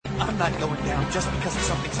not going down just because of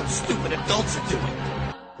something some stupid adults are doing.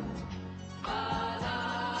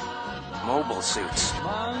 Mobile suits.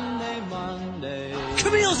 Monday.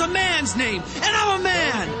 Camille's a man's name, and I'm a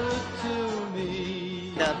man!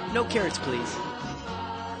 No carrots, please.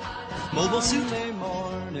 Mobile suit? Monday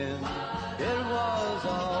morning, it was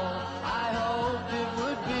all I hoped it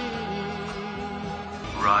would be.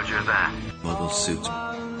 Roger that. Mobile suit.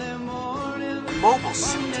 Monday morning, Mobile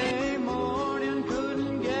suit. Monday morning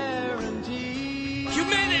couldn't guarantee.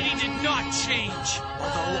 Humanity did not change.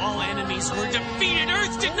 Although all enemies were defeated,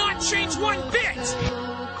 Earth did not change one bit.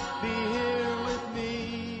 Be here with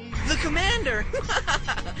me. The commander!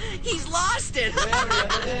 He's lost it! Every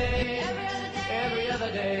other day, every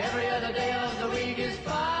other day, every other day of the week is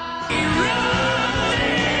fine.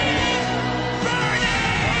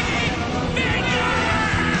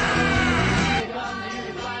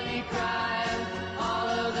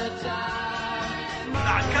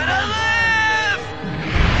 Not gonna live!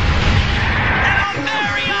 And I'll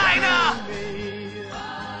marry Ina!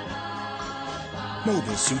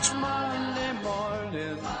 Mobile suits. Monday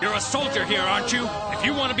morning. You're a soldier here, aren't you? If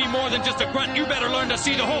you want to be more than just a grunt, you better learn to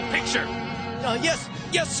see the whole picture. Yes,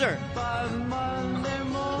 sir. Monday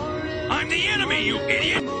morning. I'm the enemy, you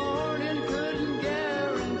idiot! Morning couldn't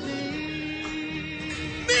guarantee.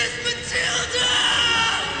 Miss Matilda!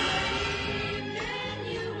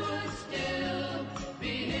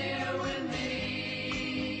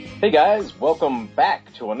 Hey guys, welcome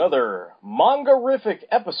back to another manga-rific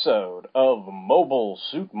episode of Mobile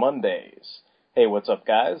Suit Mondays. Hey, what's up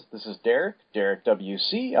guys? This is Derek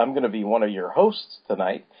WC. I'm going to be one of your hosts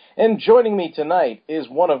tonight, and joining me tonight is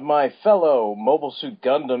one of my fellow Mobile Suit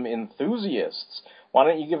Gundam enthusiasts. Why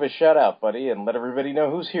don't you give a shout out, buddy, and let everybody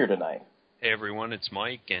know who's here tonight? Hey everyone, it's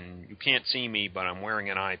Mike, and you can't see me, but I'm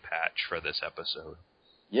wearing an eye patch for this episode.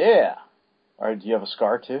 Yeah. Alright, do you have a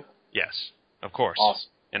scar too? Yes, of course. Awesome.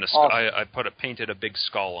 And Awesome. I painted a big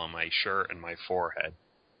skull on my shirt and my forehead.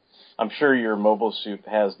 I'm sure your mobile suit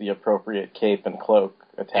has the appropriate cape and cloak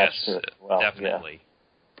attached to it as well. Definitely.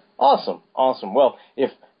 Yeah. Awesome. Well,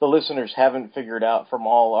 if the listeners haven't figured out from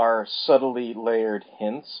all our subtly layered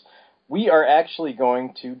hints, we are actually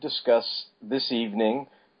going to discuss this evening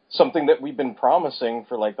something that we've been promising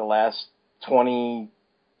for like the last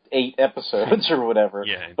 28 episodes or whatever.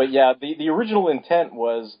 Yeah. But yeah, the original intent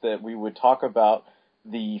was that we would talk about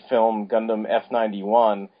the film Gundam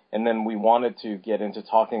F91, and then we wanted to get into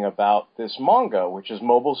talking about this manga, which is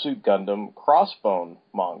Mobile Suit Gundam Crossbone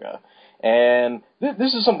manga. And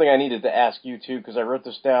this is something I needed to ask you too, because I wrote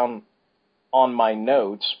this down on my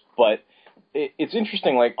notes, but it's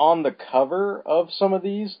interesting, like on the cover of some of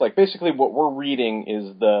these, like basically what we're reading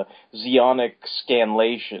is the Zeonic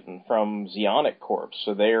scanlation from Zeonic Corps,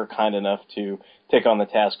 so they are kind enough to take on the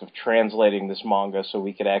task of translating this manga so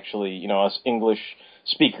we could actually, us English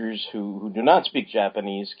speakers who do not speak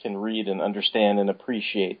Japanese can read and understand and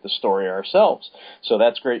appreciate the story ourselves. So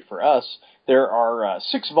that's great for us. There are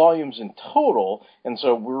 6 volumes in total, and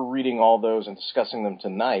so we're reading all those and discussing them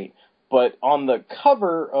tonight. But on the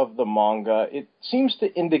cover of the manga, it seems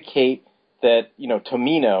to indicate that,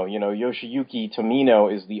 Tomino, Yoshiyuki Tomino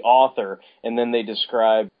is the author, and then they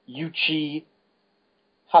describe Yuichi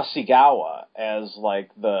Hasegawa as like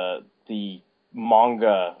the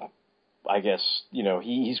manga, I guess,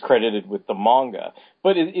 he's credited with the manga.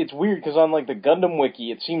 But it's weird because on like the Gundam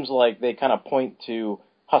Wiki, it seems like they kind of point to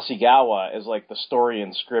Hasegawa as like the story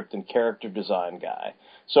and script and character design guy.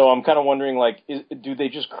 So I'm kind of wondering, like, do they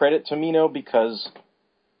just credit Tomino because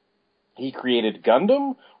he created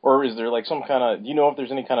Gundam? Or is there like some kind of, do you know if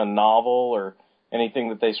there's any kind of novel or anything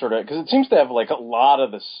that they sort of, because it seems to have like a lot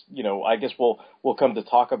of this, I guess we'll come to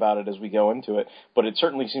talk about it as we go into it, but it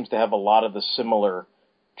certainly seems to have a lot of the similar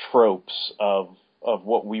tropes of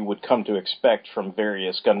what we would come to expect from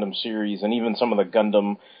various Gundam series and even some of the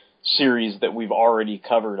Gundam series that we've already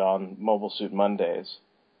covered on Mobile Suit Mondays.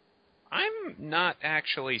 I'm not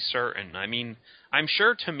actually certain. I mean, I'm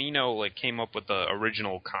sure Tomino came up with the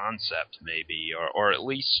original concept, maybe, or at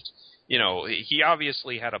least, he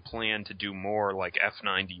obviously had a plan to do more like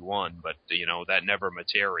F91, but that never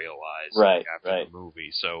materialized after the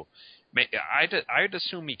movie. So I'd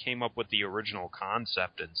assume he came up with the original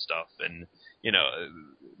concept and stuff, and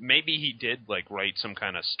maybe he did write some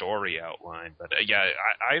kind of story outline. But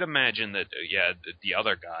I'd imagine that the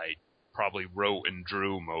other guy probably wrote and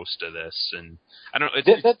drew most of this, and I don't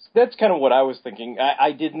know. That's kind of what I was thinking.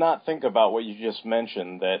 I did not think about what you just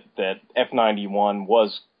mentioned, that F91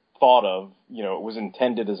 was thought of, it was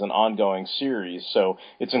intended as an ongoing series, so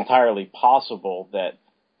it's entirely possible that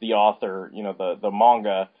the author, the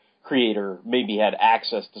manga creator maybe had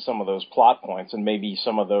access to some of those plot points, and maybe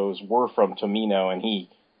some of those were from Tomino, and he,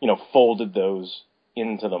 folded those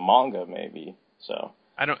into the manga, maybe. So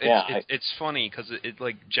I don't. It's funny because it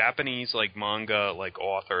like Japanese like manga like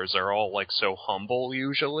authors are all like so humble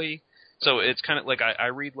usually. So it's kind of like I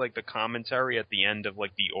read like the commentary at the end of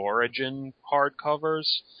like the Origin hardcovers,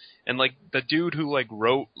 and like the dude who like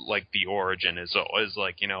wrote like the Origin is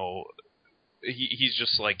like he's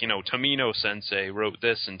just like Tomino Sensei wrote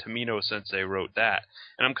this and Tomino Sensei wrote that,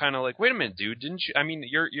 and I'm kind of like, wait a minute, dude, didn't you? I mean,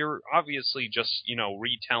 you're obviously just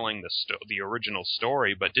retelling the original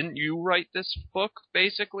story, but didn't you write this book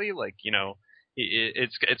basically? Like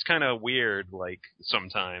it's kind of weird like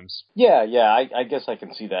sometimes. Yeah, I guess I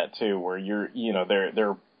can see that too, where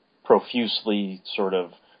they're profusely sort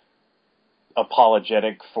of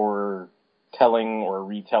apologetic for telling or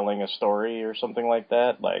retelling a story or something like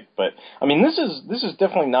that. But I mean, this is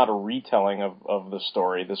definitely not a retelling of the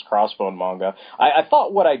story, this Crossbone manga. I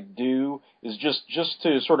thought what I'd do is just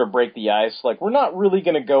to sort of break the ice, like, we're not really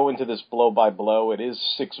going to go into this blow by blow. It is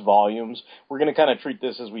 6 volumes. We're going to kind of treat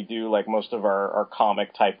this as we do like most of our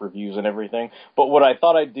comic type reviews and everything. But what I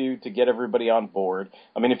thought I'd do to get everybody on board,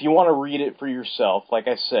 I mean, if you want to read it for yourself, like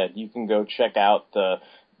I said, you can go check out the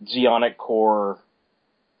Zeonic Core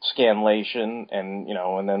scanlation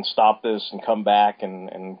and then stop this and come back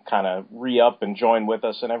and kind of re-up and join with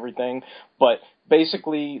us and everything. But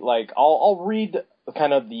basically, like, I'll read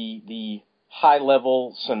kind of the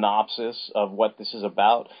high-level synopsis of what this is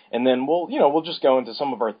about, and then we'll just go into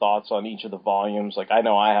some of our thoughts on each of the volumes. Like, I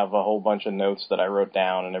know I have a whole bunch of notes that I wrote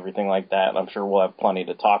down and everything like that, and I'm sure we'll have plenty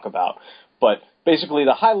to talk about. But basically,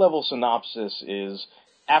 the high-level synopsis is,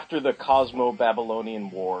 after the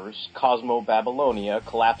Cosmo-Babylonian Wars, Cosmo-Babylonia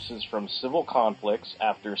collapses from civil conflicts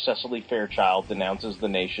after Cecily Fairchild denounces the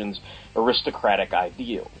nation's aristocratic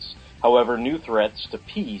ideals. However, new threats to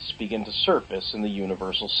peace begin to surface in the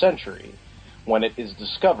Universal Century, when it is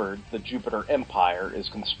discovered the Jupiter Empire is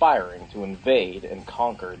conspiring to invade and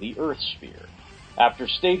conquer the Earth sphere. After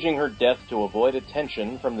staging her death to avoid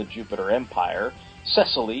attention from the Jupiter Empire,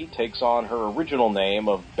 Cecily takes on her original name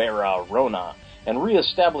of Bera Rona, and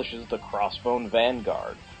reestablishes the Crossbone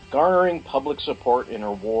Vanguard, garnering public support in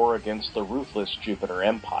her war against the ruthless Jupiter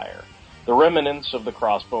Empire. The remnants of the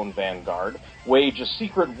Crossbone Vanguard wage a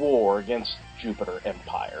secret war against Jupiter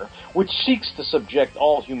Empire, which seeks to subject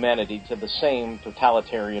all humanity to the same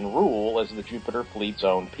totalitarian rule as the Jupiter fleet's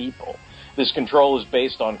own people. This control is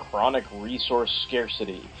based on chronic resource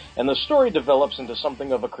scarcity, and the story develops into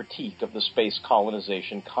something of a critique of the space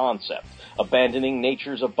colonization concept, abandoning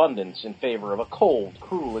nature's abundance in favor of a cold,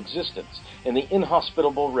 cruel existence in the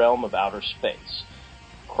inhospitable realm of outer space.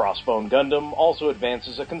 Crossbone Gundam also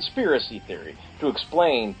advances a conspiracy theory to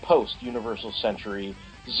explain post-Universal Century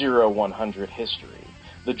 0100 history.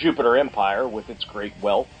 The Jupiter Empire, with its great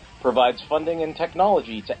wealth, provides funding and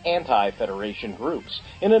technology to anti-Federation groups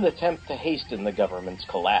in an attempt to hasten the government's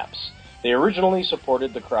collapse. They originally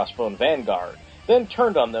supported the Crossbone Vanguard, then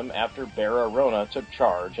turned on them after Bera Rona took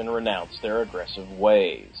charge and renounced their aggressive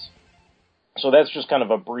ways. So that's just kind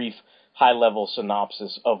of a brief, high-level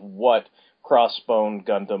synopsis of what Crossbone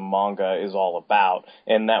Gundam manga is all about,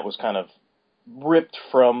 and that was kind of ripped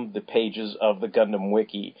from the pages of the Gundam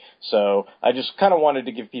Wiki. So I just kind of wanted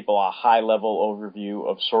to give people a high-level overview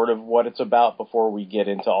of sort of what it's about before we get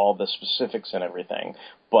into all the specifics and everything.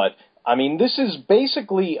 But, I mean, this is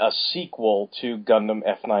basically a sequel to Gundam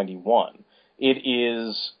F91. It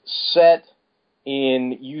is set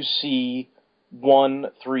in UC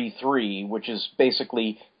 133, which is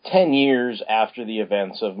basically 10 years after the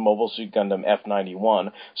events of Mobile Suit Gundam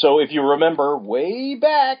F91. So if you remember way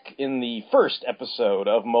back in the first episode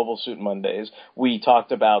of Mobile Suit Mondays, we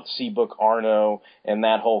talked about Seabook Arno and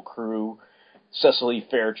that whole crew, Cecily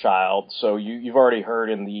Fairchild. So you've already heard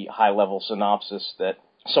in the high-level synopsis that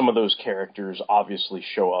some of those characters obviously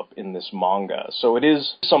show up in this manga. So it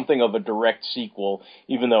is something of a direct sequel,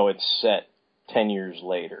 even though it's set 10 years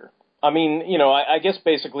later. I mean, I guess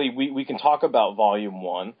basically we can talk about Volume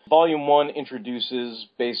 1. Volume 1 introduces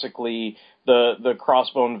basically the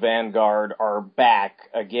Crossbone Vanguard are back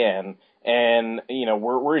again, and,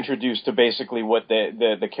 we're introduced to basically what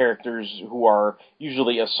the characters who are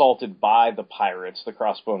usually assaulted by the pirates, the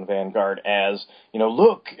Crossbone Vanguard, as,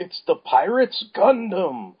 look, it's the Pirates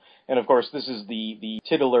Gundam! And of course, this is the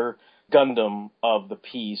titular Gundam of the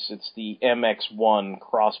piece. It's the MX-1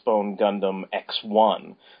 Crossbone Gundam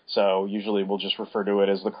X1. So usually we'll just refer to it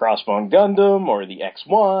as the Crossbone Gundam or the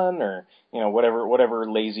X1 or whatever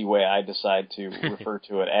lazy way I decide to refer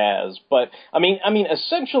to it as. But I mean,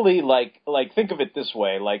 essentially, like think of it this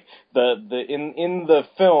way: like in the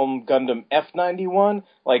film Gundam F91,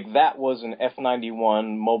 like that was an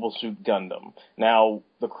F91 Mobile Suit Gundam. Now,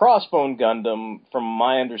 the Crossbone Gundam, from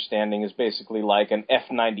my understanding, is basically like an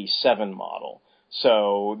F97 model.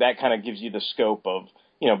 So that kind of gives you the scope of,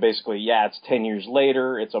 basically, yeah, it's 10 years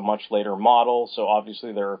later, it's a much later model, so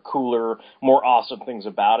obviously there are cooler, more awesome things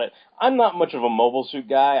about it. I'm not much of a mobile suit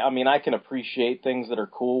guy. I mean, I can appreciate things that are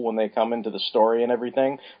cool when they come into the story and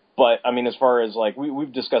everything, but, I mean, as far as, like,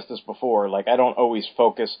 we've discussed this before, like, I don't always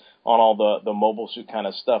focus on all the mobile suit kind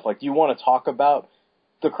of stuff. Like, do you want to talk about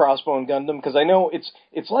the Crossbone Gundam? Because I know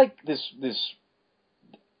it's like this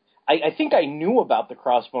I think I knew about the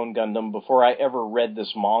Crossbone Gundam before I ever read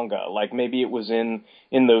this manga. Like, maybe it was in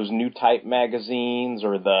those New Type magazines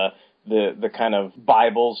or the kind of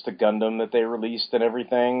Bibles to Gundam that they released and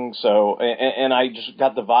everything. So, and I just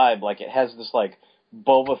got the vibe, like, it has this, like,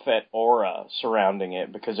 Boba Fett aura surrounding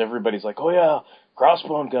it, because everybody's like, oh yeah,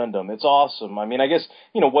 Crossbone Gundam, it's awesome. I mean, I guess,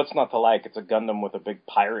 what's not to like? It's a Gundam with a big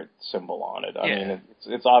pirate symbol on it. I mean,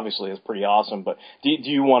 it's obviously, it's pretty awesome, but do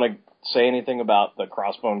you want to say anything about the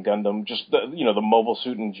Crossbone Gundam, just the mobile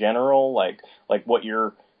suit in general, like what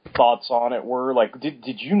your thoughts on it were? Like,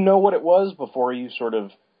 did you know what it was before you sort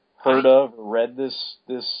of heard of or read this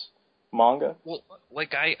manga? Well,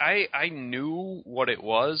 like, I knew what it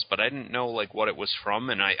was, but I didn't know, like, what it was from,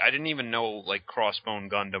 and I didn't even know, like, Crossbone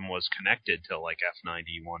Gundam was connected to, like,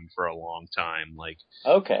 F91 for a long time. Like,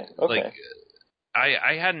 okay. Like,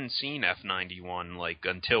 I hadn't seen F91, like,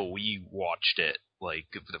 until we watched it, like,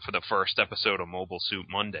 for the first episode of Mobile Suit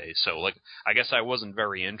Monday, so, like, I guess I wasn't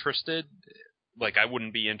very interested. Like, I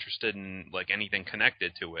wouldn't be interested in, like, anything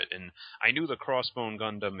connected to it, and I knew the Crossbone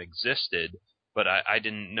Gundam existed, but I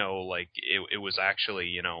didn't know, like, it was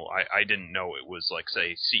actually, I didn't know it was, like,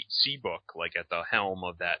 say, Seabook, like, at the helm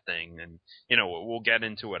of that thing, and, we'll get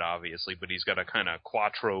into it, obviously, but he's got a kind of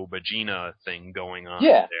Quattro Vagina thing going on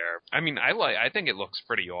there. I mean, I think it looks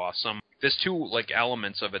pretty awesome. There's two, like,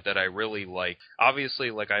 elements of it that I really like.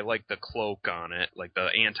 Obviously, like, I like the cloak on it, like, the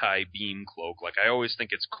anti-beam cloak. Like, I always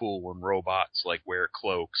think it's cool when robots, like, wear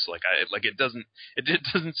cloaks. Like, it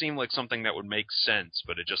doesn't seem like something that would make sense,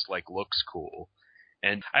 but it just, like, looks cool.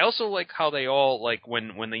 And I also like how they all, like,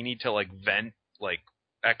 when they need to, like, vent, like,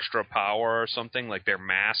 extra power or something, like, their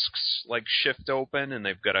masks, like, shift open, and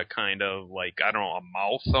they've got a kind of, like, I don't know, a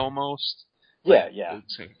mouth almost. Like,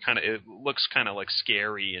 it looks kind of, like,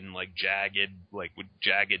 scary and, like, jagged, like, with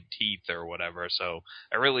jagged teeth or whatever, so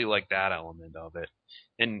I really like that element of it.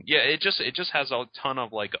 And, yeah, it just has a ton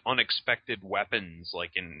of, like, unexpected weapons,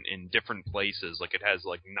 like, in different places. Like, it has,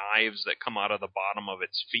 like, knives that come out of the bottom of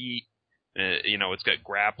its feet. It's got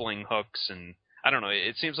grappling hooks, and I don't know.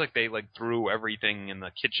 It seems like they, like, threw everything in the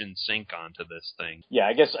kitchen sink onto this thing. Yeah,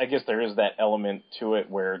 I guess there is that element to it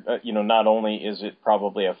where, not only is it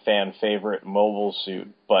probably a fan favorite mobile suit,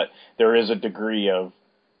 but there is a degree of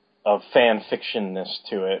fan fictionness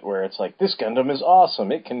to it where it's like, this Gundam is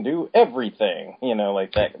awesome. It can do everything,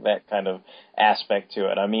 like that kind of aspect to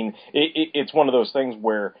it. I mean, it's one of those things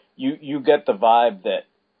where you get the vibe that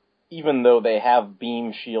even though they have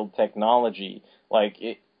beam shield technology, like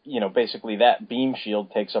basically that beam shield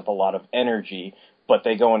takes up a lot of energy, but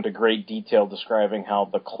they go into great detail describing how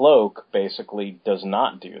the cloak basically does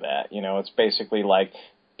not do that. It's basically like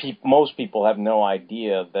most people have no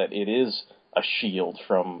idea that it is a shield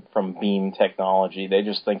from beam technology. They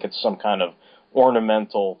just think it's some kind of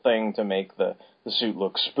ornamental thing to make the suit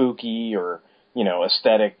look spooky or,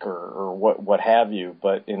 aesthetic or what have you.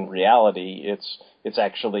 But in reality, it's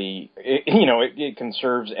actually, it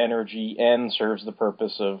conserves energy and serves the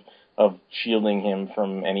purpose of shielding him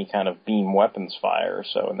from any kind of beam weapons fire.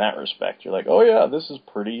 So in that respect, you're like, oh yeah, this is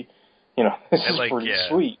pretty, this is pretty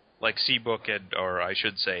sweet. Like Seabook or I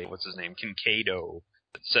should say, what's his name, Kinkado,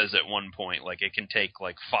 it says at one point, like, it can take,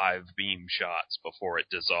 like, 5 beam shots before it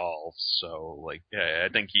dissolves. So, like, I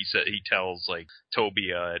think he tells, like,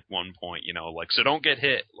 Tobia at one point, like, so don't get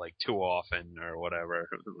hit, like, too often or whatever.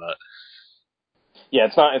 But yeah,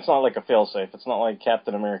 it's not like a failsafe. It's not like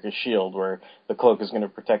Captain America's shield where the cloak is going to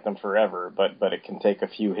protect them forever, but it can take a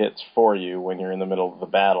few hits for you when you're in the middle of the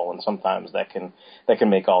battle, and sometimes that can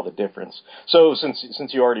make all the difference. So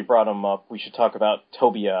since you already brought him up, we should talk about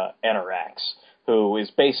Tobia Anarax, who is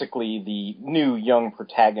basically the new young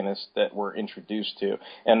protagonist that we're introduced to.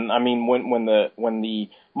 And I mean, when the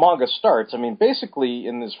manga starts, I mean, basically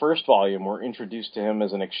in this first volume, we're introduced to him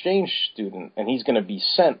as an exchange student, and he's going to be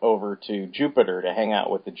sent over to Jupiter to hang out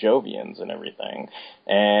with the Jovians and everything.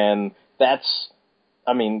 And that's,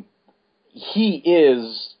 I mean, he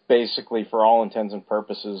is basically, for all intents and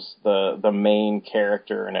purposes, the main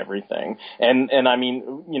character and everything. And I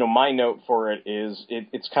mean, you know, my note for it is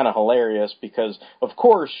it's kind of hilarious because, of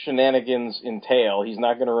course, shenanigans entail. He's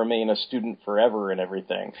not going to remain a student forever and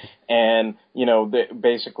everything. And, you know,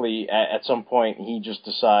 basically, at some point, he just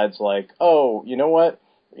decides, like, oh, you know what?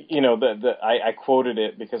 You know, I quoted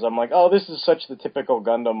it because I'm like, oh, this is such the typical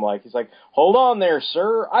Gundam. Like, he's like, hold on there,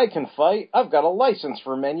 sir, I can fight. I've got a license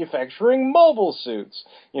for manufacturing mobile suits.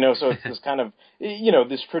 You know, so it's this kind of, you know,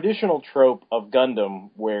 this traditional trope of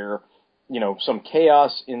Gundam where, you know, some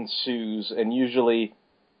chaos ensues and usually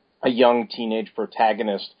a young teenage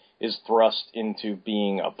protagonist is thrust into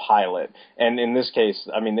being a pilot. And in this case,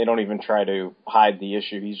 I mean, they don't even try to hide the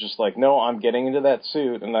issue. He's just like, no, I'm getting into that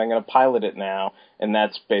suit and I'm going to pilot it now. And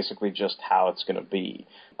that's basically just how it's going to be.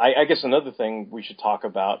 I guess another thing we should talk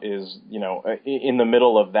about is, you know, in the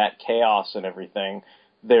middle of that chaos and everything,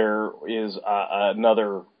 there is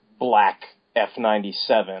another black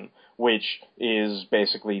F-97, which is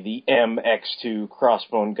basically the MX2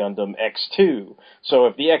 Crossbone Gundam X2. So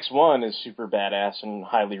if the X1 is super badass and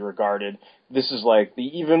highly regarded, this is like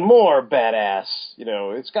the even more badass, you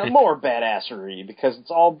know, it's got more badassery because it's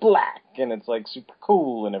all black and it's like super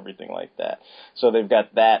cool and everything like that. So they've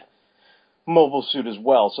got that mobile suit as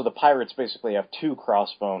well. So the pirates basically have two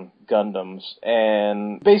Crossbone Gundams.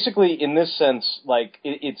 And basically, in this sense, like,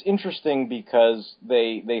 it's interesting because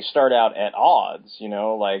they start out at odds, you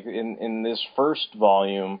know, like in this first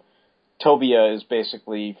volume, Tobia is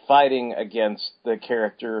basically fighting against the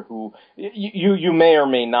character who you may or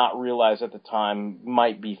may not realize at the time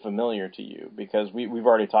might be familiar to you, because we've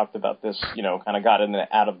already talked about this, you know, kind of got it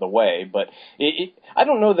out of the way. But I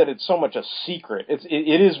don't know that it's so much a secret.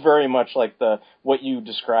 It is very much like what you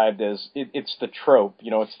described as it's the trope,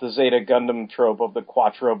 you know, it's the Zeta Gundam trope of the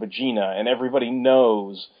Quattro Vagina, and everybody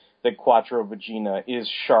knows that Quattro Vagina is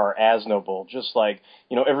Char Aznavour, just like,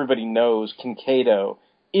 you know, everybody knows Kinkaido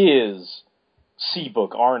is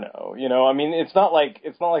Seabook Arno. You know, I mean, it's not like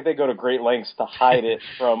they go to great lengths to hide it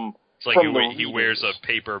from. It's like he wears a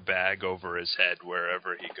paper bag over his head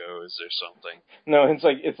wherever he goes or something. No,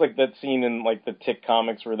 it's like that scene in like the Tick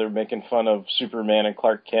comics where they're making fun of Superman and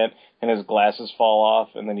Clark Kent and his glasses fall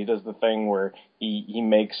off, and then he does the thing where he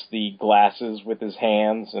makes the glasses with his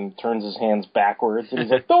hands and turns his hands backwards, and he's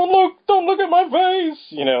like, don't look at my face,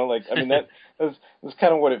 you know, like, I mean, that's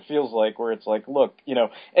kind of what it feels like, where it's like, look, you know,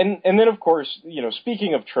 and then of course, you know,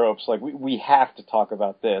 speaking of tropes, like we have to talk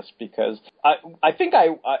about this, because I think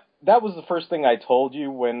that was the first thing I told you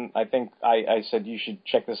when I think I said you should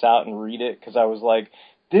check this out and read it, because I was like,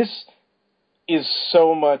 this is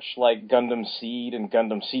so much like Gundam Seed and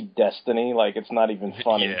Gundam Seed Destiny, like, it's not even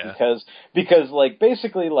funny. Yeah. because like,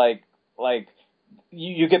 basically, like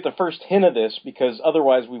you get the first hint of this, because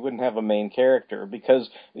otherwise we wouldn't have a main character, because,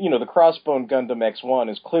 you know, the Crossbone Gundam X1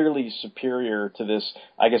 is clearly superior to this,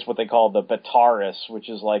 I guess what they call the Bataris, which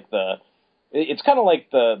is like it's kind of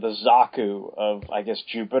like the Zaku of, I guess,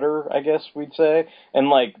 Jupiter, I guess we'd say. And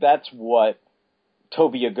like, that's what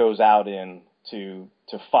Tobia goes out in to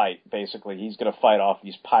fight, basically. He's going to fight off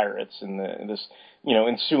these pirates in this, you know,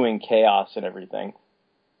 ensuing chaos and everything.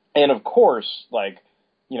 And of course, like,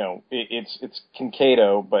 you know, it's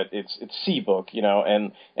Kinkaido, but it's Seabook, you know,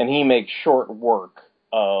 and he makes short work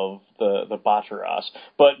of the Bataras.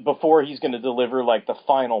 But before he's going to deliver, like, the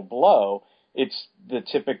final blow, it's the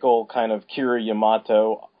typical kind of Kira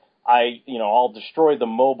Yamato, I'll destroy the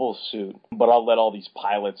mobile suit, but I'll let all these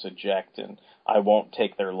pilots eject, and I won't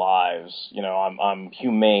take their lives. You know, I'm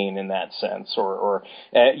humane in that sense, or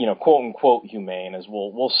you know, quote unquote humane, as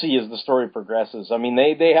we'll see as the story progresses. I mean,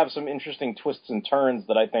 they have some interesting twists and turns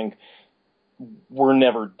that I think were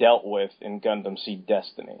never dealt with in Gundam Seed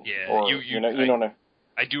Destiny. Yeah, or, you know.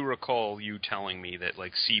 I do recall you telling me that,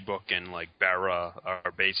 like, Seabook and, like, Bara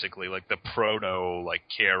are basically, like, the proto, like,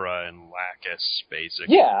 Kira and Lacus,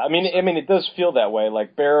 basically. Yeah, I mean, it does feel that way.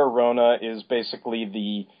 Like, Bara Rona is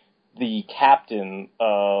basically the captain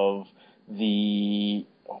of the,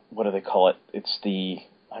 what do they call it? It's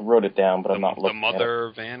I wrote it down, but I'm not looking at it. The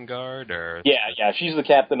Mother Vanguard? Or Yeah, she's the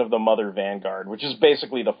captain of the Mother Vanguard, which is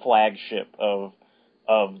basically the flagship of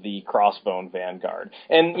the Crossbone Vanguard.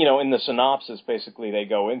 And, you know, in the synopsis, basically, they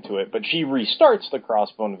go into it, but she restarts the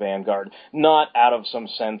Crossbone Vanguard, not out of some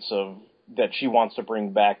sense of that she wants to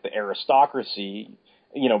bring back the aristocracy,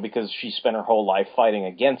 you know, because she spent her whole life fighting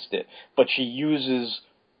against it, but she uses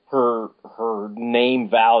her name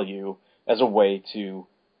value as a way to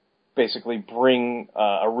basically bring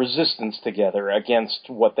a resistance together against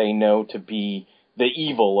what they know to be the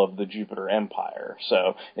evil of the Jupiter Empire.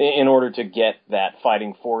 So in order to get that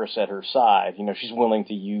fighting force at her side, you know, she's willing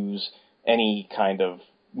to use any kind of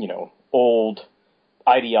old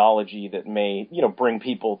ideology that may, bring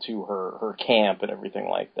people to her camp and everything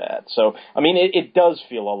like that. So, I mean, it does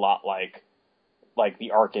feel a lot like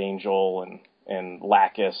the Archangel and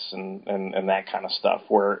Lacus and that kind of stuff,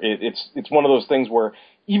 where it's one of those things where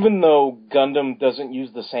even though Gundam doesn't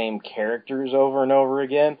use the same characters over and over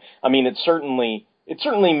again, I mean, it certainly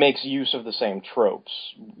makes use of the same tropes,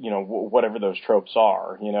 whatever those tropes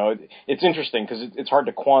are. It's interesting because it's hard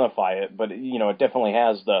to quantify it, but, it definitely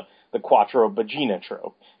has the Quattro Bagina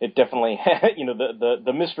trope. It definitely has,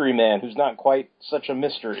 the mystery man who's not quite such a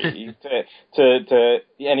mystery to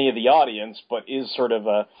any of the audience, but is sort of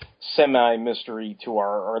a semi-mystery to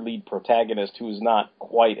our lead protagonist who is not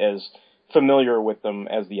quite as familiar with them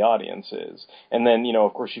as the audience is. And then,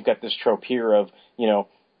 of course, you've got this trope here of,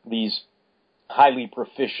 these highly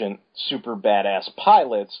proficient, super badass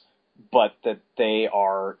pilots, but that they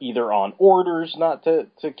are either on orders not to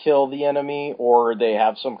kill the enemy, or they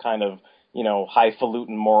have some kind of,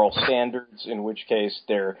 highfalutin moral standards, in which case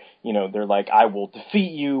they're like, I will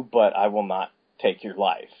defeat you, but I will not take your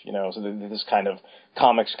life, so this kind of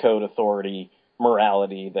comics code authority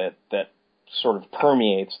morality that sort of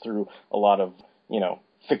permeates through a lot of,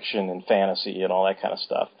 fiction and fantasy and all that kind of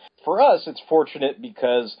stuff. For us, it's fortunate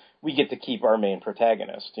because we get to keep our main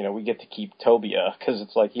protagonist. We get to keep Tobia, because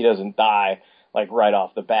it's like he doesn't die like right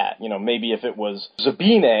off the bat. Maybe if it was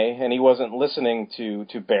Zabine and he wasn't listening to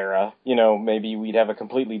Bera, maybe we'd have a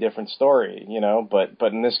completely different story,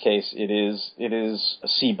 but in this case it is a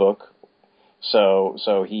C book.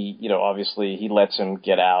 So he, obviously he lets him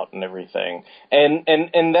get out and everything.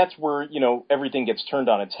 And that's where, everything gets turned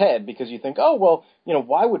on its head, because you think, oh, well,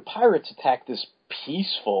 why would pirates attack this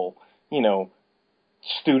peaceful,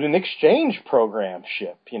 student exchange program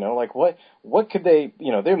ship? Like what could they,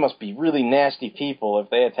 there must be really nasty people if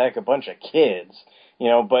they attack a bunch of kids,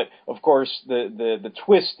 but of course the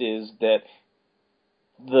twist is that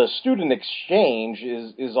the student exchange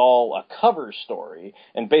is all a cover story,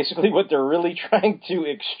 and basically what they're really trying to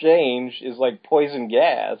exchange is like poison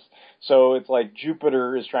gas. So it's like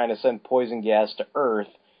Jupiter is trying to send poison gas to Earth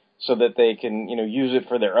so that they can, use it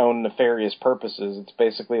for their own nefarious purposes. It's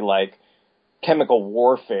basically like chemical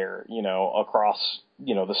warfare, across,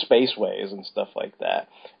 the spaceways and stuff like that.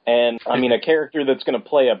 And I mean, a character that's going to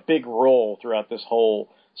play a big role throughout this whole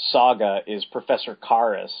saga is Professor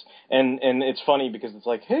Karis. And it's funny because it's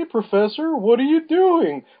like, hey, Professor, what are you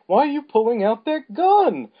doing? Why are you pulling out that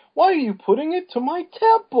gun? Why are you putting it to my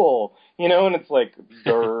temple? And it's like,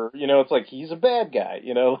 it's like he's a bad guy,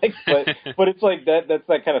 but it's like that's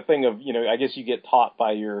that kind of thing of, I guess you get taught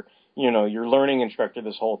by your learning instructor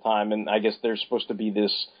this whole time, and I guess there's supposed to be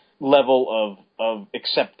this level of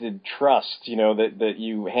accepted trust, that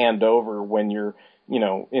you hand over when you're,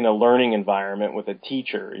 in a learning environment with a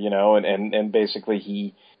teacher, and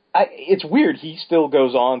basically it's weird. He still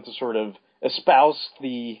goes on to sort of espouse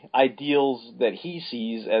the ideals that he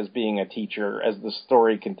sees as being a teacher as the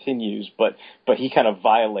story continues, but he kind of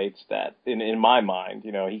violates that in my mind,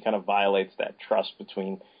 he kind of violates that trust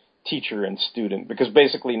between teacher and student, because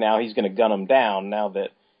basically now he's going to gun him down now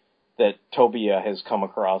that Tobia has come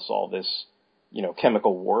across all this,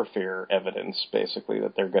 chemical warfare evidence, basically,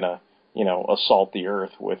 that they're going to, assault the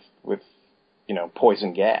Earth with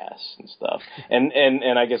poison gas and stuff.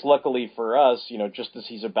 And I guess luckily for us, just as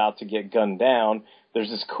he's about to get gunned down, there's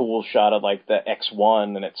this cool shot of like the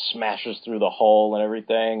X-1 and it smashes through the hull and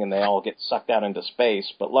everything, and they all get sucked out into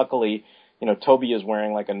space. But luckily, Tobia is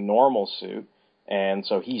wearing like a normal suit, and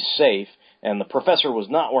so he's safe. And the professor was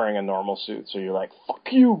not wearing a normal suit, so you're like,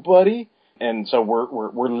 fuck you, buddy. And so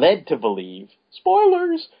we're led to believe,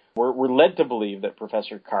 spoilers, we're led to believe that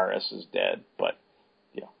Professor Karis is dead, but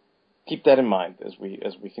keep that in mind as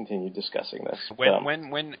we continue discussing this.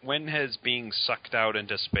 When has being sucked out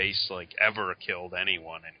into space like ever killed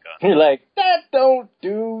anyone in Gundam? You're like, that don't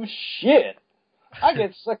do shit. I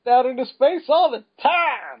get sucked out into space all the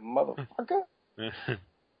time, motherfucker.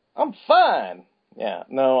 I'm fine. Yeah,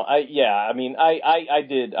 no, I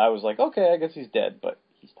did. I was like, okay, I guess he's dead, but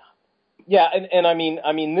he's not. Yeah, and I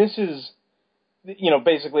mean, this is,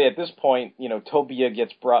 basically at this point, Tobia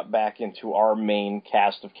gets brought back into our main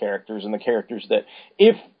cast of characters, and the characters that,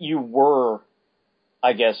 if you were,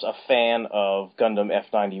 I guess, a fan of Gundam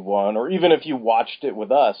F91, or even if you watched it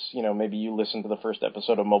with us, maybe you listened to the first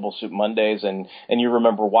episode of Mobile Suit Mondays and you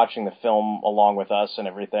remember watching the film along with us and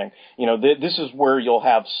everything, this is where you'll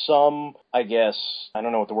have some, I guess, I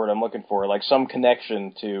don't know what the word I'm looking for, like some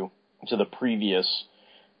connection to the previous,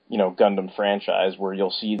 Gundam franchise, where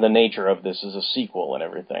you'll see the nature of this as a sequel and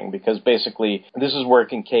everything, because basically this is where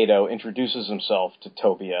Kinkaido introduces himself to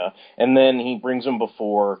Tobia, and then he brings him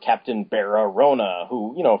before Captain Bara Rona,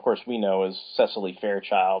 who, of course we know as Cecily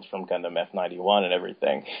Fairchild from Gundam F91 and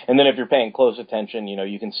everything. And then if you're paying close attention,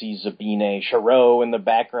 you can see Zabine Shiro in the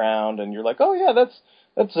background, and you're like, oh yeah,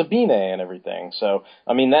 that's Zabine and everything. So,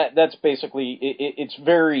 I mean, that's basically, it's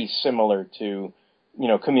very similar to,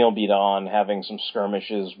 Camille Bidon having some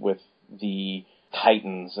skirmishes with the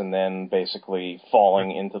Titans and then basically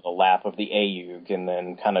falling into the lap of the Aeug and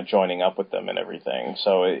then kind of joining up with them and everything.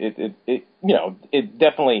 So it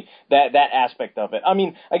definitely, that aspect of it. I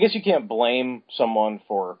mean, I guess you can't blame someone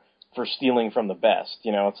for stealing from the best.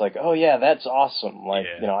 It's like, oh yeah, that's awesome. Like,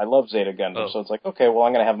 I love Zeta Gundam, so it's like, okay, well,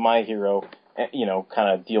 I'm going to have my hero, kind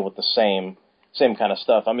of deal with the same kind of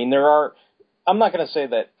stuff. I mean, I'm not going to say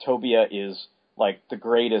that Tobia is like the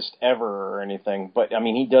greatest ever or anything, but I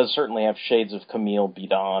mean, he does certainly have shades of Camille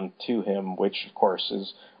Bidon to him, which of course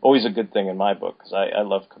is always a good thing in my book, because I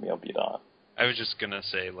love Camille Bidon. I was just gonna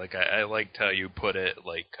say, like, I liked how you put it,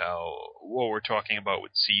 like how what we're talking about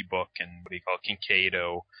with C-Book and what do you call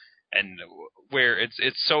Kinkaido, and where it's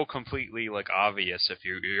so completely like obvious if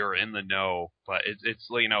you're in the know, but it's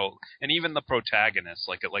and even the protagonist,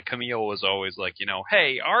 like Camille was always like,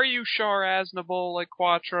 hey, are you Char Aznable like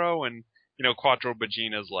Quattro? And Quattro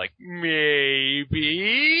Bagina's like,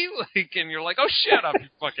 maybe, like, and you're like, oh, shut up, you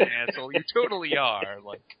fucking asshole, you totally are,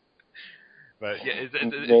 like. But yeah,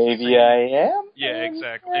 maybe I am. Yeah,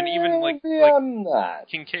 exactly. And even like I'm not.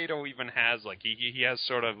 Kinkaido even has like he has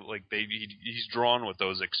sort of like he's drawn with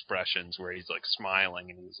those expressions where he's like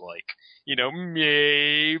smiling and he's like,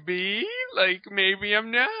 maybe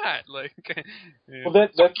I'm not, like. Well,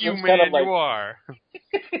 that's you kind man, of like, you are.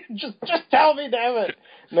 just tell me, damn it.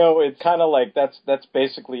 No, it's kind of like that's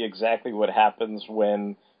basically exactly what happens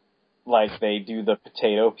when, like, they do the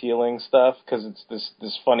potato peeling stuff, because it's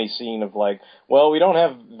this funny scene of like, well, we don't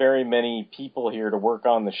have very many people here to work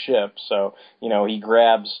on the ship, so, he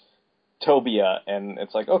grabs Tobia, and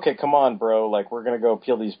it's like, okay, come on, bro, like, we're gonna go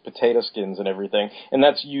peel these potato skins and everything, and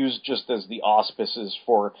that's used just as the auspices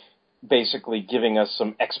for basically giving us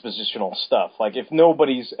some expositional stuff. Like, if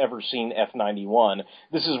nobody's ever seen F91,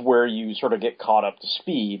 this is where you sort of get caught up to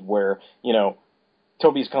speed, where,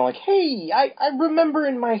 Toby's kind of like, hey, I remember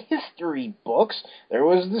in my history books, there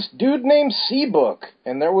was this dude named C-Book,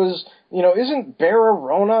 and there was, isn't Bara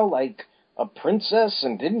Rona like a princess,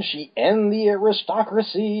 and didn't she end the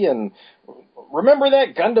aristocracy, and remember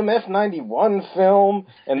that Gundam F91 film?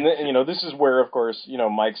 And, this is where, of course,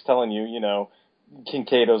 Mike's telling you,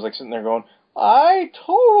 Kinkaido's like sitting there going, I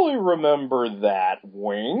totally remember that,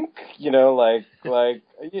 wink, like,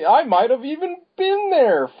 I might have even been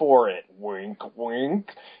there for it, wink,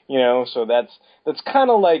 wink, so that's kind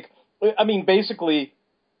of like, I mean, basically,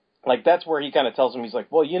 like, that's where he kind of tells him, he's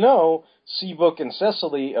like, well, C-Book and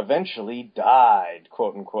Cecily eventually died,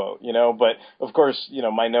 quote unquote, but, of course,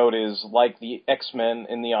 my note is, like the X-Men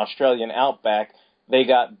in the Australian outback, they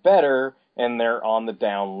got better, and they're on the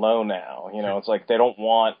down low now. It's like they don't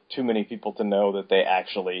want too many people to know that they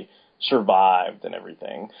actually survived and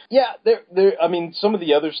everything. Yeah, I mean, some of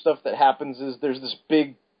the other stuff that happens is there's this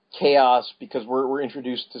big chaos because we're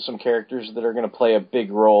introduced to some characters that are going to play a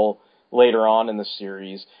big role later on in the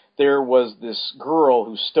series. There was this girl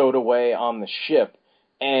who stowed away on the ship,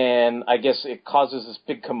 and I guess it causes this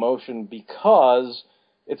big commotion because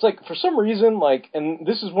it's like, for some reason, like, and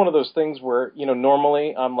this is one of those things where,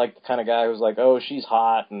 normally I'm like the kind of guy who's like, oh, she's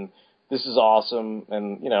hot and this is awesome.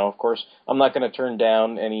 And, of course, I'm not going to turn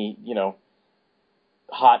down any,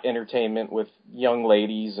 hot entertainment with young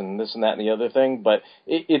ladies and this and that and the other thing. But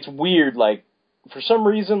it's weird, like, for some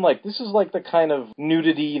reason, like, this is like the kind of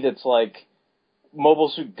nudity that's like Mobile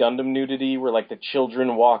Suit Gundam nudity, where like the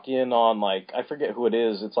children walk in on, like, I forget who it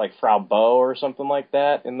is, it's like Frau Bo or something like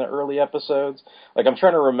that in the early episodes. Like, I'm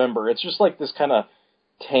trying to remember, it's just like this kind of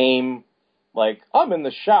tame, like, I'm in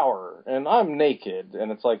the shower and I'm naked,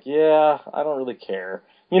 and it's like, yeah, I don't really care.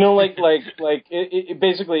 Like it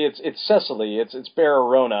basically it's Cecily, it's Bara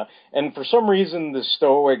Rona, and for some reason the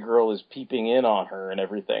stowaway girl is peeping in on her and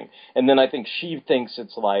everything, and then I think she thinks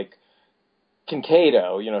it's like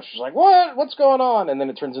Kinkaido, she's like, what's going on? And then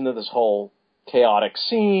it turns into this whole chaotic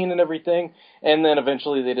scene and everything. And then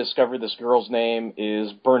eventually they discover this girl's name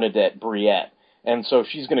is Bernadette Briette. And so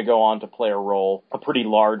she's going to go on to play a pretty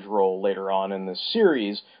large role later on in this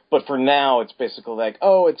series. But for now, it's basically like,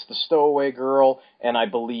 oh, it's the stowaway girl, and I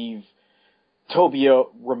believe Tobia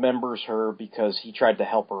remembers her because he tried to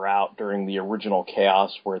help her out during the original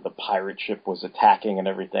chaos where the pirate ship was attacking and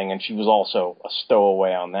everything, and she was also a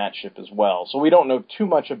stowaway on that ship as well. So we don't know too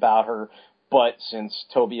much about her, but since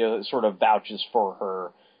Tobia sort of vouches for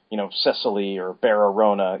her, Cecily or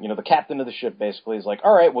Bararona, the captain of the ship basically is like,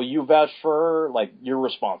 all right, well, you vouch for her, like, you're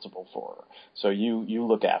responsible for her. So you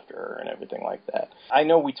look after her and everything like that. I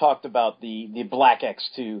know we talked about the Black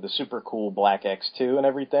X2, the super cool Black X2 and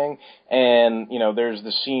everything, and, there's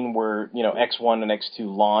the scene where, X1 and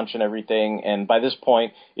X2 launch and everything, and by this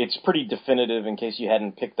point, it's pretty definitive, in case you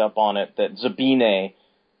hadn't picked up on it, that Zabine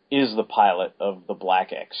is the pilot of the Black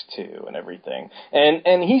X2 and everything.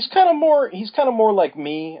 And he's kind of more like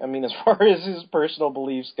me. I mean, as far as his personal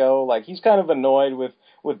beliefs go, like, he's kind of annoyed with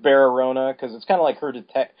Bararona, because it's kind of like her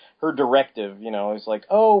directive, It's like,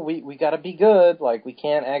 oh, we gotta be good, like, we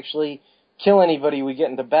can't actually kill anybody we get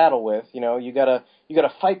into battle with, you gotta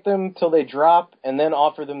fight them till they drop, and then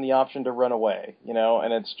offer them the option to run away,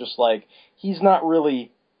 and it's just like, he's not 100%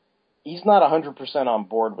 on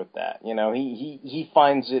board with that. He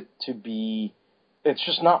finds it to be, it's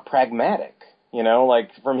just not pragmatic. Like,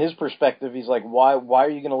 from his perspective, he's like, why are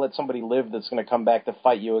you going to let somebody live that's going to come back to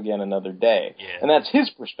fight you again another day? Yeah. And that's his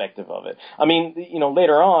perspective of it. I mean,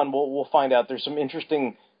 later on, we'll find out there's some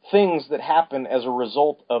interesting things that happen as a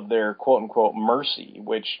result of their quote-unquote mercy,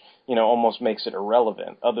 which, almost makes it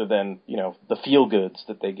irrelevant, other than, the feel-goods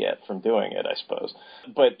that they get from doing it, I suppose.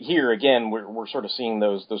 But here, again, we're sort of seeing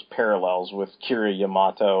those parallels with Kira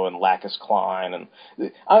Yamato and Lacus Klein. And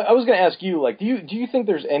I was going to ask you, like, do you think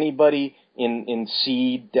there's anybody in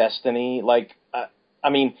Seed Destiny, like, I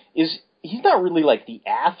mean, he's not really like the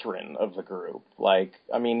Atherin of the group. Like,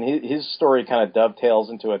 I mean, his story kind of dovetails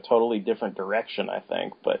into a totally different direction, I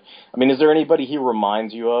think. But, I mean, is there anybody he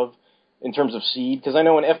reminds you of in terms of Seed? Because I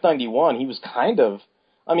know in F91 he was kind of,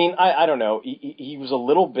 I mean, I don't know, he was a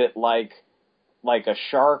little bit like a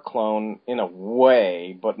Char clone in a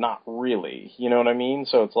way, but not really. You know what I mean?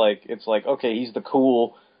 So it's like, okay, he's the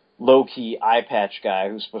cool, low-key eye patch guy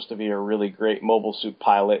who's supposed to be a really great mobile suit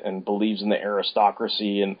pilot and believes in the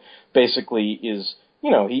aristocracy and basically is,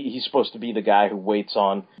 he's supposed to be the guy who waits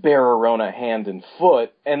on Bararona hand and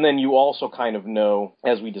foot. And then you also kind of know,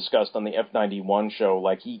 as we discussed on the F91 show,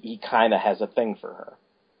 like, he kind of has a thing for her.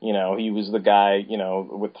 He was the guy,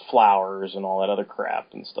 with the flowers and all that other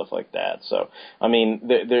crap and stuff like that. So, I mean,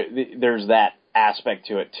 there's that aspect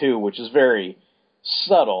to it too, which is very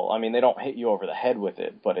subtle. I mean, they don't hit you over the head with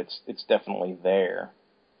it, but it's definitely there.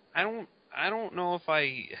 I don't know if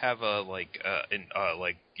I have a what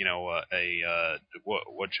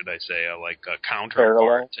should I say, a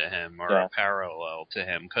counterpart to him or a parallel to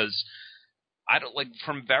him, because I don't, like,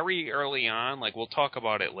 from very early on, like, we'll talk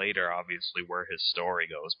about it later, obviously, where his story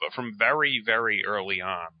goes, but from very, very early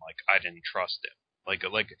on, like, I didn't trust him.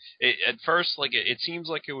 At first, it seems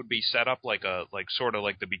like it would be set up sort of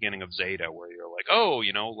like the beginning of Zeta, where you're like, oh,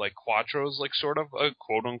 like, Quattro's, like, sort of a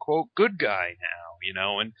quote-unquote good guy now,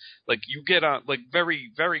 and, like, you get on, like,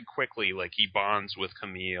 very, very quickly, like, he bonds with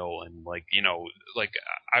Camille, and, like,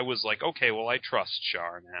 I was like, okay, well, I trust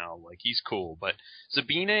Char now, like, he's cool, but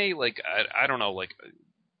Zabine, like, I don't know, like,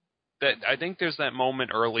 that I think there's that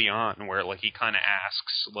moment early on where, like, he kind of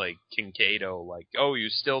asks, like, Kinkado, like, oh, you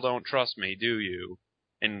still don't trust me, do you?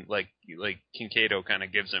 And, like Kinkado kind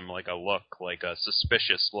of gives him, like, a look, like a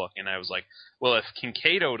suspicious look, and I was like, well, if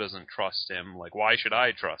Kinkado doesn't trust him, like, why should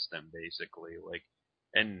I trust him, basically? Like,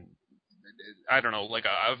 and I don't know, like,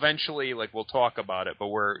 eventually, like, we'll talk about it, but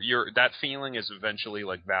that feeling is eventually,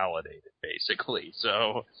 like, validated, basically,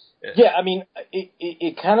 so... Yeah, I mean,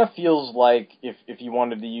 it kind of feels like, if you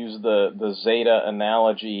wanted to use the Zeta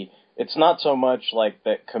analogy, it's not so much like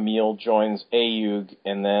that Camille joins Ayug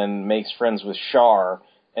and then makes friends with Char,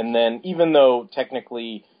 and then, even though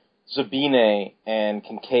technically Zabine and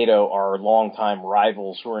Kinkado are longtime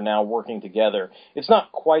rivals who are now working together, it's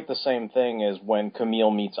not quite the same thing as when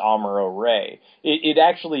Camille meets Amuro Ray. It'd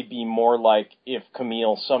actually be more like if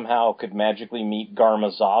Camille somehow could magically meet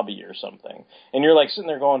Garmazabi or something. And you're like sitting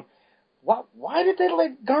there going, why did they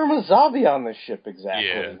let Garmazabi on this ship exactly?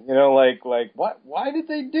 Yeah. Why did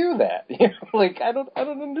they do that? I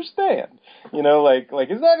don't understand. Is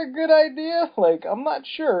that a good idea? Like, I'm not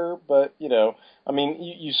sure, but, I mean,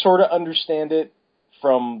 you sort of understand it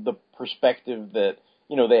from the perspective that,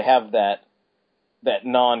 they have that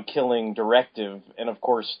non-killing directive, and of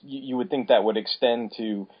course, you would think that would extend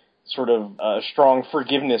to sort of a strong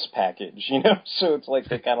forgiveness package, So it's like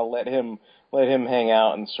they kind of let him hang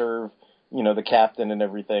out and serve, the captain and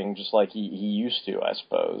everything, just like he used to, I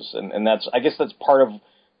suppose. And I guess that's part of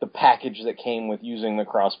the package that came with using the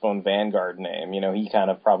Crossbone Vanguard name. You know, he kind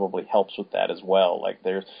of probably helps with that as well. Like,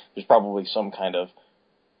 there's probably some kind of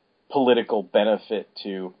political benefit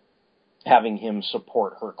to having him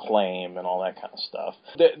support her claim and all that kind of stuff.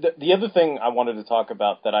 The other thing I wanted to talk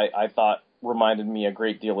about that I thought reminded me a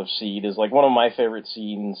great deal of Seed is, like, one of my favorite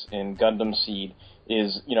scenes in Gundam Seed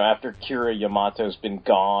is, you know, after Kira Yamato's been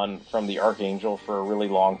gone from the Archangel for a really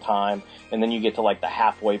long time, and then you get to, like, the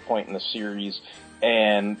halfway point in the series,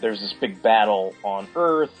 and there's this big battle on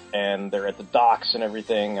Earth, and they're at the docks and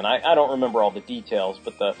everything, and I don't remember all the details,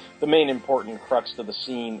 but the main important crux to the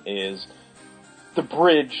scene is the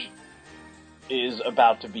bridge is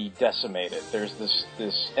about to be decimated. There's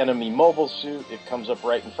this enemy mobile suit. It comes up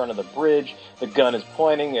right in front of the bridge. The gun is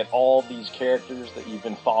pointing at all these characters that you've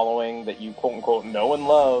been following, that you quote unquote know and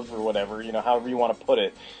love, or whatever, you know, however you want to put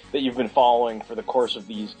it, that you've been following for the course of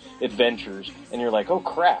these adventures. And you're like, oh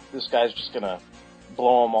crap, this guy's just gonna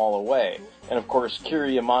blow them all away. And of course,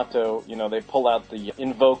 Kira Yamato, you know, they pull out the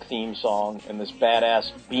Invoke theme song, and this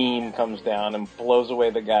badass beam comes down and blows away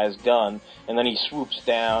the guy's gun, and then he swoops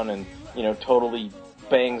down and, you know, totally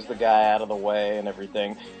bangs the guy out of the way and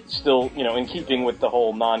everything. Still, you know, in keeping with the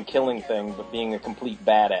whole non-killing thing, but being a complete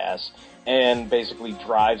badass, and basically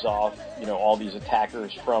drives off, you know, all these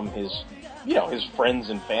attackers from his, you know, his friends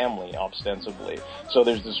and family, ostensibly. So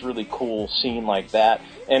there's this really cool scene like that.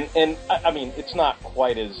 And I mean, it's not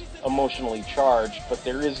quite as emotionally charged, but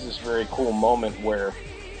there is this very cool moment where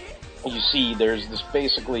you see there's this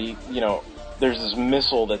basically, you know, there's this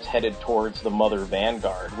missile that's headed towards the Mother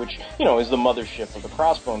Vanguard, which, you know, is the mothership of the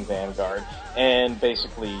Crossbone Vanguard, and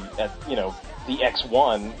basically, at, you know, the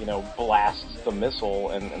X-1, you know, blasts the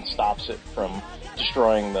missile and stops it from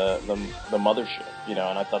destroying the mothership, you know,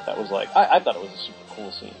 and I thought that was like, I thought it was a super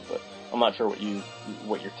cool scene, but I'm not sure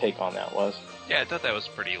what your take on that was. Yeah, I thought that was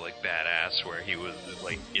pretty, like, badass, where he was,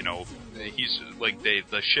 like, you know, he's, like,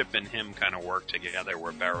 the ship and him kind of work together,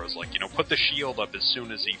 where Barrow's like, you know, put the shield up as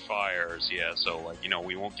soon as he fires, yeah, so, like, you know,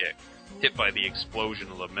 we won't get hit by the explosion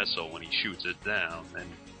of the missile when he shoots it down, and,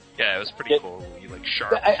 yeah, it was pretty cool, he, like,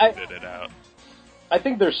 sharpshooted it out. I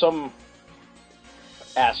think there's some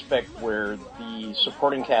aspect where the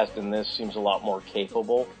supporting cast in this seems a lot more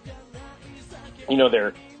capable. You know,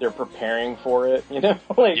 they're preparing for it, you know?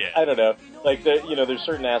 Like, yeah. I don't know. Like, you know, there's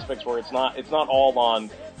certain aspects where it's not all on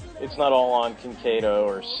Kinkado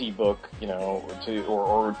or Seabook, you know,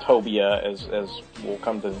 or Tobia, as we'll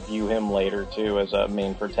come to view him later too as a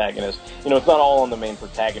main protagonist. You know, it's not all on the main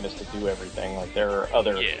protagonist to do everything. Like, there are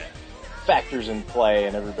other factors in play,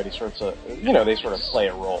 and everybody sorts of, you know, they sort of play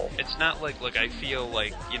a role. It's not like I feel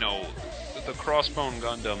like, you know, the Crossbone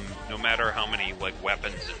Gundam, no matter how many, like,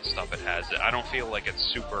 weapons and stuff it has, I don't feel like it's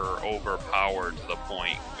super overpowered to the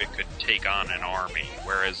point it could take on an army,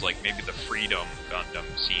 whereas, like, maybe the Freedom Gundam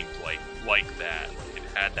seemed like that. It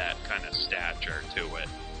had that kind of stature to it.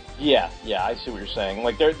 Yeah, I see what you're saying.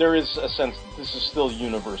 Like, there is a sense that this is still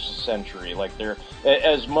Universe Century. Like, there,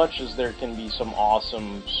 as much as there can be some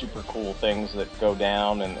awesome, super cool things that go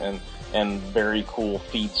down and very cool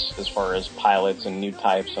feats as far as pilots and new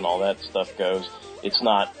types and all that stuff goes, it's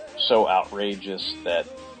not so outrageous that,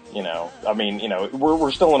 you know, I mean, you know,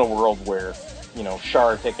 we're still in a world where, you know,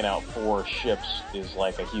 Char taking out 4 ships is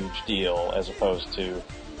like a huge deal, as opposed to,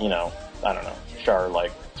 you know, I don't know, Char,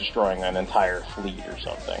 like, destroying an entire fleet or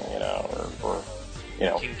something, you know, or you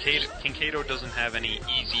know. Kinkado doesn't have any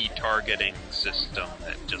easy targeting system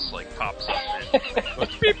that just, like, pops up and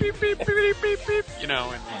goes beep, beep, beep, beep, beep, beep, you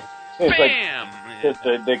know, and it's bam!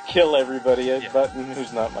 Like the kill everybody button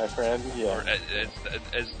who's not my friend, Or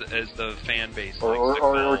as the fan base or, likes to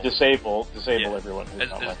call, or disable everyone who's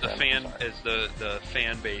not my friend. As the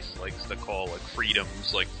fan base likes to call, like,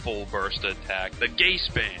 Freedom's, like, full burst attack, the gay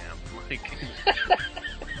spam, like.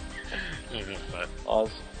 But.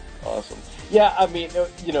 Awesome. Yeah, I mean,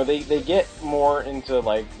 you know, they get more into,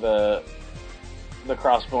 like, the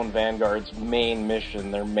Crossbone Vanguard's main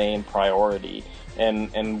mission, their main priority,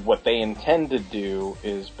 and what they intend to do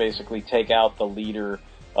is basically take out the leader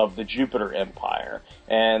of the Jupiter Empire.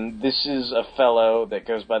 And this is a fellow that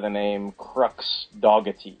goes by the name Crux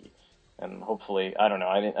Doggety. And hopefully, I don't know,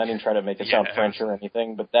 I didn't try to make it sound French or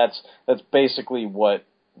anything, but that's basically what,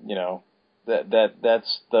 you know,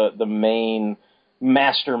 that's the main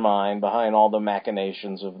mastermind behind all the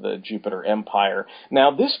machinations of the Jupiter Empire.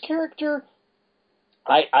 Now, this character,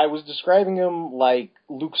 I was describing him like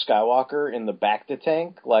Luke Skywalker in the Bacta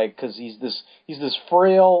tank, like, because he's this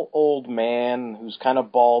frail old man who's kind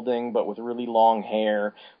of balding but with really long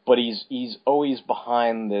hair, but he's always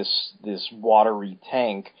behind this watery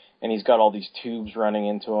tank, and he's got all these tubes running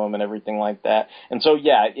into him and everything like that. And so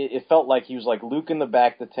yeah, it felt like he was like Luke in the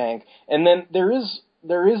Bacta tank, and then there is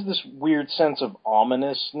this weird sense of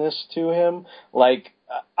ominousness to him. Like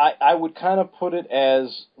I would kind of put it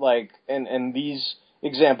as like, and these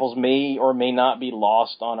examples may or may not be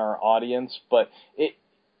lost on our audience, but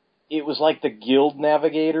it was like the guild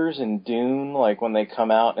navigators in Dune, like when they come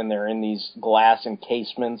out and they're in these glass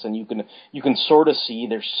encasements, and you can sort of see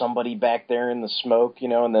there's somebody back there in the smoke, you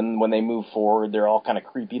know, and then when they move forward, they're all kind of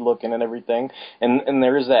creepy looking and everything, and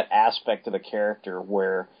there is that aspect to the character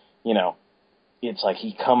where, you know, it's like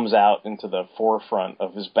he comes out into the forefront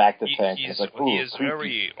of his Bacta tank. He is creepy.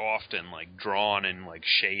 very often like drawn and like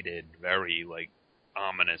shaded very like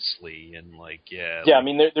ominously, and like yeah. Like, I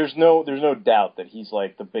mean, there's no doubt that he's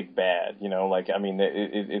like the big bad. You know, like I mean,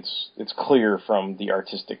 it's clear from the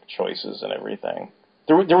artistic choices and everything.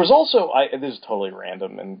 There was also this is totally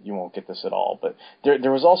random, and you won't get this at all, but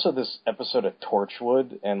there was also this episode of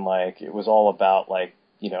Torchwood, and like it was all about like,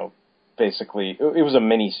 you know, basically it was a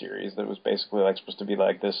mini series that was basically like supposed to be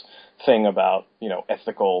like this thing about, you know,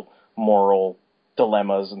 ethical, moral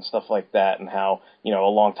dilemmas and stuff like that, and how, you know,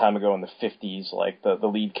 a long time ago in the 50s, like the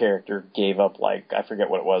lead character gave up, like, I forget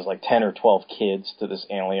what it was, like 10 or 12 kids to this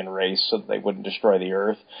alien race so that they wouldn't destroy the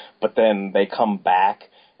Earth, but then they come back,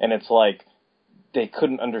 and it's like they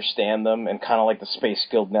couldn't understand them, and kind of like the Space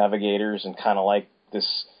Guild navigators, and kind of like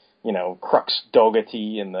this, you know, Crux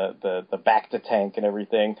Dougherty and the Bacta tank and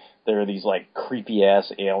everything, there are these like creepy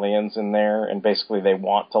ass aliens in there, and basically they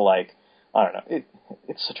want to, like, I don't know,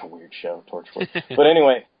 it's such a weird show, Torchwood. But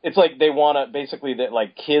anyway, it's like they want to, basically, that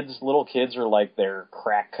like little kids are like their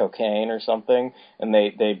crack cocaine or something, and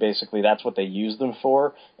they basically, that's what they use them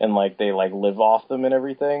for, and like they like live off them and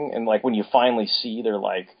everything, and like when you finally see they're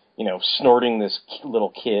like, you know, snorting this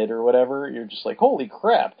little kid or whatever, you're just like, holy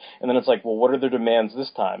crap. And then it's like, well, what are their demands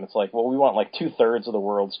this time? It's like, well, we want like 2/3 of the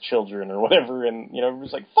world's children or whatever, and, you know,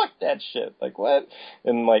 everybody's like, fuck that shit, like, what?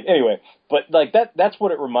 And like, anyway, but like that's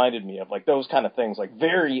what it reminded me of, like those kind of things, like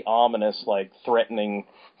very ominous, like threatening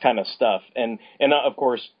kind of stuff. And of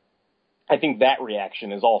course, I think that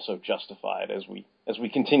reaction is also justified as we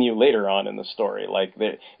continue later on in the story. Like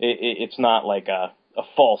it's not like a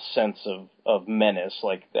false sense of menace,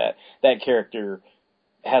 like that character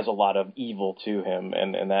has a lot of evil to him,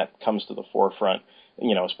 and that comes to the forefront,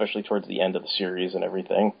 you know, especially towards the end of the series and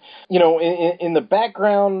everything. You know, in the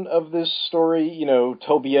background of this story, you know,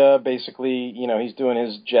 Tobia basically, you know, he's doing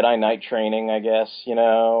his Jedi Knight training, I guess, you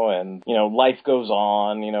know, and, you know, life goes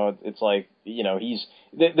on, you know, it's like, you know,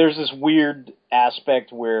 there's this weird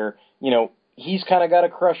aspect where, you know, he's kind of got a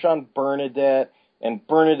crush on Bernadette, and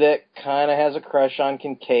Bernadette kind of has a crush on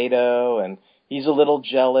Kinkaido, and he's a little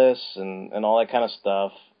jealous and all that kind of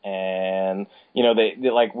stuff. And, you know, they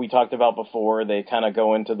like we talked about before, they kind of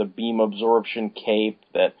go into the beam absorption cape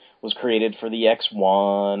that was created for the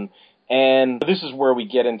X-1. And this is where we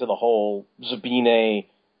get into the whole Zabine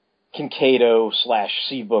Kinkaido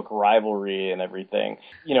 / Seabook rivalry and everything.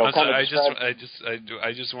 You know,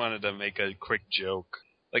 I just wanted to make a quick joke.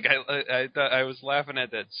 Like I was laughing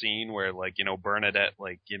at that scene where, like, you know, Bernadette,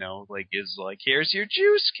 like, you know, like is like, here's your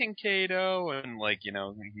juice, Kinkaido, and like, you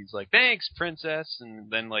know, he's like, thanks, princess, and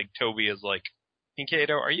then like Toby is like,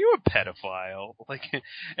 Kinkaido, are you a pedophile? Like,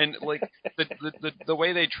 and like the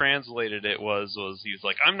way they translated it was he's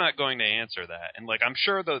like, I'm not going to answer that, and like I'm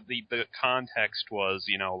sure the context was,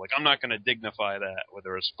 you know, like I'm not going to dignify that with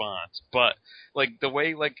a response, but like the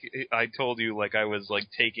way, like I told you, like I was like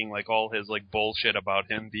taking like all his like bullshit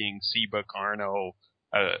about him being Siba Carno.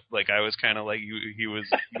 Like I was kind of like he was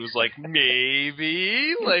like,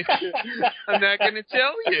 maybe, like I'm not gonna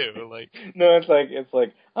tell you, like no, it's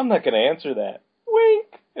like I'm not gonna answer that, wink,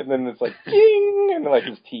 and then it's like ding, and like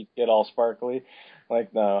his teeth get all sparkly.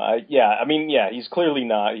 Like, no, he's clearly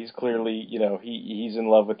not. He's clearly, you know, he's in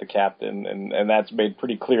love with the captain, and that's made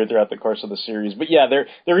pretty clear throughout the course of the series. But yeah,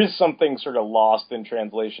 there is something sort of lost in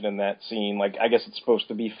translation in that scene. Like, I guess it's supposed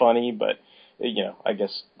to be funny, but, you know, I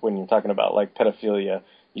guess when you're talking about like pedophilia,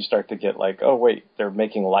 you start to get like, oh wait, they're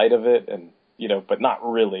making light of it, and, you know, but not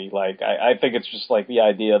really. Like, I think it's just like the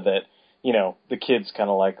idea that, you know, the kid's kind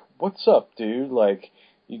of like, what's up, dude? Like,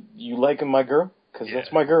 you liking my girl? Because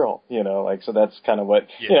that's my girl, you know, like, so that's kind of what,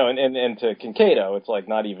 you know, and to Kinkaido, it's like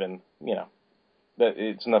not even, you know, that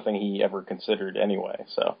it's nothing he ever considered anyway,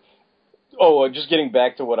 so. Oh, just getting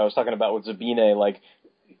back to what I was talking about with Zabine, like,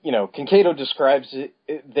 Kinkato describes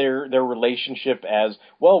their relationship as,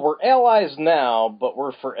 well, we're allies now, but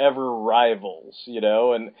we're forever rivals,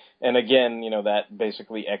 and again, that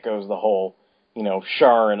basically echoes the whole,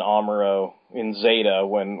 Char and Amuro in Zeta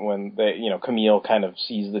when they, Camille kind of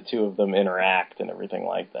sees the two of them interact and everything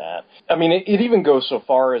like that. I mean, it even goes so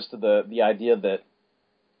far as to the idea that,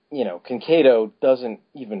 Kinkato doesn't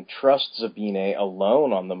even trust Zabine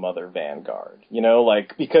alone on the Mother Vanguard,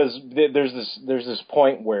 because there's this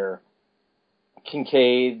point where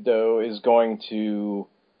Kinkato is going to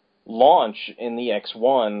launch in the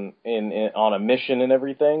X1 on a mission and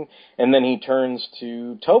everything, and then he turns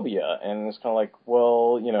to Tobia, and it's kind of like,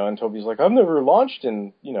 well, and Tobia's like, I've never launched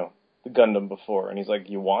in, the Gundam before, and he's like,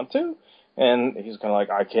 you want to? And he's kind of like,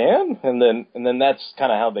 I can, and then that's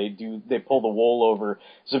kind of how they pull the wool over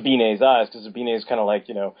Zabine's eyes, because Zabine's kind of like,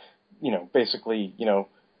 basically,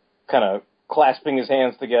 kind of clasping his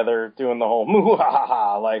hands together, doing the whole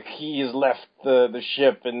moo-ha-ha-ha, like he has left the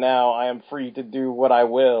ship and now I am free to do what I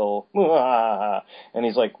will, moo-ha-ha-ha. And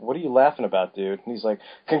he's like, what are you laughing about, dude? And he's like,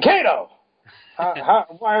 Kinkato!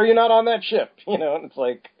 Why are you not on that ship? And it's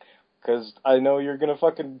like, because I know you're going to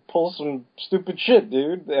fucking pull some stupid shit,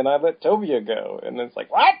 dude, and I let Tobia go. And it's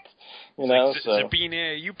like, what? Zabine,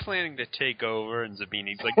 are you planning to take over? And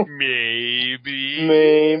Zabine's like, maybe.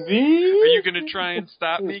 Maybe? Are you going to try and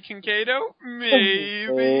stop me, Kinkato?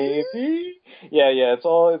 Maybe. Yeah, it's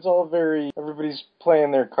all very, everybody's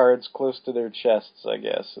playing their cards close to their chests, I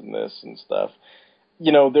guess, in this and stuff.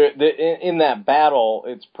 In that battle,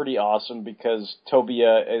 it's pretty awesome because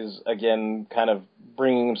Tobia is, again, kind of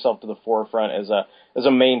bringing himself to the forefront as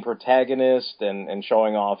a main protagonist and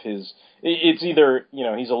showing off his, it's either,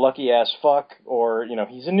 he's a lucky ass fuck or,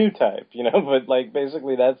 he's a new type, but like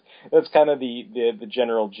basically that's kind of the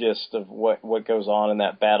general gist of what goes on in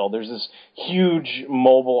that battle. There's this huge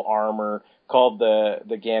mobile armor called the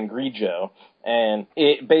Gangrijo, and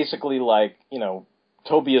it basically like,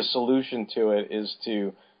 Tobia's solution to it is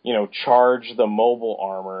to, charge the mobile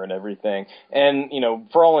armor and everything. And,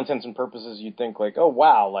 for all intents and purposes, you'd think like, oh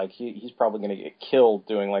wow, like he's probably going to get killed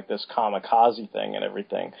doing like this kamikaze thing and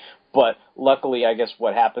everything. But luckily, I guess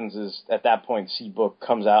what happens is at that point, Seabook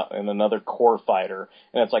comes out in another core fighter,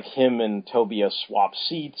 and it's like him and Tobia swap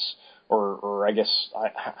seats, or I guess,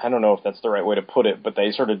 I don't know if that's the right way to put it, but they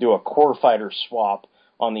sort of do a core fighter swap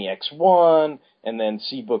on the X1, and then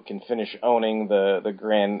Seabook can finish owning the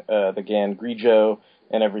Gan Grigio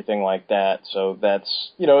and everything like that. So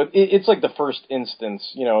that's, it's like the first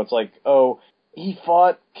instance, it's like, oh, he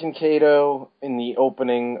fought Kinkato in the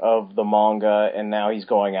opening of the manga, and now he's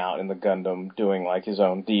going out in the Gundam doing like his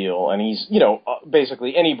own deal, and he's,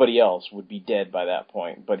 basically anybody else would be dead by that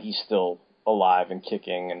point, but he's still alive and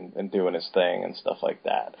kicking and doing his thing and stuff like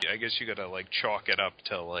that. I guess you gotta like chalk it up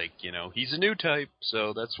to like, he's a new type,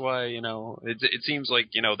 so that's why, it seems like,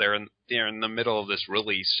 they're in the middle of this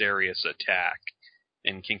really serious attack,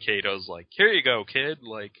 and Kinkato's like, here you go, kid,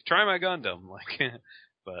 like, try my Gundam, like,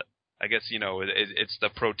 but I guess, it's the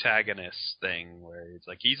protagonist thing where it's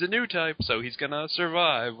like, he's a new type, so he's gonna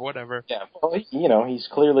survive, whatever. Yeah, well, he's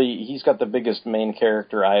got the biggest main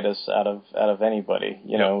characteritis out of anybody,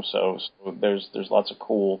 so there's lots of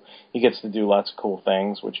cool, he gets to do lots of cool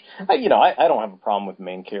things, which, I don't have a problem with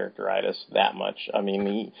main characteritis that much. I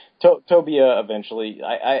mean, Tobia eventually,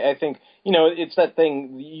 I think, it's that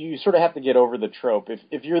thing, you sort of have to get over the trope.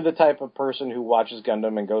 If you're the type of person who watches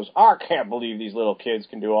Gundam and goes, I can't believe these little kids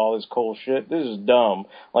can do all this cool shit, this is dumb,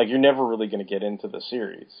 like, you're never really going to get into the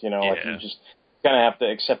series, like, you just kind of have to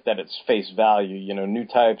accept that it's face value, new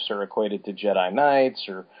types are equated to Jedi Knights,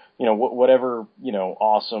 or, whatever,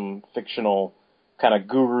 awesome fictional kind of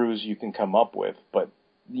gurus you can come up with, but,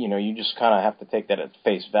 you just kind of have to take that at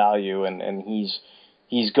face value, and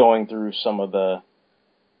he's going through some of the,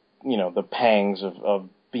 the pangs of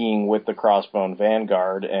being with the Crossbone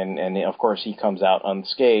Vanguard, and of course he comes out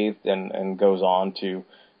unscathed and goes on to,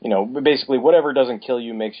 basically whatever doesn't kill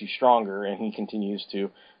you makes you stronger, and he continues to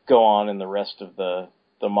go on in the rest of the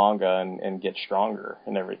manga and get stronger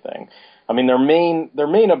and everything. I mean, their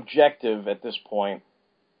main objective at this point,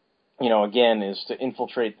 again, is to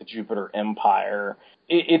infiltrate the Jupiter Empire.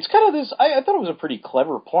 It's kind of this, I thought it was a pretty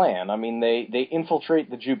clever plan. I mean, they infiltrate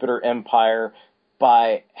the Jupiter Empire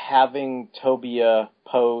by having Tobia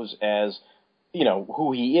pose as,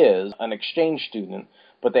 who he is, an exchange student,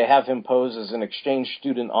 but they have him pose as an exchange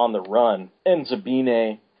student on the run, and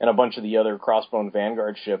Zabine and a bunch of the other Crossbone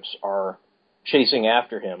Vanguard ships are chasing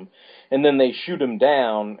after him, and then they shoot him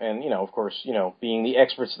down, and, of course, being the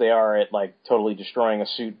experts they are at, like, totally destroying a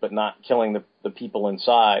suit but not killing the people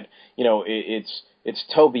inside, it's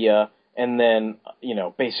Tobia And then,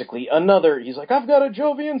 basically another, he's like, I've got a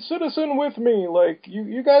Jovian citizen with me, like,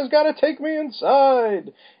 you guys gotta take me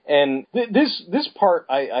inside. And this part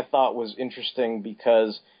I thought was interesting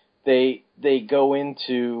because they go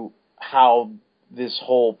into how this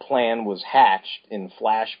whole plan was hatched in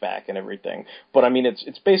flashback and everything. But I mean,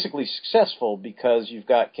 it's basically successful because you've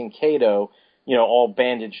got Kinkaido, all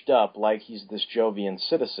bandaged up like he's this Jovian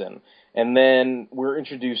citizen. And then we're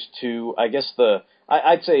introduced to, I guess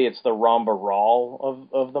I'd say it's the Ramba Ral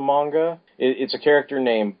of the manga. It's a character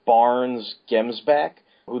named Barnes Gemsback,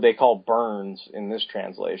 who they call Burns in this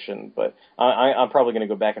translation. But I'm probably going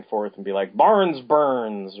to go back and forth and be like, Barnes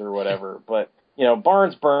Burns or whatever. But,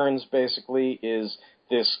 Barnes Burns basically is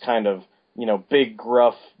this kind of, big,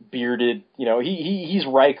 gruff, bearded, he's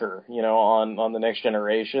Riker, on the Next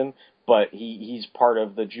Generation. But he's part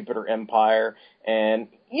of the Jupiter Empire, and,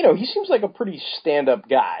 he seems like a pretty stand-up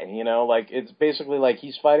guy, like, it's basically like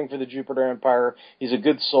he's fighting for the Jupiter Empire, he's a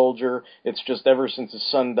good soldier, it's just ever since his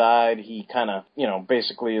son died, he kind of,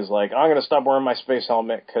 basically is like, I'm gonna stop wearing my space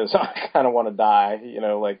helmet, because I kind of want to die,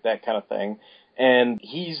 like that kind of thing. And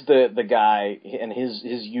he's the guy, and his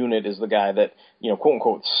unit is the guy that,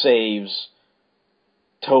 quote-unquote, saves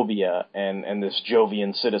Tobia and this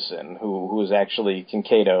Jovian citizen who is actually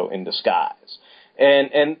Kinkaido in disguise.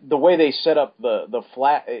 And the way they set up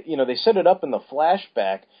they set it up in the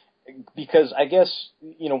flashback, because I guess,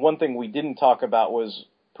 one thing we didn't talk about was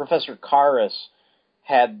Professor Karis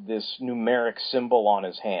had this numeric symbol on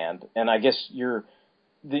his hand, and I guess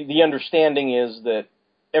the understanding is that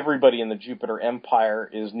everybody in the Jupiter Empire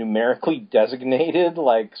is numerically designated,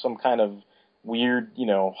 like some kind of weird,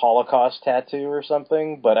 Holocaust tattoo or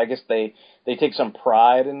something, but I guess they take some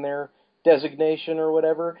pride in their designation or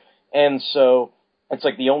whatever, and so it's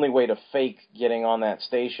like the only way to fake getting on that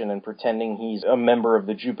station and pretending he's a member of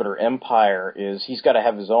the Jupiter Empire is he's got to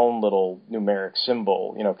have his own little numeric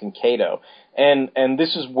symbol, Kinkaido. And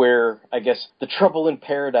this is where, I guess, the trouble in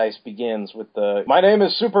paradise begins with my name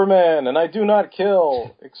is Superman, and I do not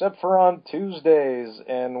kill, except for on Tuesdays,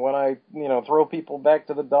 and when I, throw people back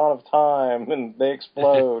to the dawn of time, and they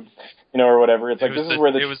explode, or whatever. It's like,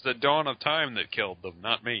 it was the dawn of time that killed them,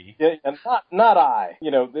 not me. Yeah, and not I.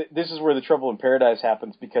 This is where the trouble in paradise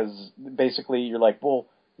happens, because basically you're like, well,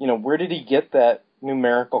 where did he get that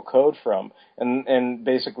numerical code from? And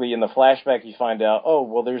basically in the flashback you find out, oh,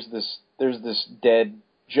 well, there's this dead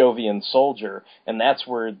Jovian soldier, and that's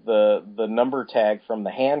where the number tag from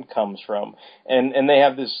the hand comes from. And they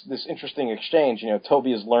have this interesting exchange.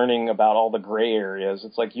 Toby is learning about all the gray areas.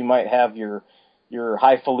 It's like you might have your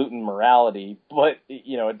highfalutin morality, but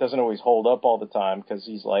it doesn't always hold up all the time, because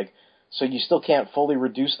he's like, so you still can't fully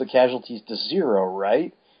reduce the casualties to 0,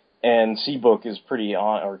 right? And Seabook is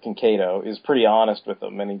or Kinkaido is pretty honest with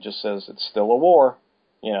him, and he just says it's still a war.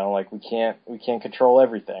 Like we can't control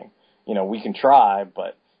everything. We can try,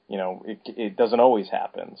 but it doesn't always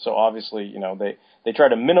happen. So obviously, they try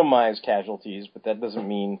to minimize casualties, but that doesn't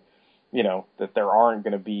mean that there are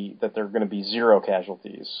going to be 0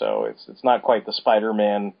 casualties. So it's not quite the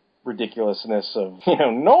Spider-Man ridiculousness of,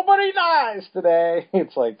 nobody dies today.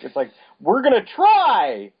 It's like we're going to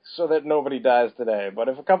try so that nobody dies today. But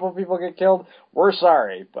if a couple of people get killed, we're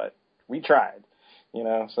sorry, but we tried.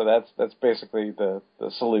 So that's basically the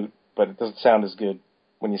salute, but it doesn't sound as good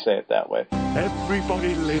when you say it that way.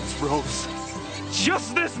 Everybody lives, Rose.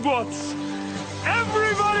 Just this once.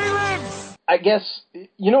 Everybody lives! I guess,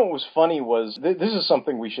 what was funny was, this is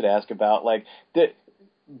something we should ask about, like,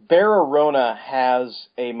 Bararona has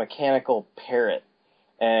a mechanical parrot,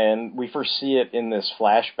 and we first see it in this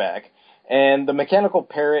flashback, and the mechanical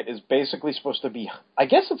parrot is basically supposed to be, I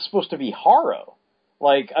guess it's supposed to be Haro.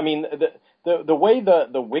 Like, I mean, the way the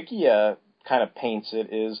Wikia kind of paints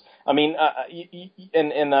it is, I mean,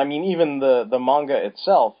 and I mean, even the manga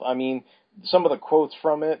itself, I mean, some of the quotes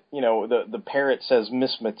from it, the parrot says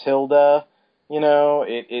Miss Matilda,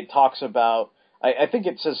 it talks about, I think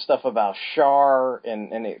it says stuff about Char,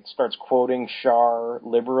 and it starts quoting Char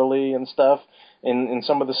liberally and stuff in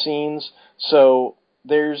some of the scenes. So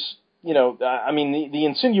there's, I mean, the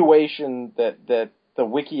insinuation that the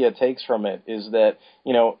Wikia takes from it is that,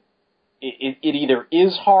 it either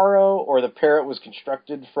is Haro or the parrot was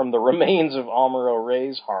constructed from the remains of Amuro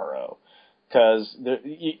Ray's Haro. Because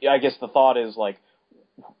I guess the thought is, like,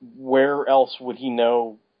 where else would he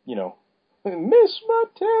know, Miss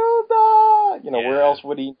Matilda? Where else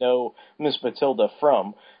would he know Miss Matilda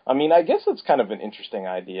from? I mean, I guess that's kind of an interesting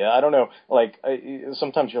idea. I don't know. Like,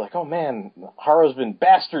 sometimes you're like, oh man, Haro's been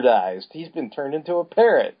bastardized. He's been turned into a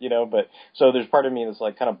parrot, But so there's part of me that's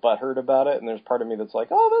like kind of butthurt about it, and there's part of me that's like,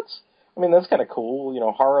 oh, that's kind of cool.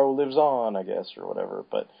 Haro lives on, I guess, or whatever.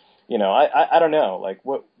 But You know, I don't know. Like,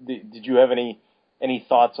 what did you have any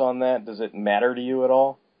thoughts on that? Does it matter to you at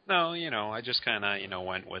all? No, I just kind of,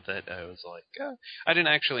 went with it. I was like, I didn't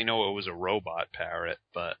actually know it was a robot parrot,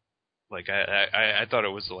 but like I thought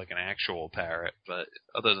it was like an actual parrot. But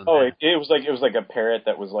other than that, it was like a parrot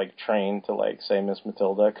that was like trained to like say Miss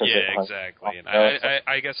Matilda. Yeah, exactly. And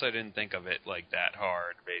I guess I didn't think of it like that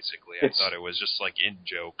hard. Basically, I thought it was just like in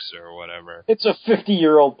jokes or whatever. It's a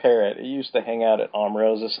 50-year-old parrot. It used to hang out at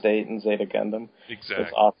Amro's estate in Zeta Gundam. Exactly.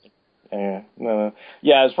 It's awesome. Yeah, no.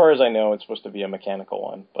 Yeah, as far as I know, it's supposed to be a mechanical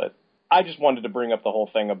one, but I just wanted to bring up the whole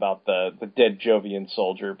thing about the dead Jovian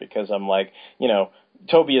soldier because I'm like,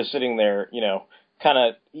 Tobia's sitting there, kind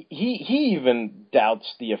of, he even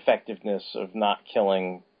doubts the effectiveness of not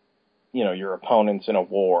killing, your opponents in a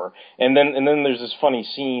war. And then there's this funny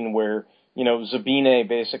scene where, Zabine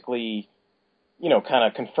basically, kind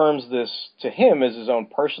of confirms this to him as his own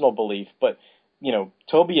personal belief, but,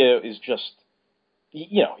 Tobia is just,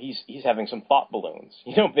 he's having some thought balloons,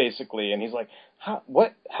 basically, and he's like,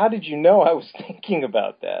 how did you know I was thinking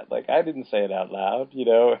about that? Like, I didn't say it out loud,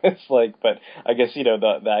 it's like, but I guess,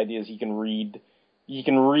 the idea is he can read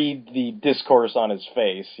the discourse on his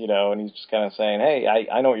face, and he's just kind of saying, hey,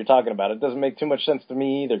 I know what you're talking about. It doesn't make too much sense to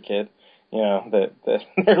me either, kid. That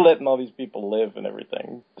they're letting all these people live and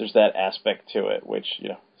everything. There's that aspect to it, which,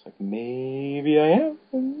 it's like, maybe I am.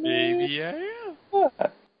 Maybe I am.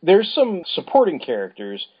 There's some supporting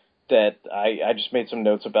characters that I just made some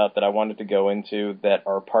notes about that I wanted to go into that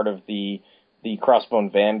are part of the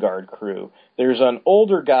Crossbone Vanguard crew. There's an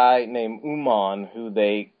older guy named Uman who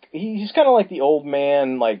he's kind of like the old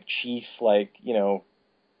man, like chief, like,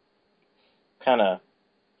 kind of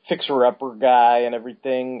fixer-upper guy and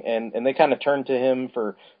everything, and they kind of turn to him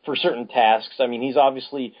for certain tasks. I mean, he's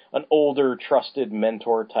obviously an older, trusted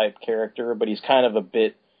mentor-type character, but he's kind of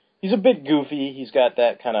he's a bit goofy. He's got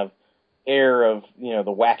that kind of air of,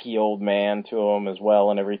 the wacky old man to him as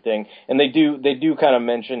well and everything. And they do kind of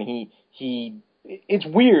mention it's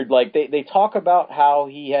weird. Like, they talk about how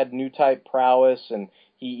he had new type prowess and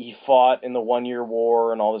he fought in the 1-year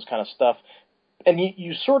war and all this kind of stuff. And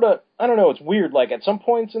you sort of, I don't know, it's weird. Like, at some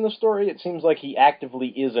points in the story, it seems like he actively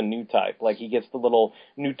is a new type. Like, he gets the little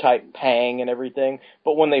new type pang and everything.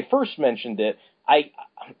 But when they first mentioned it,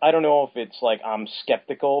 I don't know if it's like I'm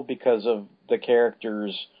skeptical because of the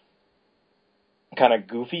character's kind of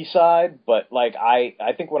goofy side, but like I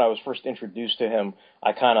think when I was first introduced to him,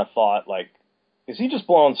 I kind of thought, like, is he just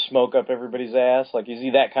blowing smoke up everybody's ass? Like, is he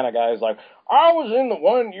that kind of guy who's like, I was in the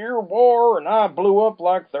 1-year war and I blew up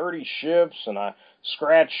like 30 ships and I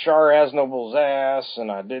scratched Shar Aznable's ass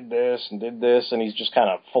and I did this and he's just kind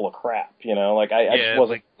of full of crap, Like, I just wasn't...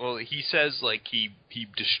 Like, well, he says, like, he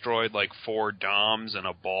destroyed, like, 4 DOMs and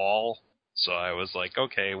a ball, so I was like,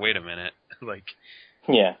 okay, wait a minute, like...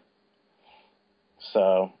 Yeah.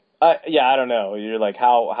 So, I don't know. You're like,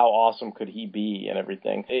 how awesome could he be and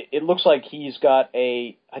everything? It looks like he's got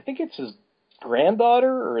I think it's his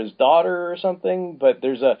granddaughter or his daughter or something, but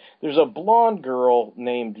there's a blonde girl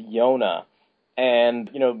named Yona, and,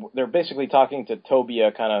 they're basically talking to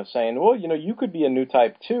Tobia, kind of saying, well, you could be a new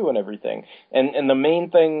type too and everything. And the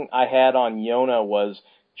main thing I had on Yona was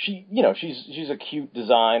she's a cute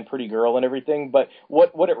design, pretty girl and everything, but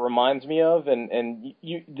what it reminds me of, and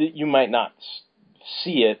you might not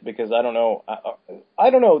see it because I don't know.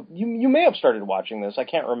 I don't know. You may have started watching this. I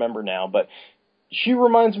can't remember now, but she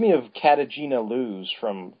reminds me of Katagina Luz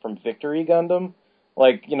from Victory Gundam.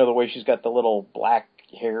 Like, the way she's got the little black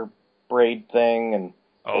hair braid thing and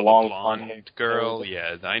the long blonde girl.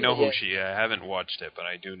 Yeah, I know who she is. I haven't watched it, but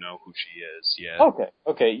I do know who she is. Yeah.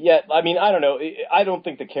 Okay. Yeah. I mean, I don't know. I don't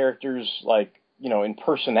think the characters, like, in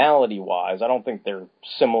personality wise, I don't think they're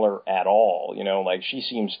similar at all. Like, she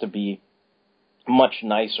seems to be much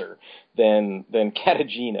nicer than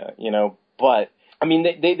Katagina, but I mean,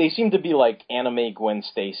 they seem to be like anime Gwen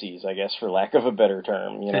Stacy's, I guess, for lack of a better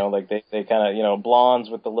term, like they kind of, blondes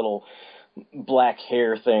with the little black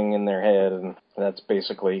hair thing in their head, and that's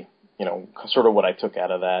basically, sort of what I took out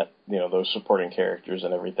of that, those supporting characters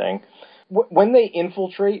and everything. When they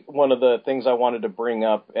infiltrate, one of the things I wanted to bring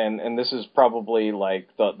up, and this is probably like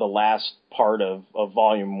the last part of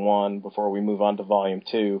Volume 1 before we move on to Volume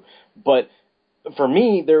 2, but for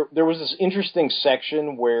me, there was this interesting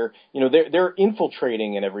section where, they're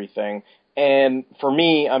infiltrating and everything. And for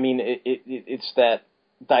me, I mean, it's that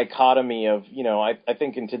dichotomy of, I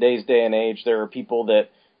think in today's day and age, there are people that,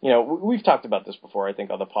 we've talked about this before, I think,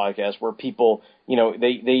 on the podcast, where people,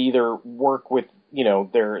 they either work with,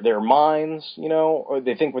 their minds, or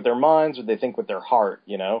they think with their minds or they think with their heart,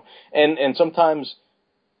 and sometimes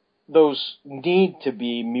those need to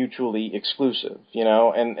be mutually exclusive, you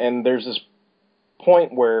know, and there's this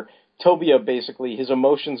point where Tobia basically, his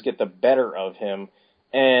emotions get the better of him,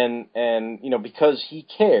 and you know, because he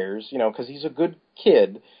cares, you know, because he's a good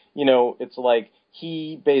kid, you know, it's like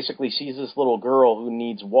he basically sees this little girl who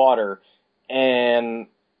needs water, and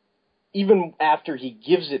even after he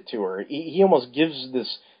gives it to her, he almost gives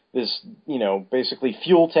this, you know, basically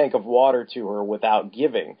fuel tank of water to her without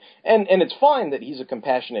giving. And it's fine that he's a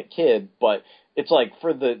compassionate kid, but it's like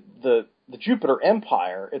for the Jupiter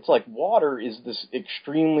Empire, it's like water is this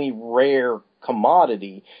extremely rare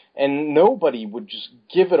commodity, and nobody would just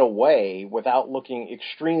give it away without looking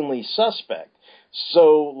extremely suspect.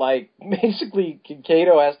 So, like, basically,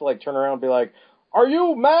 Kato has to, like, turn around and be like, "Are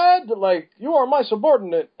you mad? Like, you are my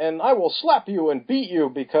subordinate, and I will slap you and beat you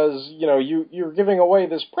because, you know, you're giving away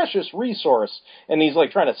this precious resource." And he's,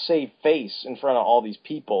 like, trying to save face in front of all these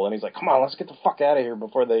people, and he's like, "Come on, let's get the fuck out of here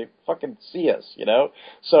before they fucking see us," you know?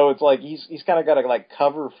 So it's like, he's kind of got to, like,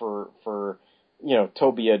 cover for, you know,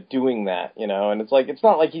 Tobia doing that, you know? And it's like, it's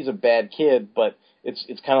not like he's a bad kid, but it's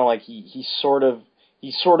kind of like he's sort of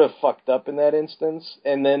fucked up in that instance,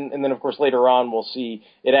 and then of course later on we'll see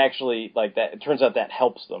it actually, like, that it turns out that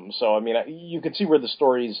helps them. So I mean, you can see where the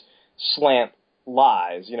story's slant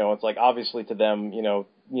lies. You know, it's like obviously to them, you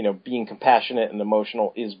know, being compassionate and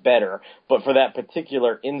emotional is better, but for that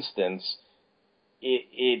particular instance,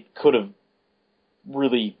 it could have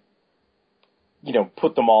really, you know,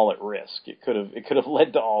 put them all at risk. It could have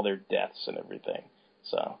led to all their deaths and everything.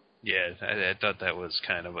 So. Yeah, I thought that was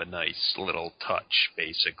kind of a nice little touch,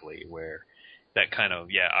 basically, where that kind of,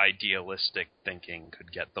 idealistic thinking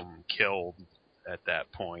could get them killed at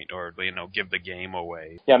that point, or, you know, give the game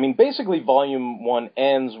away. Yeah, I mean, basically Volume 1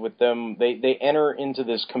 ends with them, they enter into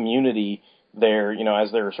this community there, you know,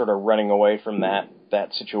 as they're sort of running away from that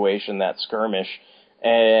situation, that skirmish,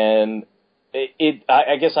 and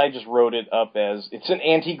I guess I just wrote it up as it's an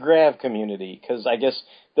anti-grav community, because I guess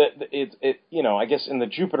you know, I guess in the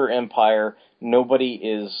Jupiter Empire, nobody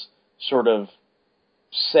is sort of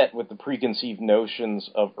set with the preconceived notions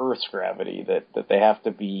of Earth's gravity, that they have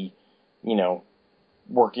to be, you know,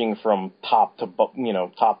 working from top to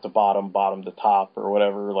bottom, bottom to top, or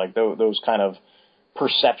whatever, like those kind of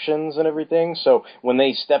perceptions and everything. So when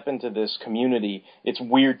they step into this community, it's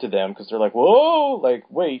weird to them because they're like, whoa, like,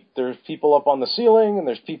 wait, there's people up on the ceiling and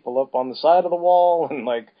there's people up on the side of the wall, and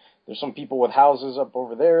like there's some people with houses up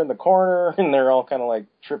over there in the corner, and they're all kind of like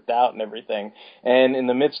tripped out and everything. And in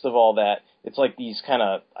the midst of all that, it's like these kind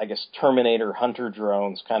of, I guess, Terminator hunter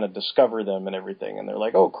drones kind of discover them and everything, and they're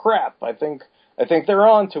like, oh crap, I think they're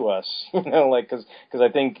on to us, you know, like, because I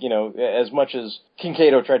think, you know, as much as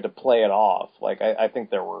Kinkato tried to play it off, like, I think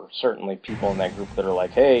there were certainly people in that group that are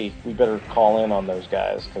like, hey, we better call in on those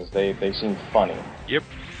guys, because they seem funny. Yep.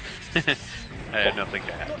 I had nothing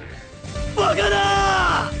to add.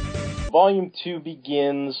 Volume 2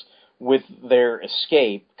 begins with their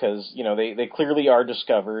escape, because, you know, they clearly are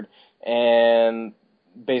discovered, and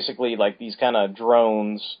basically, like, these kind of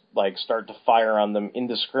drones, like, start to fire on them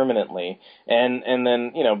indiscriminately, and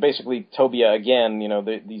then, you know, basically Tobia, again, you know,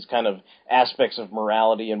 these kind of aspects of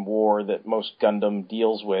morality and war that most Gundam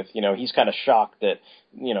deals with, you know, he's kind of shocked that,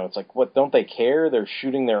 you know, it's like, what, don't they care? They're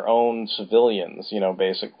shooting their own civilians, you know,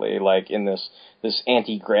 basically, like, in this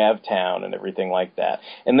anti-grav town and everything like that.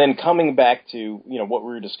 And then coming back to, you know, what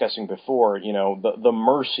we were discussing before, you know, the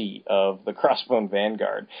mercy of the Crossbone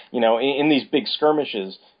Vanguard. You know, in these big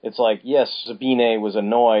skirmishes, it's like, yes, Sabine was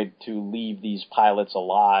annoyed to leave these pilots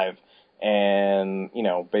alive, and, you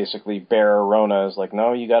know, basically Bear Arona is like,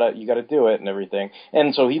 no, you gotta do it and everything.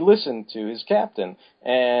 And so he listened to his captain.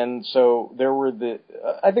 And so there were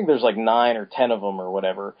I think there's like 9 or 10 of them or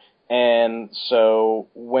whatever. And so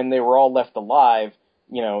when they were all left alive,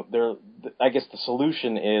 you know, I guess the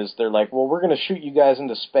solution is they're like, well, we're going to shoot you guys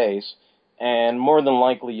into space, and more than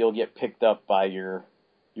likely you'll get picked up by your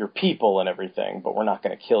people and everything, but we're not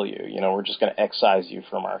going to kill you. You know, we're just going to excise you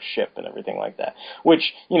from our ship and everything like that.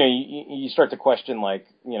 Which, you know, you start to question, like,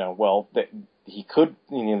 you know, well, he could,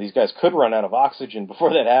 you know, these guys could run out of oxygen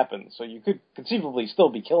before that happens, so you could conceivably still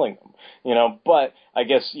be killing them, you know, but I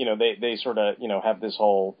guess, you know, they sort of, you know, have this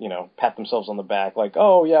whole, you know, pat themselves on the back, like,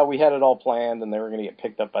 oh yeah, we had it all planned, and they were going to get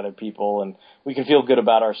picked up by their people, and we can feel good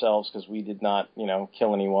about ourselves because we did not, you know,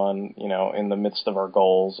 kill anyone, you know, in the midst of our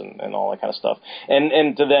goals and all that kind of stuff.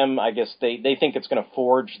 And to them, I guess they think it's going to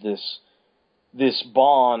forge this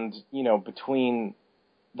bond, you know, between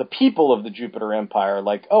the people of the Jupiter Empire,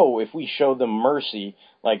 like, oh, if we show them mercy,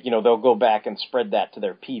 like, you know, they'll go back and spread that to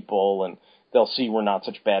their people, and they'll see we're not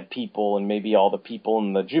such bad people, and maybe all the people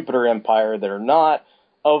in the Jupiter Empire that are not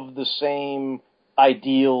of the same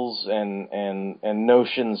ideals and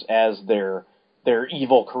notions as their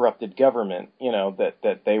evil, corrupted government,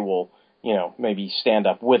 that they will, maybe stand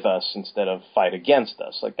up with us instead of fight against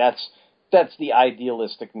us. Like that's the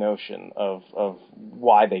idealistic notion of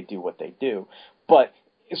why they do what they do. But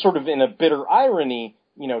sort of in a bitter irony,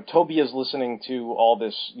 Tobia's listening to all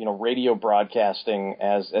this, radio broadcasting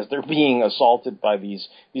as they're being assaulted by these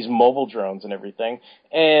mobile drones and everything.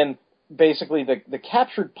 And basically the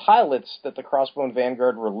captured pilots that the Crossbone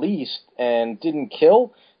Vanguard released and didn't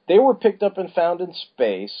kill, they were picked up and found in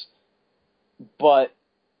space, but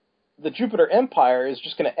the Jupiter Empire is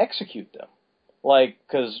just going to execute them. Like,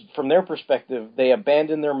 because from their perspective, they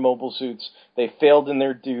abandoned their mobile suits, they failed in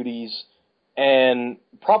their duties, and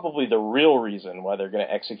probably the real reason why they're going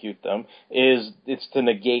to execute them is it's to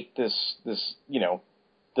negate this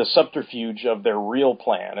the subterfuge of their real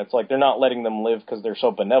plan. It's like they're not letting them live because they're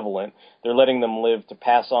so benevolent. They're letting them live to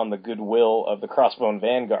pass on the goodwill of the Crossbone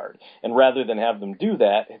Vanguard. And rather than have them do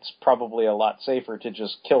that, it's probably a lot safer to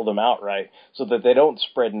just kill them outright so that they don't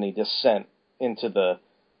spread any dissent into the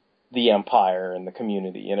Empire and the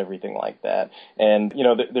community and everything like that. And,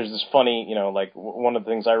 there's this funny, like one of the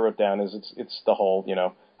things I wrote down is it's the whole,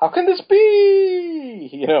 how can this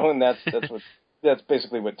be? And that's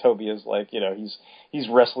basically what Toby is like. He's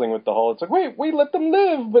wrestling with the whole. It's like, wait, let them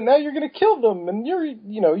live, but now you're going to kill them, and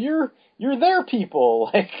you're their people.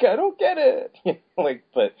 Like, I don't get it.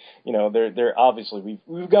 But they're obviously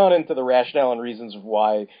we've gone into the rationale and reasons of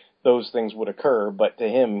why those things would occur. But to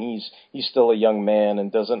him, he's still a young man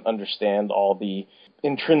and doesn't understand all the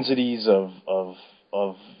intrinsities of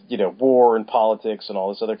war and politics and all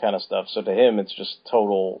this other kind of stuff. So to him, it's just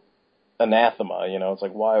total anathema, it's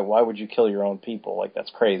like, why would you kill your own people? Like,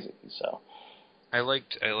 that's crazy. So I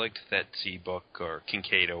liked that Z-Book or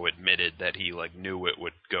Kinkado admitted that he knew it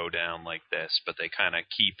would go down like this, but they kind of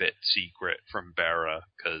keep it secret from Bera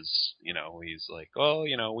because he's like, well,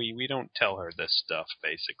 we don't tell her this stuff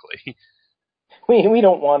basically. we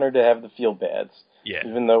don't want her to have the feel bads,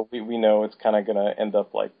 even though we know it's kind of gonna end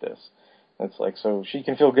up like this. It's like, so she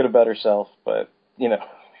can feel good about herself, but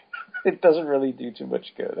it doesn't really do too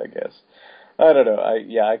much good, I guess. I don't know.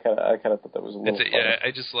 I kind of thought that was a little funny. Yeah, I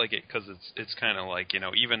just like it because it's kind of like,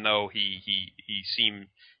 even though he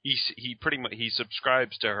pretty much he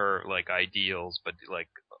subscribes to her ideals, but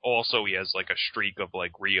also he has a streak of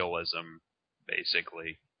realism,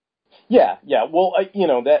 basically. Yeah. Well,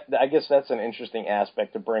 that I guess that's an interesting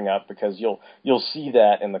aspect to bring up because you'll see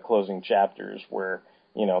that in the closing chapters where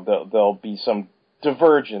there'll be some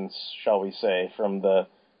divergence, shall we say, from the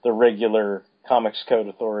regular Comics Code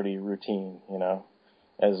Authority routine,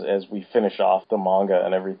 as we finish off the manga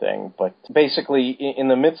and everything. But basically, in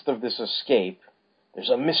the midst of this escape, there's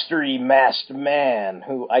a mystery masked man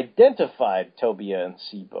who identified Tobia and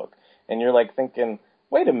Z-Book. And you're thinking,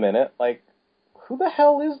 wait a minute, who the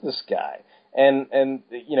hell is this guy? And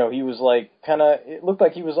he was it looked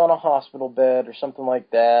like he was on a hospital bed or something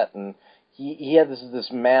like that, and he had this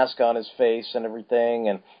mask on his face and everything,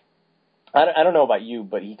 and I don't know about you,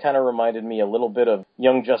 but he kind of reminded me a little bit of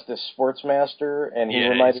Young Justice Sportsmaster, and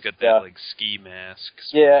he's got that ski mask.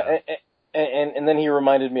 And then he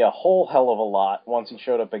reminded me a whole hell of a lot once he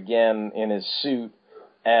showed up again in his suit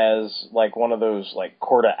as one of those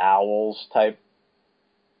Court of Owls type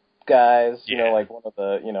guys, one of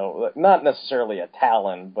the not necessarily a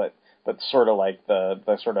Talon, but sort of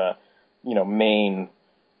the sort of main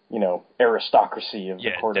aristocracy of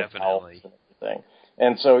the Court of Owls and everything.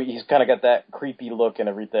 And so he's kind of got that creepy look and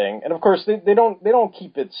everything. And of course, they don't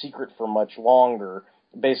keep it secret for much longer.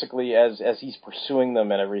 Basically, as he's pursuing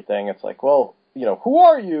them and everything, it's like, well, who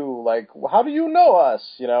are you? How do you know us?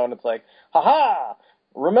 And it's like, haha,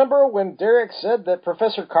 remember when Derek said that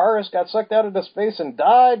Professor Karras got sucked out into space and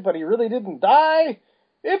died, but he really didn't die?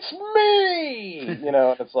 It's me! And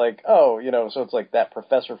it's like, oh, so it's like that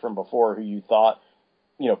professor from before who you thought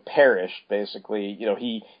perished, basically.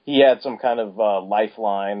 He had some kind of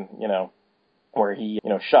lifeline, where he,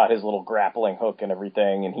 shot his little grappling hook and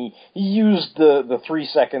everything, and he used the 3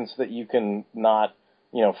 seconds that you can not,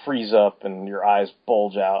 freeze up and your eyes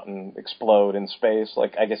bulge out and explode in space.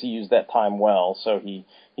 I guess he used that time well, so he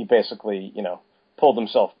basically, pulled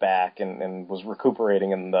himself back and was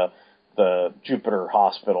recuperating in the Jupiter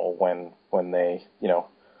hospital when they,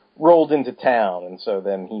 rolled into town, and so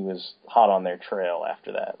then he was hot on their trail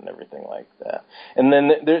after that and everything like that. And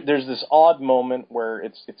then there's this odd moment where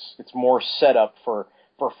it's more set up for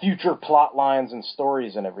future plot lines and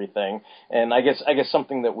stories and everything. And I guess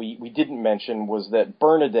something that we didn't mention was that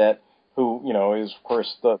Bernadette, who is of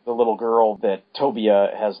course the little girl that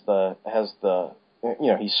Tobia has the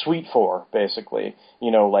he's sweet for, basically.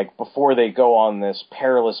 Like, before they go on this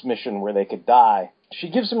perilous mission where they could die, she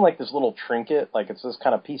gives him, like, this little trinket, like, it's this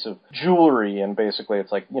kind of piece of jewelry, and basically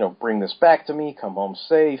it's like, bring this back to me, come home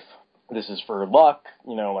safe, this is for luck,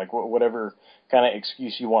 like, whatever kind of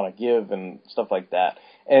excuse you want to give, and stuff like that.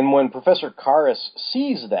 And when Professor Karras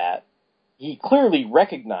sees that, he clearly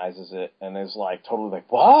recognizes it, and is, like, totally like,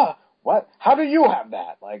 what? How do you have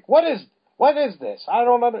that? Like, what is this? I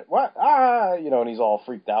don't know. What? And he's all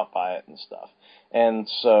freaked out by it and stuff. And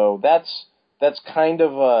so that's kind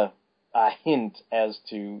of a hint as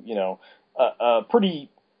to, a pretty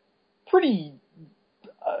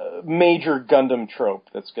major Gundam trope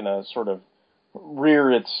that's going to sort of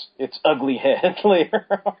rear its ugly head later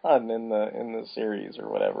on in the series or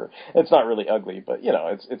whatever. It's not really ugly, but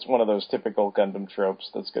it's one of those typical Gundam tropes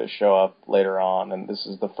that's going to show up later on, and this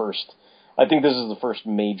is the first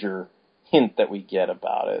major hint that we get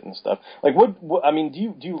about it and stuff. Like, what I mean,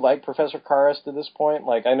 do you like Professor Karras to this point?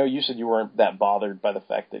 Like, I know you said you weren't that bothered by the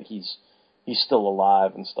fact that he's still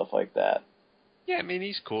alive and stuff like that. Yeah, I mean,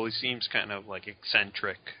 he's cool. He seems kind of, like,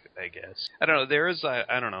 eccentric, I guess. I don't know, there is,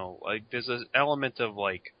 I don't know, like, there's an element of,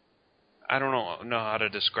 like, I don't know how to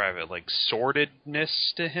describe it, like,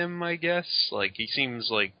 sordidness to him, I guess. Like, he seems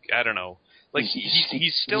like, I don't know, like,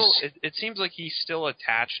 he's still, it seems like he's still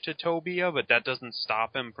attached to Tobia, but that doesn't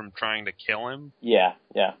stop him from trying to kill him. Yeah.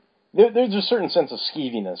 There's a certain sense of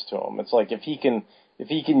skeeviness to him. It's like, if he can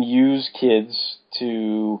use kids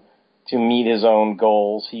to meet his own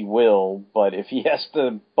goals, he will, but if he has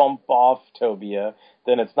to bump off Tobia,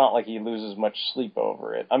 then it's not like he loses much sleep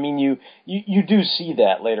over it. I mean, you do see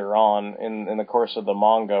that later on in the course of the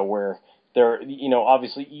manga, where there,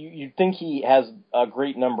 obviously you'd think he has a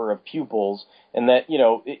great number of pupils, and that,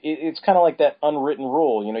 it's kind of like that unwritten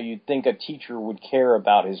rule, you'd think a teacher would care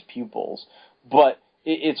about his pupils, but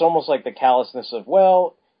it's almost like the callousness of,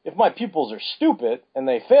 well, if my pupils are stupid and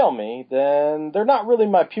they fail me, then they're not really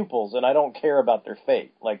my pupils and I don't care about their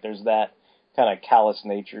fate. Like, there's that kind of callous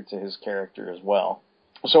nature to his character as well.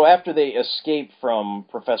 So after they escape from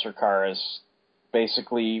Professor Karras,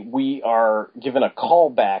 basically we are given a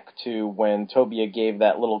callback to when Tobia gave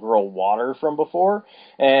that little girl water from before.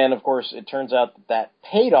 And of course it turns out that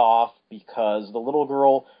paid off, because the little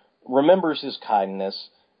girl remembers his kindness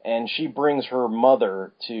and she brings her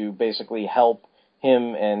mother to basically help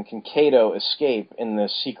him and Kinkato escape in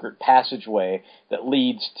this secret passageway that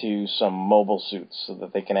leads to some mobile suits so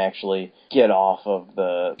that they can actually get off of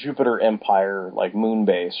the Jupiter Empire, like, moon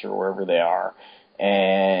base or wherever they are.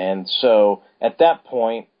 And so at that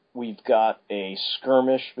point, we've got a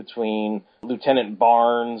skirmish between Lieutenant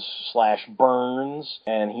Barnes/Burns,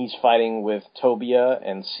 and he's fighting with Tobia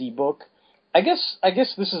and Seabook. I guess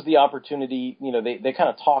this is the opportunity, they kind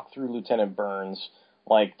of talk through Lieutenant Burns,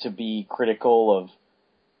 like, to be critical of,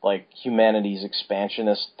 like, humanity's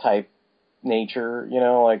expansionist type nature,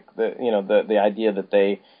 like the idea that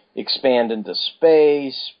they expand into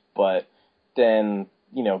space, but then,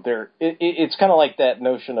 it's kind of like that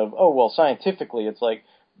notion of, oh, well, scientifically, it's like,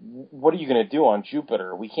 what are you going to do on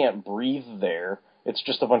Jupiter? We can't breathe there. It's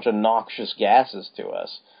just a bunch of noxious gases to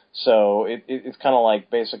us. So it's kind of like,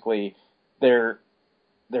 basically, they're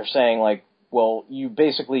saying, like, well, you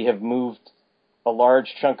basically have moved a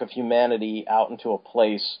large chunk of humanity out into a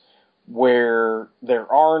place where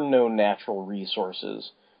there are no natural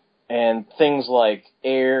resources, and things like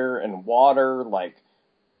air and water, like,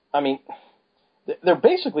 I mean, they're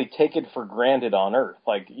basically taken for granted on Earth.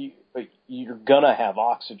 Like, you're gonna have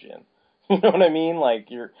oxygen. You know what I mean? Like,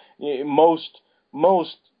 most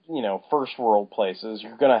first world places,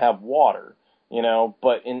 you're gonna have water,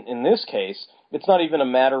 but in this case, it's not even a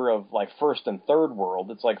matter of, like, first and third world.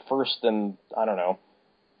 It's like first and, I don't know,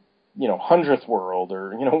 100th world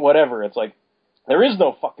or, whatever. It's like, there is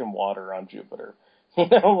no fucking water on Jupiter.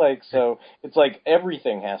 So it's like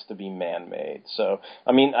everything has to be man-made. So,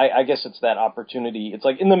 I mean, I guess it's that opportunity. It's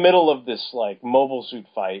like in the middle of this, like, mobile suit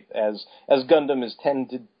fight, as Gundam is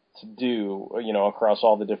tended to do, across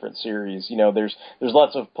all the different series. There's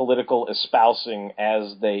lots of political espousing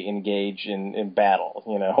as they engage in battle,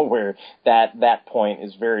 where that point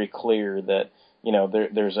is very clear that,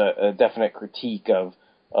 there's a definite critique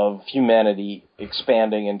of humanity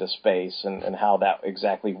expanding into space and how that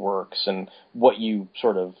exactly works, and what you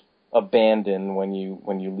sort of abandon when you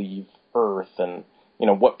leave Earth, and,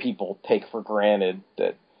 what people take for granted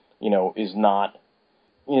that, is not,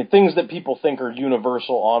 things that people think are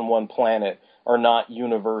universal on one planet are not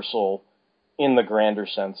universal in the grander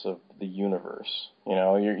sense of the universe.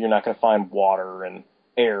 You're not going to find water and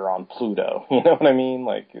air on Pluto. You know what I mean?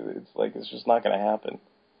 Like, it's just not going to happen.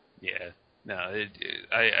 Yeah. No,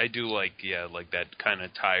 I do like that kind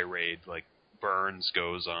of tirade like Burns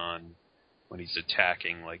goes on when he's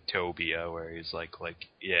attacking like Tobia, where he's like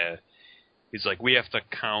he's like, we have to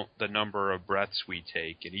count the number of breaths we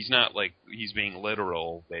take, and he's not like he's being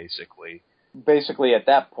literal basically. Basically, at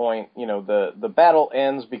that point, the battle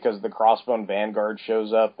ends because the Crossbone Vanguard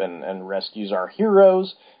shows up and rescues our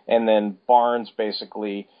heroes, and then Barnes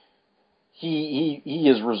basically he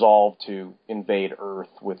is resolved to invade Earth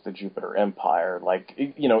with the Jupiter Empire. Like,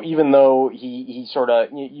 even though he sort of,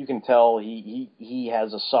 you can tell he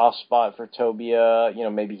has a soft spot for Tobia.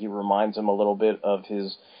 Maybe he reminds him a little bit of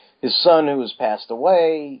his son who has passed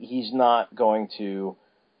away. He's not going to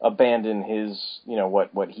abandon his,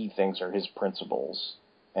 what he thinks are his principles,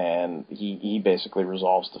 and he basically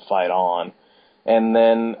resolves to fight on. And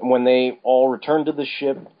then when they all return to the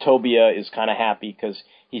ship, Tobia is kind of happy because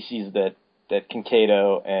he sees that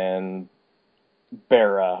Kinkado and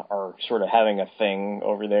Bera are sort of having a thing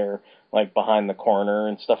over there, like behind the corner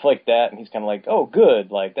and stuff like that. And he's kind of like, oh,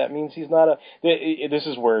 good. Like, that means he's not this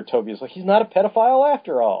is where Tobia's like, he's not a pedophile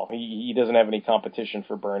after all. He doesn't have any competition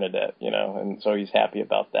for Bernadette, and so he's happy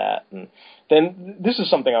about that. And then this is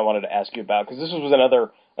something I wanted to ask you about, because this was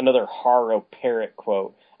another Haro Parrot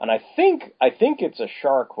quote. And I think it's a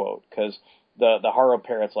Char quote, because the Haro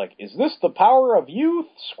Parrot's like, is this the power of youth?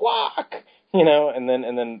 Squawk! And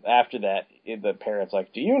then after that, the parrot's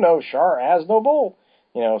like, do you know Char has no bull?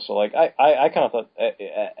 So like, I kind of thought,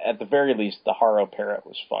 at the very least, the Haro Parrot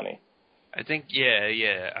was funny. I think,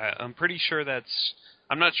 yeah. I'm pretty sure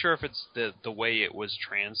I'm not sure if it's the way it was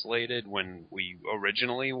translated when we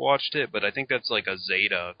originally watched it, but I think that's like a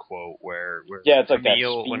Zeta quote where it's like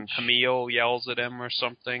Camille, that when Camille yells at him or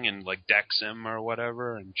something and like decks him or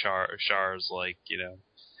whatever, and Char's like,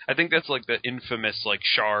 I think that's like the infamous like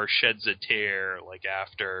Char sheds a tear like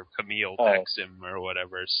after Camille decks him or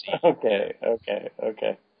whatever scene. Okay.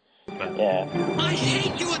 But, yeah. I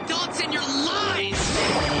hate you adults and your lies!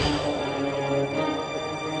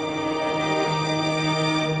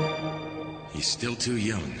 He's still too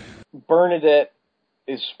young. Bernadette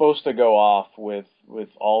is supposed to go off with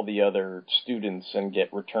all the other students and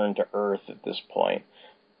get returned to Earth at this point,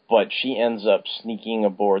 but she ends up sneaking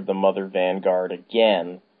aboard the Mother Vanguard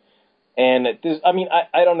again. And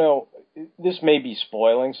I don't know, this may be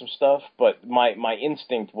spoiling some stuff, but my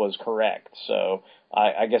instinct was correct, so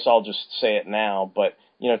I guess I'll just say it now. But,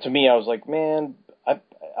 to me, I was like, man,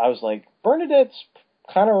 I was like, Bernadette's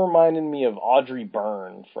kind of reminded me of Audrey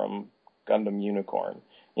Byrne from Gundam Unicorn,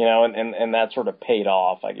 and that sort of paid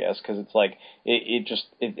off, I guess, because it's like,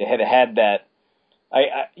 it had that,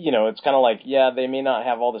 it's kind of like, yeah, they may not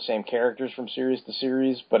have all the same characters from series to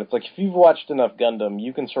series, but it's like, if you've watched enough Gundam,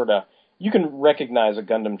 you can recognize a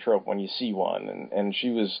Gundam trope when you see one, and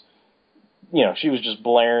she was just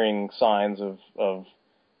blaring signs of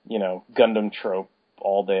Gundam trope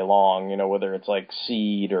all day long, whether it's like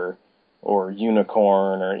Seed or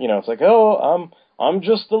Unicorn, or, it's like, oh, I'm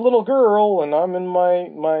just a little girl, and I'm in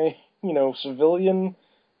my civilian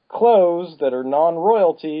clothes that are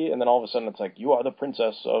non-royalty, and then all of a sudden it's like, you are the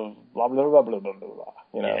princess of blah, blah, blah, blah, blah, blah,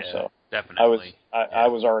 yeah, so definitely. I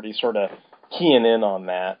was already sort of keying in on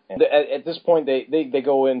that. And at this point, they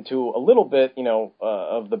go into a little bit,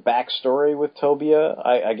 of the backstory with Tobia.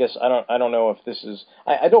 I guess I don't know if this is,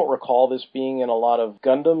 I don't recall this being in a lot of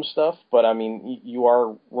Gundam stuff, but I mean, you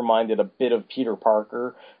are reminded a bit of Peter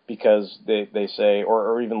Parker, because they say,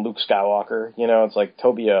 or even Luke Skywalker, it's like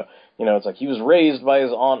Tobia, it's like he was raised by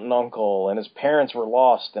his aunt and uncle, and his parents were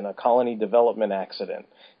lost in a colony development accident,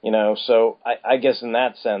 so I guess in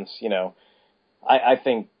that sense, I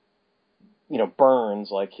think,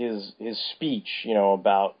 Burns, like his speech,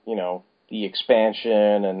 about, the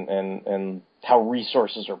expansion and how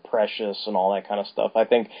resources are precious and all that kind of stuff. I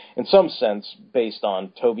think in some sense, based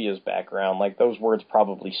on Tobia's background, like those words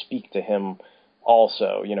probably speak to him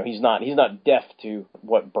also. He's not deaf to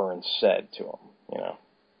what Burns said to him,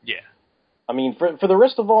 Yeah. I mean, for the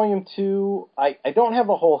rest of Volume 2, I don't have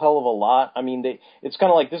a whole hell of a lot. I mean, it's kind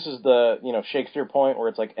of like, this is the, Shakespeare point where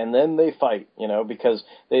it's like, and then they fight, because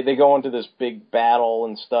they go into this big battle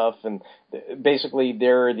and stuff, and basically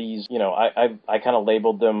there are these, I kind of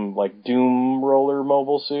labeled them like Doom Roller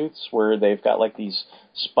mobile suits, where they've got like these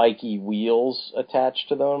spiky wheels attached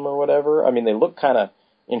to them or whatever. I mean, they look kind of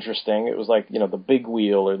interesting. It was like, the big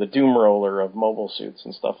wheel or the Doom Roller of mobile suits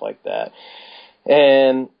and stuff like that.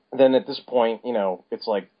 And then at this point, it's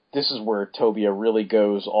like this is where Tobia really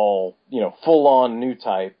goes all, full-on new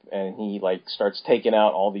type, and he, starts taking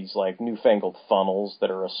out all these, newfangled funnels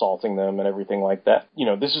that are assaulting them and everything like that.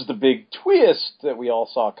 This is the big twist that we all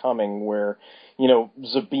saw coming where,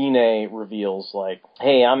 Zabine reveals,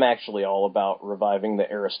 hey, I'm actually all about reviving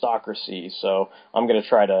the aristocracy, so I'm going to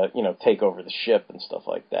try to, take over the ship and stuff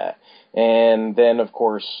like that. And then, of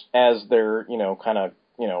course, as they're,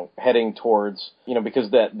 heading towards,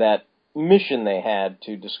 because that mission they had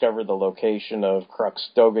to discover the location of Crux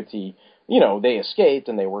Dogati, they escaped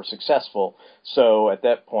and they were successful. So at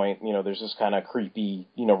that point, there's this kind of creepy,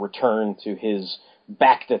 return to his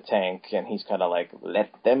Bacta tank, and he's kind of like,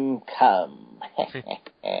 let them come.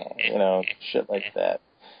 Shit like that.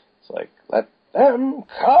 It's like, let them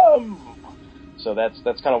come. So that's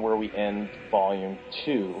kind of where we end Volume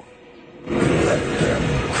 2. Let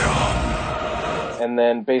them come. And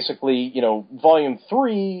then basically, Volume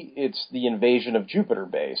 3, it's the invasion of Jupiter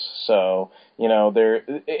base. So,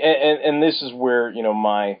 and this is where,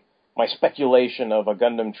 my speculation of a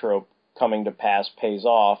Gundam trope coming to pass pays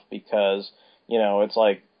off, because, it's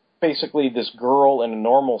like, basically this girl in a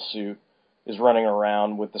normal suit is running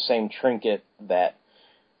around with the same trinket that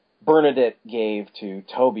Bernadette gave to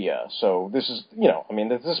Tobia. So this is,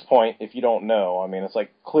 at this point, if you don't know, it's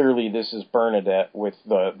like, clearly this is Bernadette with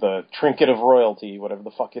the trinket of royalty, whatever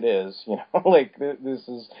the fuck it is, this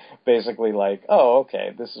is basically like, oh,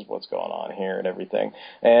 okay, this is what's going on here and everything.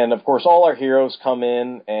 And of course, all our heroes come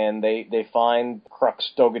in and they find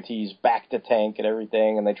Crux Dogati's Bacta tank and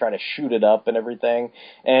everything, and they try to shoot it up and everything.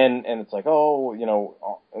 And it's like, oh,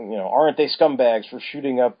 aren't they scumbags for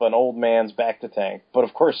shooting up an old man's Bacta tank? But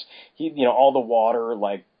of course, all the water,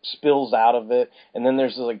 spills out of it, and then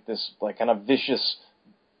there's, this kind of vicious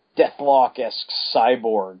Deathlock-esque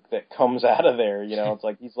cyborg that comes out of there, it's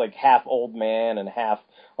like, he's, half old man and half,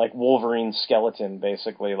 Wolverine skeleton,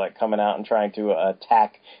 basically, coming out and trying to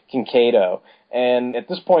attack Kinkaido. And at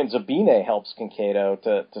this point, Zabine helps Kinkaido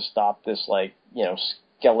to stop this,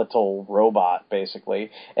 skeletal robot,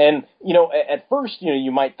 basically. And, at first,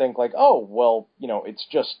 you might think, oh, well, it's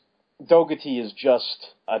just, Dogati is just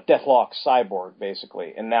a Deathlock cyborg,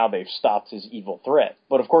 basically, and now they've stopped his evil threat.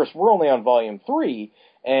 But of course, we're only on Volume 3,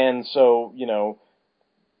 and so,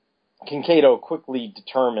 Kinkaido quickly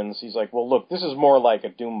determines, he's like, well, look, this is more like a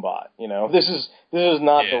Doombot, this is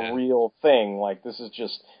not the real thing, this is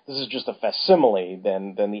just a facsimile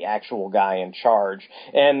than the actual guy in charge.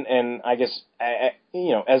 And I guess,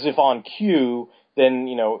 as if on cue, then,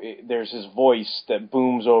 there's his voice that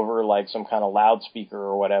booms over, some kind of loudspeaker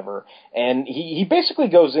or whatever. And he basically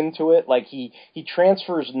goes into it, he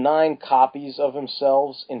transfers 9 copies of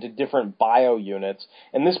himself into different bio units.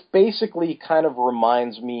 And this basically kind of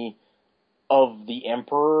reminds me of the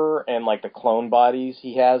Emperor and, the clone bodies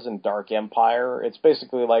he has in Dark Empire. It's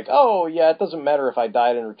basically oh, yeah, it doesn't matter if I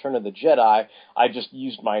died in Return of the Jedi. I just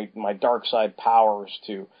used my dark side powers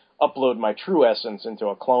to upload my true essence into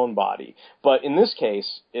a clone body. But in this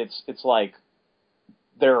case, it's like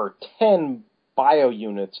there are 10 bio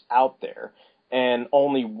units out there, and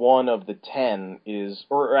only one of the 10 is,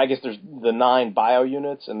 or I guess there's the 9 bio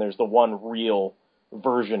units, and there's the one real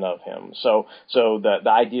version of him. So the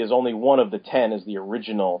idea is only one of the 10 is the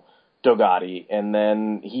original Dogati, and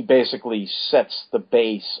then he basically sets the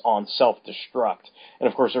base on self-destruct. And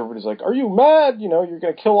of course everybody's like, are you mad? You're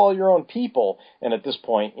going to kill all your own people. And at this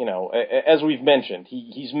point, as we've mentioned,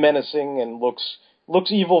 he's menacing and looks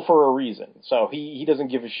evil for a reason. So he doesn't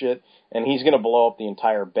give a shit, and he's going to blow up the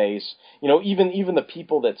entire base. Even the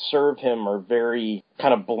people that serve him are very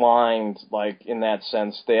kind of blind, in that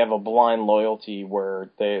sense. They have a blind loyalty where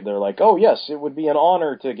they're like, oh yes, it would be an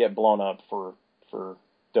honor to get blown up for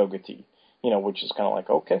Dogati, which is kind of like,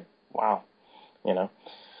 okay, wow,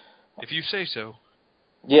 If you say so.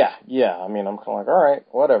 Yeah, I'm kind of like, all right,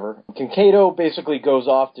 whatever. Kinkaido basically goes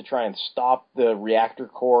off to try and stop the reactor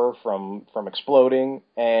core from exploding,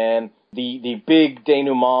 and the big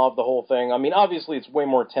denouement of the whole thing, obviously it's way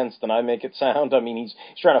more tense than I make it sound. He's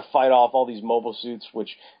trying to fight off all these mobile suits,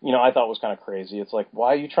 which, I thought was kind of crazy. It's like,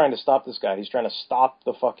 why are you trying to stop this guy? He's trying to stop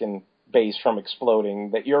the fucking base from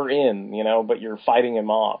exploding that you're in, but you're fighting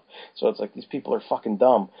him off. So it's like, these people are fucking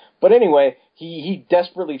dumb. But anyway, he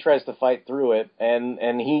desperately tries to fight through it,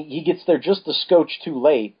 and he gets there just a scotch too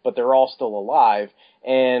late, but they're all still alive,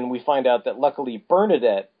 and we find out that luckily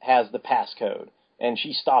Bernadette has the passcode, and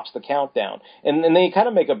she stops the countdown. And they kind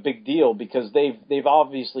of make a big deal because they've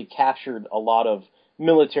obviously captured a lot of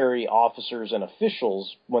military officers and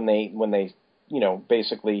officials when they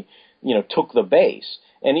basically took the base.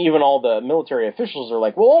 And even all the military officials are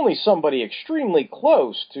like, well, only somebody extremely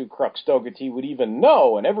close to Crux Dogati would even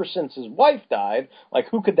know, and ever since his wife died, like,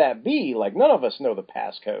 who could that be? Like, none of us know the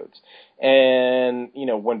passcodes. And, you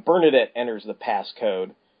know, when Bernadette enters the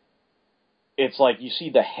passcode, it's like you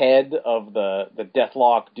see the head of the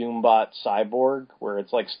Deathlock Doombot cyborg, where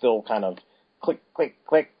it's like still kind of click, click,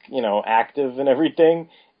 click, you know, active and everything,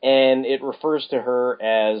 and it refers to her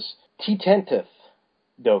as Titentith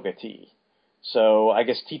Dogati. So I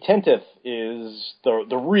guess Titentith is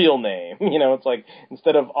the real name. You know, it's like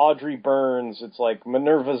instead of Audrey Burns, it's like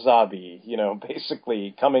Minerva Zabi, you know,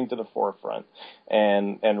 basically coming to the forefront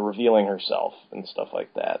and revealing herself and stuff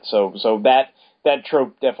like that. So that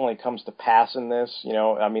trope definitely comes to pass in this. You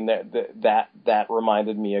know, I mean, that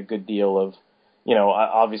reminded me a good deal of, you know,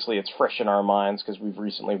 obviously it's fresh in our minds because we've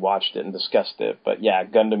recently watched it and discussed it. But yeah,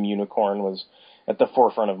 Gundam Unicorn was at the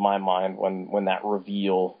forefront of my mind when that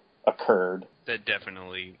reveal occurred. That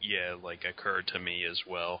definitely, like occurred to me as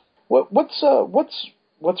well. What's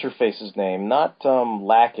her face's name? Not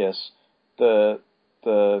Lacus, the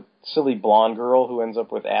silly blonde girl who ends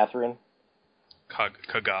up with Atherin.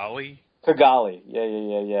 Kagali. Kagali,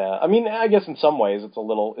 yeah. I mean, I guess in some ways it's a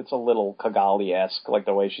little Kagali-esque, like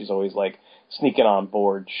the way she's always like sneaking on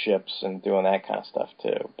board ships and doing that kind of stuff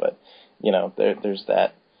too. But you know, there's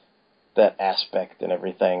that aspect and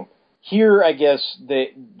everything. Here, I guess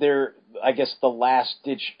the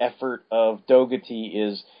last-ditch effort of Dogati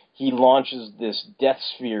is he launches this Death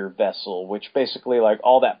Sphere vessel, which basically, like,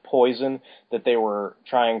 all that poison that they were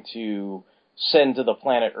trying to send to the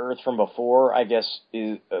planet Earth from before, I guess,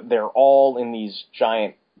 they're all in these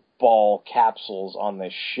giant ball capsules on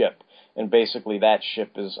this ship. And basically that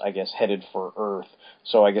ship is, I guess, headed for Earth.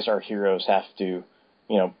 So I guess our heroes have to,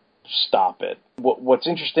 you know, stop it. What's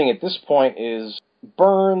interesting at this point is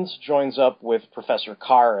Burns joins up with Professor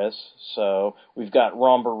Karas, so we've got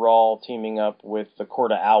Romber Rawl teaming up with the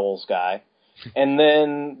Court of Owls guy. And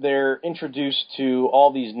then they're introduced to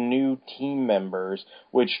all these new team members,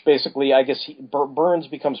 which basically, I guess, Burns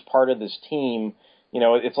becomes part of this team. You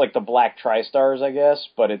know, it's like the Black Tri-Stars, I guess,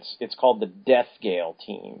 but it's called the Death Gale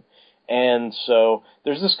team. And so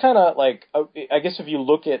there's this kind of, like, I guess if you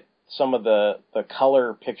look at some of the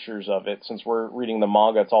color pictures of it, since we're reading the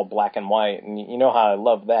manga, it's all black and white, and you know how I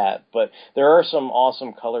love that. But there are some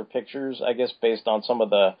awesome color pictures, I guess, based on some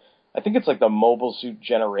of the, I think it's like the Mobile Suit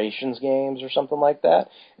Generations games or something like that.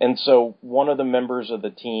 And so one of the members of the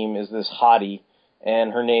team is this hottie,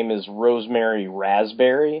 and her name is Rosemary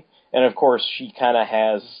Raspberry. And of course, she kind of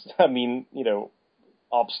has, I mean, you know,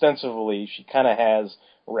 ostensibly, she kind of has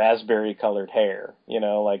raspberry colored hair, you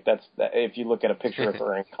know, like that's if you look at a picture of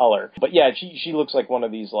her in color. But yeah, she looks like one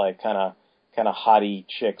of these like kind of hottie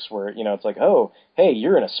chicks where, you know, it's like, oh, hey,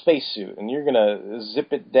 you're in a spacesuit and you're gonna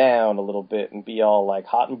zip it down a little bit and be all like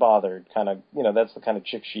hot and bothered, kind of, you know, that's the kind of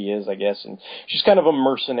chick she is, I guess. And she's kind of a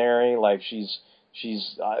mercenary, like she's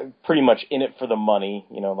pretty much in it for the money,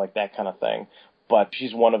 you know, like that kind of thing. But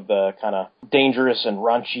she's one of the kind of dangerous and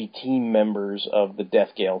raunchy team members of the Death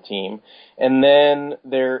Gale team. And then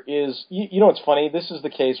there is, you know what's funny? This is the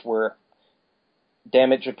case where,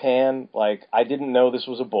 damn it, Japan, like, I didn't know this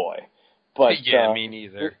was a boy. But yeah, me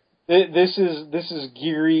neither. This is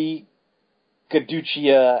Giri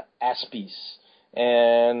Gaducia Aspis.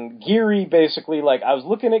 And Giri basically, like, I was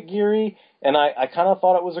looking at Giri, and I kind of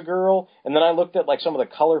thought it was a girl, and then I looked at, like, some of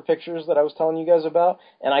the color pictures that I was telling you guys about,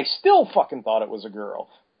 and I still fucking thought it was a girl.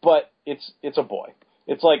 But it's a boy.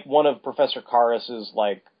 It's, like, one of Professor Karas's,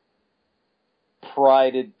 like,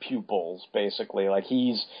 prided pupils, basically. Like,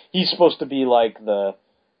 he's supposed to be, like, the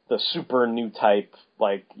super new type,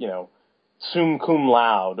 like, you know, sum cum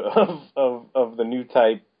laude of the new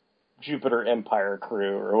type Jupiter Empire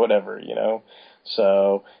crew or whatever, you know?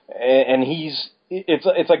 So, and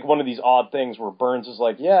it's like one of these odd things where Burns is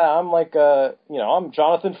like, yeah, I'm like, you know, I'm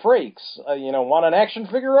Jonathan Frakes, you know, want an action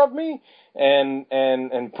figure of me? And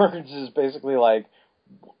Burns is basically like,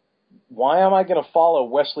 why am I going to follow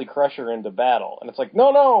Wesley Crusher into battle? And it's like,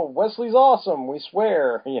 no, Wesley's awesome, we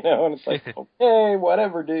swear, you know? And it's like, okay,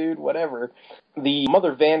 whatever, dude, whatever. The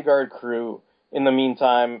Mother Vanguard crew, in the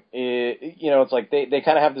meantime, you know, it's like they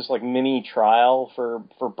kind of have this like mini trial for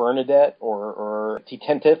Bernadette or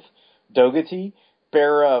Titentith Dogati.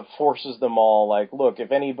 Bera forces them all, like, look,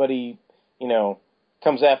 if anybody, you know,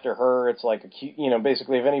 comes after her, it's like, you know,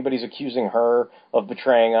 basically if anybody's accusing her of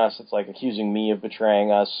betraying us, it's like accusing me of betraying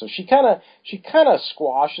us. So she kind of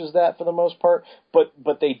squashes that for the most part, but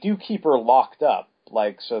they do keep her locked up,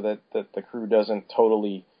 like, so that the crew doesn't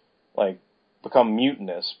totally, like, become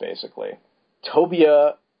mutinous, basically.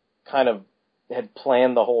 Tobia kind of had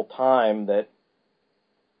planned the whole time that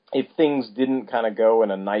if things didn't kind of go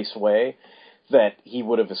in a nice way, that he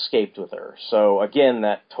would have escaped with her. So again,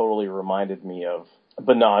 that totally reminded me of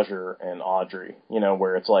Benager and Audrey,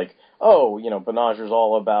 where it's like, oh, Benager's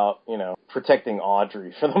all about, protecting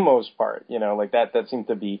Audrey for the most part, like that seemed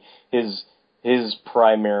to be his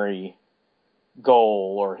primary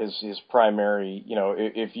goal, or his primary,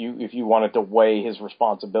 if you wanted to weigh his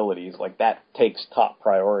responsibilities, like that takes top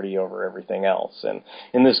priority over everything else. And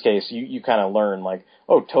in this case, you kind of learn like,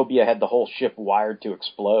 oh, Tobia had the whole ship wired to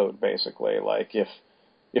explode, basically. Like if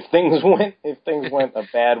things went a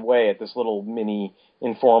bad way at this little mini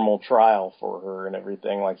informal trial for her and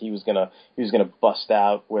everything, like he was gonna bust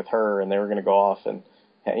out with her, and they were gonna go off and,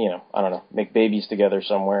 I don't know, make babies together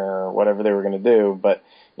somewhere or whatever they were gonna do. But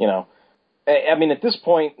I mean, at this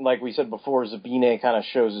point, like we said before, Zabine kind of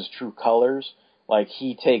shows his true colors. Like,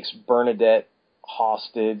 he takes Bernadette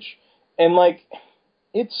hostage, and, like,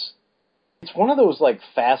 it's one of those, like,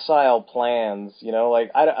 facile plans,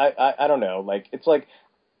 like, I don't know, like, it's like,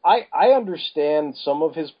 I understand some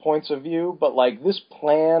of his points of view, but, like, this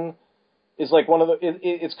plan is, like, one of the,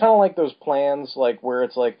 it's kind of like those plans, like, where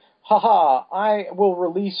it's like, haha, I will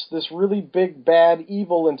release this really big, bad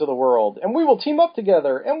evil into the world, and we will team up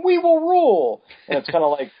together, and we will rule. And it's kind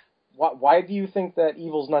of like, why do you think that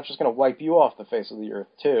evil's not just going to wipe you off the face of the earth,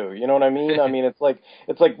 too? You know what I mean? I mean, it's like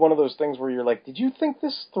one of those things where you're like, did you think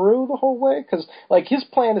this through the whole way? Because, like, his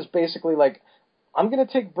plan is basically like, I'm going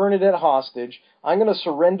to take Bernadette hostage, I'm going to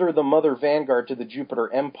surrender the Mother Vanguard to the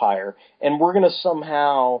Jupiter Empire, and we're going to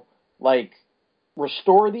somehow, like,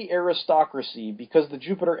 restore the aristocracy, because the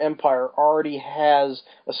Jupiter Empire already has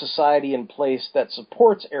a society in place that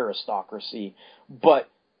supports aristocracy, but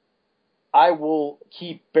I will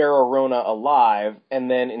keep Bararona alive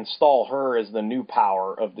and then install her as the new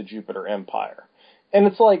power of the Jupiter Empire. And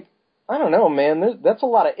it's like, I don't know, man, that's a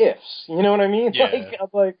lot of ifs, you know what I mean? Yeah. I'm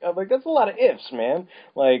like, that's a lot of ifs, man.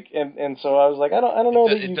 Like, and so I was like, I don't know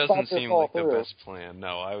that you thought this all through. It doesn't seem like the best plan.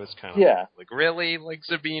 No, I was kind of like, really? Like,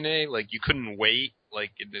 Zabine? Like, you couldn't wait?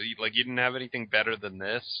 Like you didn't have anything better than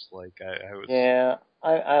this? Like, I was... Yeah,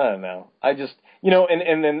 I don't know. I just,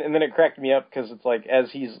 and then it cracked me up, because it's like, as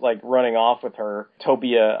he's like running off with her,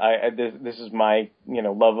 Tobia, this is my,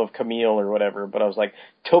 love of Camille or whatever, but I was like,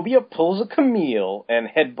 Tobia pulls a Camille and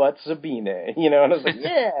headbutts Zabine, and I was like,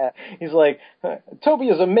 yeah. He's like,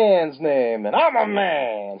 Tobia's a man's name, and I'm a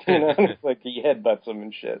man, and it's like, he headbutts him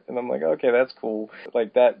and shit, and I'm like, okay, that's cool.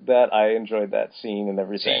 Like, that I enjoyed that scene and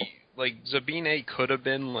everything. Like, Zabine could have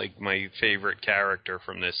been, like, my favorite character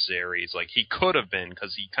from this series. Like, he could have been,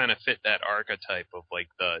 because he kind of fit that archetype of, like,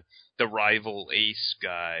 the rival ace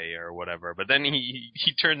guy or whatever. But then he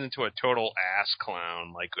turns into a total ass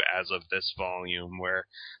clown, like, as of this volume, where,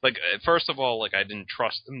 like, first of all, like, I didn't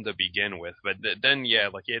trust him to begin with. But then, yeah,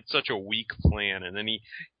 like, he had such a weak plan, and then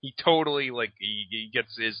he totally, like, he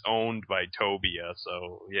gets his owned by Tobia,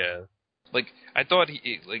 so, yeah. Like, I thought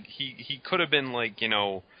he could have been, like,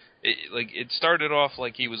 it started off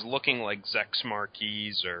like he was looking like Zex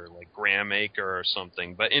Marquise or like Graham Acre or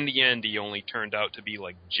something, but in the end he only turned out to be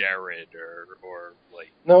like Jared or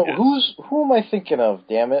like... No, who am I thinking of,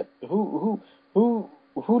 damn it? Who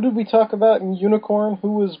did we talk about in Unicorn?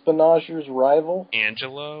 Who was Benager's rival?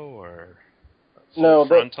 Angelo or... No,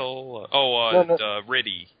 Frontal?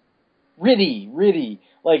 Riddy. Riddy.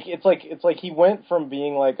 Like, it's like he went from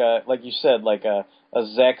being like like you said, like a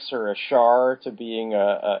Zex or a Char to being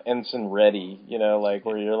a Ensign Reddy, like,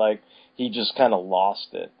 where you're like, he just kind of lost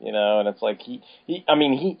it, and it's like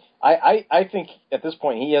I think at this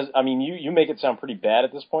point he has, I mean, you make it sound pretty bad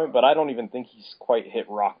at this point, but I don't even think he's quite hit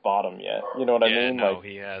rock bottom yet, you know what I mean? No, like,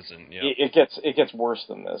 he hasn't, yeah. It gets worse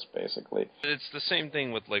than this, basically. It's the same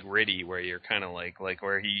thing with, like, Riddy, where you're kind of like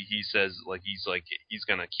where he says, like, he's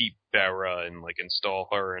gonna keep Bera and, like, install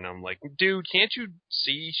her, and I'm like, dude, can't you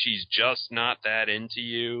see she's just not that into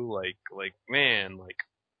you? Like, man, like,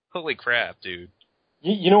 holy crap, dude.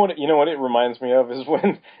 You know what it reminds me of is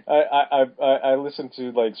when I listen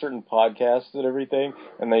to, like, certain podcasts and everything,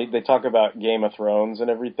 and they talk about Game of Thrones and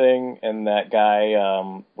everything, and that guy,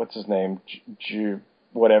 what's his name,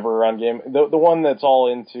 whatever on Game, the one that's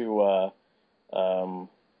all into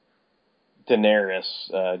Daenerys,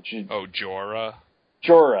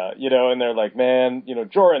 Jorah, and they're like, man,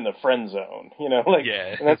 Jorah in the friend zone, like,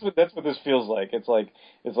 yeah. And that's what this feels like. It's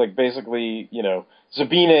like basically,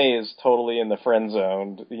 Zabine is totally in the friend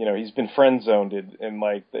zone. He's been friend zoned, and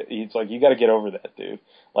like, it's like, you got to get over that, dude.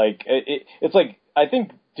 Like, it's like, I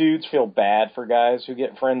think dudes feel bad for guys who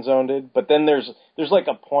get friend zoned, but then there's like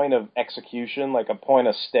a point of execution, like a point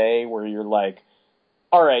of stay where you're like,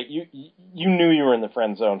 all right, you knew you were in the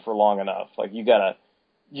friend zone for long enough. Like, you gotta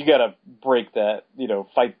you gotta break that,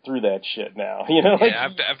 fight through that shit now.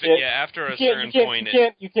 After a certain point,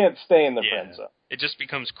 you can't stay in the friend zone. It just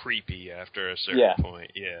becomes creepy after a certain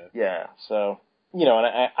point. Yeah. Yeah. So,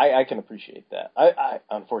 and I can appreciate that. I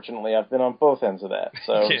unfortunately I've been on both ends of that.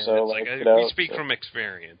 So we speak from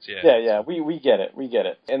experience. Yeah. Yeah. We get it.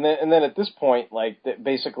 And then at this point,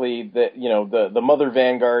 basically the Mother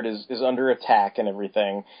Vanguard is under attack and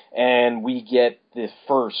everything, and we get the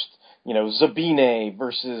first, Zabine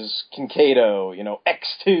versus Kinkaido,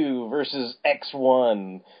 X2 versus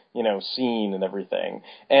X1, scene and everything.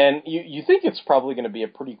 And you think it's probably going to be a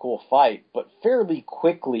pretty cool fight, but fairly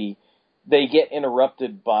quickly they get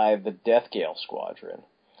interrupted by the Death Gale Squadron.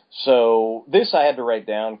 So this I had to write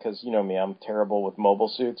down because, you know me, I'm terrible with mobile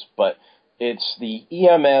suits, but it's the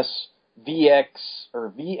EMS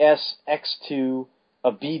VSX2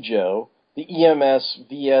 Abijo, the EMS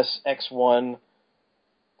VSX1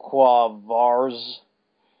 Quavars,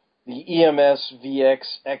 the EMS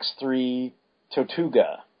VXX3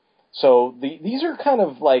 Tortuga. So these are kind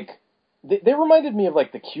of they reminded me of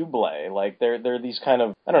the Cublé. They're these kind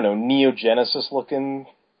of, I don't know, Neo Genesis looking,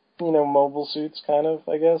 mobile suits kind of,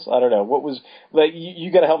 I guess. I don't know. What was, you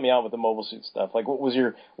gotta help me out with the mobile suit stuff. What was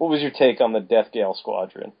your take on the Death Gale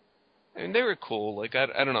Squadron? I mean, they were cool. I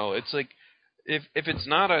don't know. It's if it's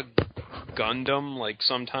not a Gundam,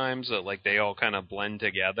 sometimes they all kind of blend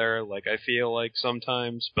together. I feel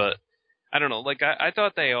sometimes, but I don't know. I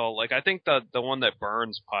thought they all I think the one that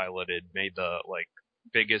Burns piloted made the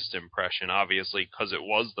biggest impression, obviously, because it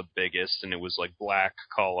was the biggest and it was black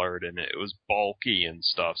colored and it was bulky and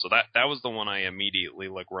stuff. So that was the one I immediately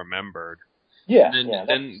remembered. Yeah.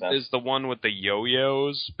 Then there's the one with the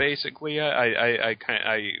yo-yos. Basically, I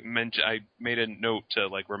made a note to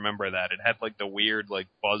remember that it had the weird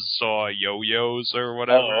buzzsaw yo-yos or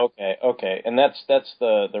whatever. Oh, okay, and that's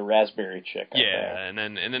the raspberry chick. Yeah, and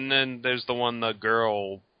then there's the one, the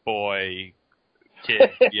girl boy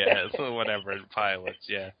kid, whatever, pilots,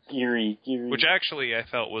 Geary. Which actually I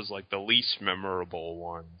felt was the least memorable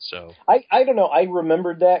one. So I don't know. I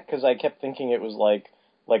remembered that because I kept thinking it was like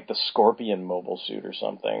the Scorpion mobile suit or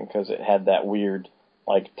something, because it had that weird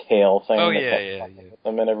tail thing. Oh yeah.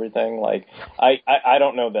 Them and everything. I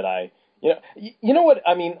don't know that I. You know what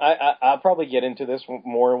I mean. I'll probably get into this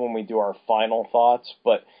more when we do our final thoughts,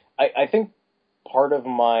 but I think part of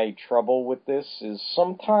my trouble with this is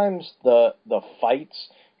sometimes the fights.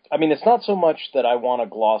 I mean, it's not so much that I want to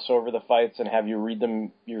gloss over the fights and have you read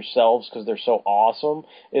them yourselves because they're so awesome.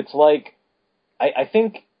 It's I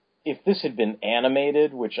think if this had been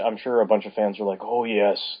animated, which I'm sure a bunch of fans are like, oh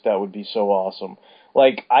yes, that would be so awesome.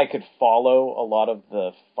 I could follow a lot of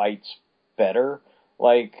the fights better.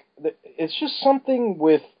 It's just something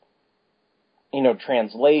with,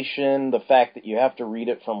 translation, the fact that you have to read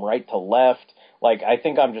it from right to left. I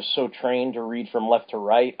think I'm just so trained to read from left to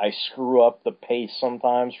right, I screw up the pace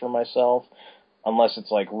sometimes for myself, unless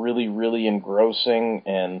it's really, really engrossing.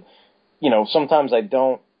 And, sometimes I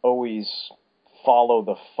don't always follow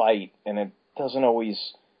the fight, and it doesn't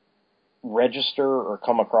always register or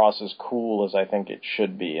come across as cool as I think it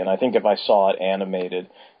should be. And I think if I saw it animated,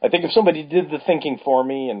 I think if somebody did the thinking for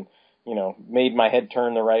me and, made my head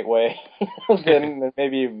turn the right way, then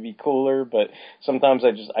maybe it would be cooler. But sometimes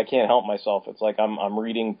I can't help myself. It's I'm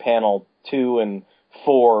reading panel 2 and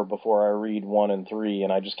 4 before I read 1 and 3,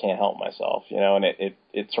 and I just can't help myself, and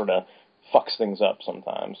it sort of fucks things up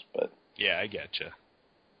sometimes. But yeah, I getcha.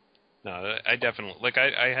 No, I definitely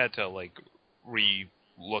I had to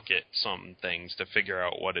re-look at some things to figure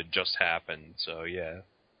out what had just happened. So yeah.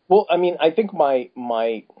 Well, I mean, I think my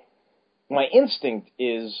instinct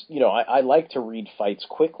is, I like to read fights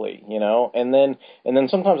quickly, and then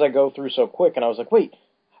sometimes I go through so quick, and I was like, wait,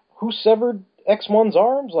 who severed X1's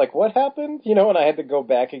arms? What happened? And I had to go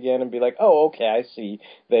back again and be like, oh, okay, I see.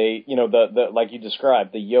 They, the like you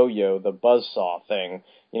described, the yo-yo, the buzzsaw thing,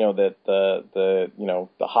 that the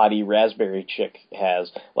hottie raspberry chick has,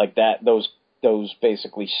 that, those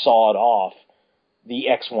basically sawed off the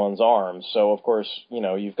X1's arms. So, of course,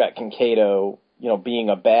 you've got Kinkaido, being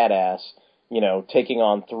a badass, taking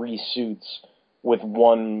on 3 suits with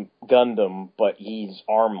 1 Gundam, but he's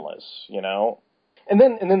armless, And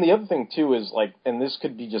then the other thing, too, is, and this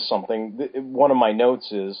could be just something, one of my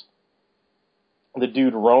notes is the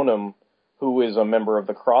dude Ronan, who is a member of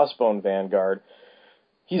the Crossbone Vanguard.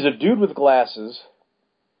 He's a dude with glasses.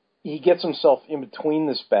 He gets himself in between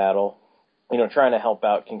this battle, trying to help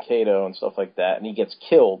out Kinkaido and stuff like that, and he gets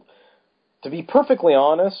killed. To be perfectly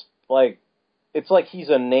honest, it's he's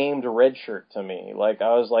a named red shirt to me.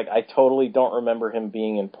 I totally don't remember him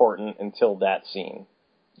being important until that scene.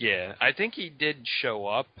 Yeah, I think he did show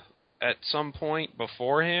up at some point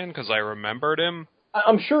beforehand? Because I remembered him.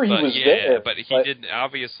 I'm sure he was there. But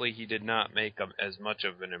he did not make as much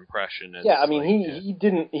of an impression as... Yeah, I mean, he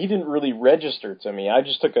didn't really register to me. I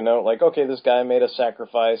just took a note, like, okay, this guy made a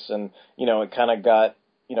sacrifice, and, it kind of got,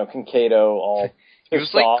 Kinkado all he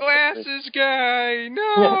was like, glasses guy, no!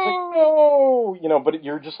 Yeah, it's like, no! But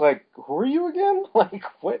you're just like, who are you again? Like,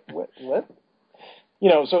 what?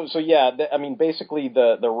 So yeah, basically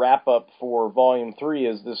the wrap-up for Volume 3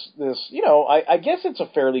 is this, I guess it's a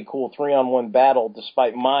fairly cool 3-on-1 battle,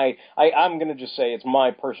 despite I'm gonna just say it's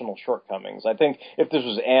my personal shortcomings. I think if this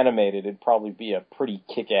was animated, it'd probably be a pretty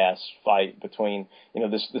kick-ass fight between,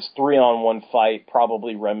 this 3-on-1 fight,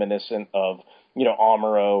 probably reminiscent of,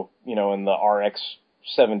 Amuro, in the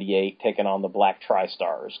RX-78 taking on the Black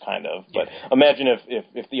Tri-Stars, kind of. But imagine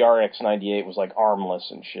if the RX-98 was like armless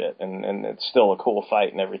and shit, and it's still a cool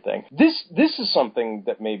fight and everything. This is something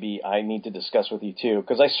that maybe I need to discuss with you too,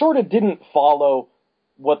 because I sort of didn't follow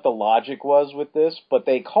what the logic was with this, but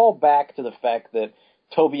they call back to the fact that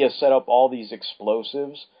Tobia set up all these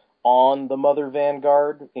explosives on the Mother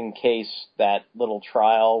Vanguard in case that little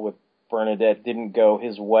trial with Bernadette didn't go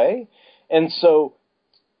his way. And so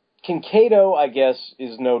Kinkado, I guess,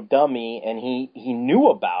 is no dummy, and he knew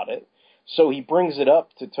about it, so he brings it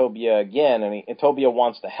up to Tobia again, and Tobia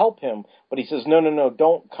wants to help him, but he says, no,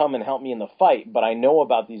 don't come and help me in the fight, but I know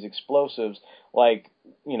about these explosives, like,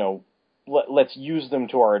 let's use them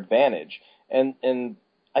to our advantage. And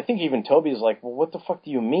I think even Tobia's like, well, what the fuck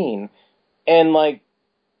do you mean? And, like,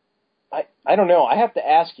 I don't know, I have to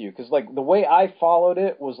ask you, because, like, the way I followed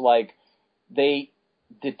it was, like, they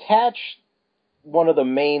detached one of the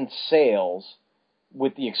main sails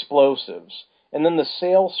with the explosives, and then the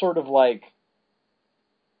sail sort of like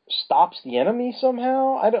stops the enemy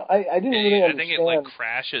somehow. I didn't really understand. I think it like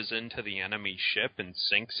crashes into the enemy ship and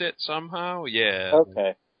sinks it somehow. Yeah.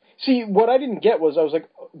 Okay. See, what I didn't get was I was like,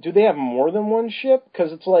 do they have more than one ship?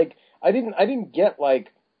 Because it's like I didn't get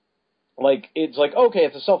like it's like, okay,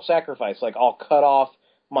 it's a self-sacrifice. Like, I'll cut off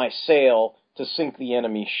my sail to sink the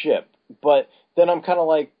enemy ship. But then I'm kind of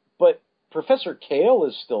like, but Professor Kale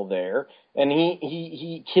is still there, and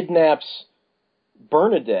he kidnaps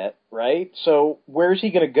Bernadette, right? So where's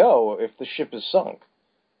he going to go if the ship is sunk?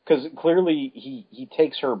 Because clearly he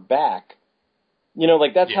takes her back.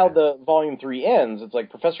 That's how the Volume 3 ends. It's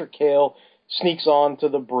like Professor Kale sneaks onto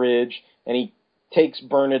the bridge, and he takes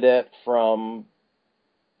Bernadette from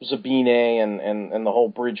Zabine and the whole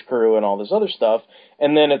bridge crew and all this other stuff,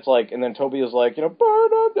 and then it's like, and then Tobia's like, Bernadette,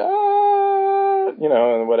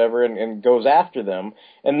 and whatever, and goes after them,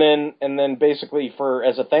 and then basically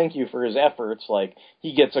as a thank you for his efforts, like,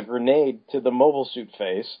 he gets a grenade to the mobile suit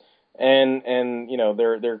face, and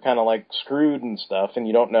they're kind of like screwed and stuff, and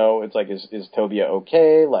you don't know, it's like, is Tobia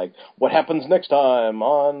okay? Like, what happens next time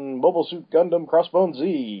on Mobile Suit Gundam Crossbone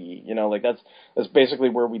Z? That's basically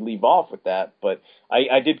where we leave off with that, but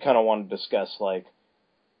I did kind of want to discuss, like,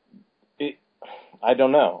 I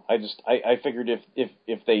don't know, I figured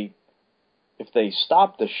if they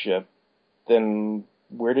stopped the ship, then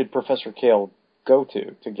where did Professor Kale go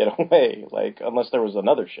to get away? Like, unless there was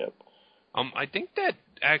another ship. I think that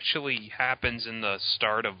actually happens in the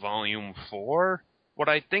start of Volume 4. What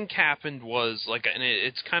I think happened was, like, and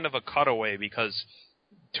it's kind of a cutaway, because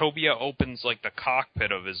Tobia opens, like, the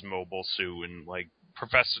cockpit of his mobile suit, and, like,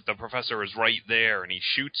 the professor is right there, and he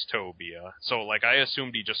shoots Tobia. So, like, I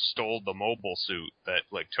assumed he just stole the mobile suit that,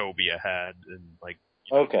 like, Tobia had, and, like...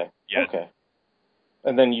 Okay.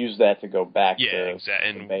 And then use that to go back to... Yeah, exactly,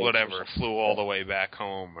 and whatever, flew all the way back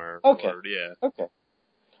home, Okay. Okay.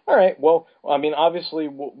 All right, well, I mean, obviously,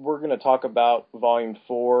 we're going to talk about Volume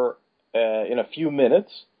 4 in a few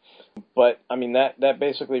minutes, but, I mean, that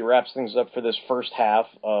basically wraps things up for this first half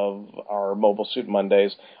of our Mobile Suit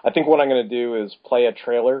Mondays. I think what I'm going to do is play a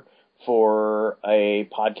trailer for a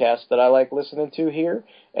podcast that I like listening to here,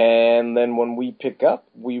 and then when we pick up,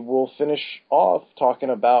 we will finish off talking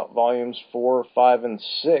about Volumes 4, 5, and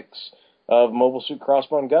 6 of Mobile Suit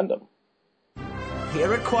Crossbone Gundam.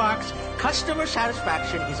 Here at Quark's, customer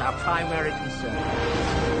satisfaction is our primary concern.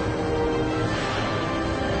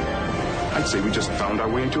 I'd say we just found our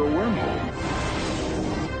way into a wormhole.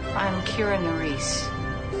 I'm Kira Nerys.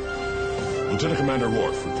 Lieutenant Commander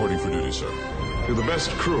Worf, reporting for duty, sir. You're the best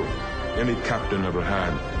crew any captain ever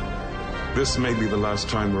had. This may be the last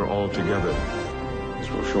time we're all together. This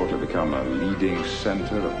will shortly become a leading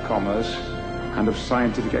center of commerce and of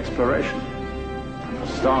scientific exploration. And for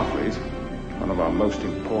Starfleet, one of our most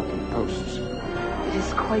important posts. It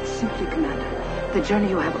is quite simply, Commander, the journey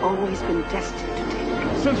you have always been destined to take.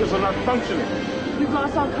 Sensors are not functioning. We've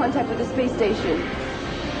lost all contact with the space station.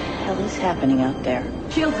 hell is happening out there?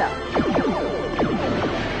 Shields up.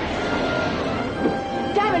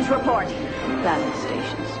 Damage report. Battle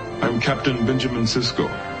stations. I'm Captain Benjamin Sisko.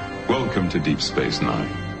 Welcome to Deep Space Nine.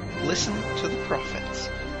 Listen to the Prophets,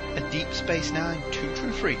 a Deep Space Nine Two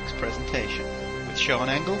True Freaks presentation with Sean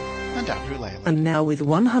Engel and Andrew Laley. And now with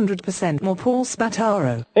 100% more Paul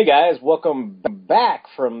Spataro. Hey guys, welcome back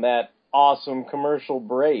from that awesome commercial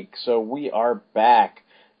break. So we are back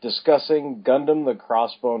discussing Gundam the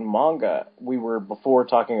Crossbone manga. We were before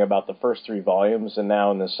talking about the first 3 volumes, and now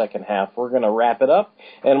in the second half we're going to wrap it up,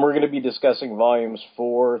 and we're going to be discussing volumes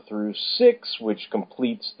 4 through 6, which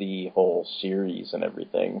completes the whole series and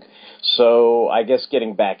everything. So I guess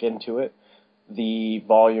getting back into it, the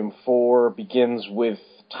volume 4 begins with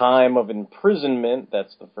Time of Imprisonment.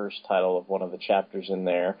 That's the first title of one of the chapters in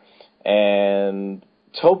there, and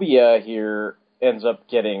Tobia here ends up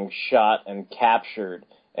getting shot and captured,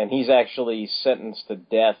 and he's actually sentenced to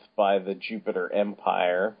death by the Jupiter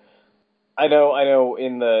Empire. I know.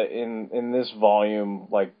 In this volume,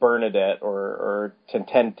 like Bernadette or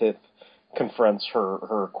Tententith confronts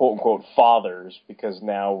her quote unquote fathers, because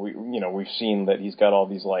now we've seen that he's got all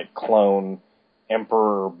these like clone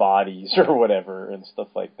emperor bodies or whatever and stuff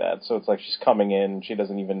like that. So it's like she's coming in and she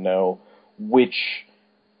doesn't even know which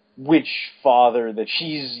father that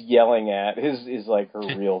she's yelling at is like her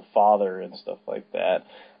real father and stuff like that.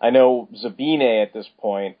 I know Zabine at this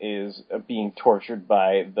point is being tortured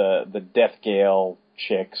by the Death Gale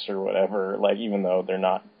chicks or whatever, like, even though they're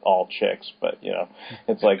not all chicks, but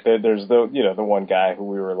it's like there's the one guy who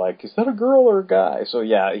we were like, is that a girl or a guy? So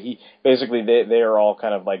yeah, he basically they are all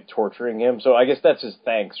kind of like torturing him. So I guess that's his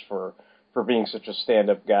thanks for being such a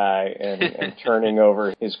stand-up guy and turning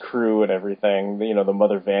over his crew and everything, the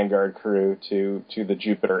Mother Vanguard crew to the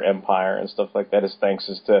Jupiter Empire and stuff like that. His thanks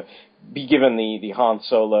is to be given the Han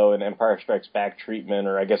Solo and Empire Strikes Back treatment,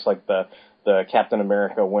 or I guess like the Captain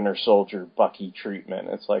America Winter Soldier Bucky treatment.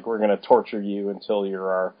 It's like, we're going to torture you until you're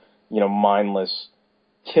our, mindless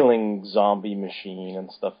killing zombie machine and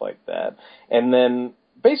stuff like that. And then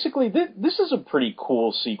basically, this is a pretty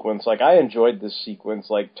cool sequence. Like, I enjoyed this sequence.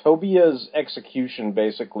 Like, Tobia's execution,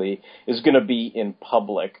 basically, is going to be in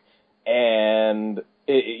public. And,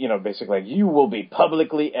 basically, like, you will be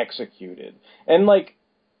publicly executed. And, like,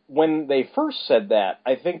 when they first said that,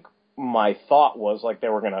 I think my thought was, like, they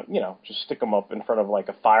were going to, just stick him up in front of, like,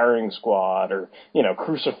 a firing squad or,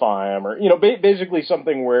 crucify him or, basically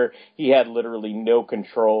something where he had literally no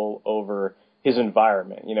control over his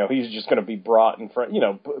environment. He's just going to be brought in front,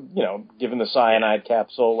 given the cyanide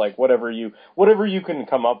capsule, like whatever you can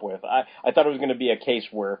come up with. I thought it was going to be a case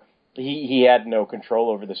where he had no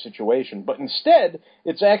control over the situation, but instead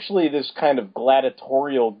it's actually this kind of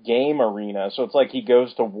gladiatorial game arena. So it's like he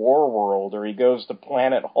goes to War World or he goes to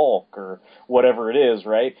Planet Hulk or whatever it is,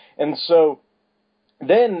 right? And so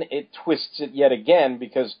then it twists it yet again,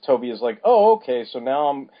 because Toby is like, oh, okay, so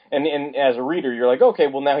now and as a reader, you're like, okay,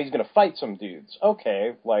 well, now he's going to fight some dudes.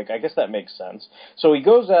 Okay, like, I guess that makes sense. So he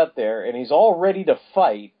goes out there, and he's all ready to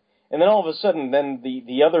fight, and then all of a sudden, then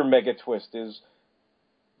the other mega twist is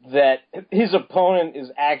that his opponent is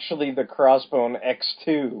actually the Crossbone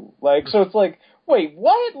X2. Like, so it's like, wait,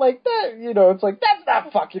 what? Like that, it's like, that's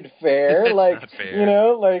not fucking fair. Like, not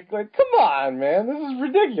fair. Like, come on, man, this is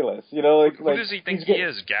ridiculous. Who does he think he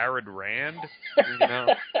is? Garrett Rand?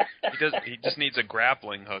 He just needs a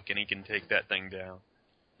grappling hook and he can take that thing down.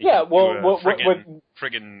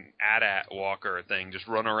 Friggin' AT-AT walker thing, just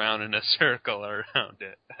run around in a circle around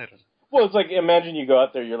it. I don't know. Well, it's like, imagine you go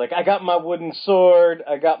out there, you're like, I got my wooden sword,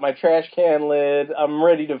 I got my trash can lid, I'm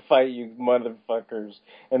ready to fight you motherfuckers.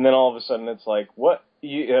 And then all of a sudden it's like, what?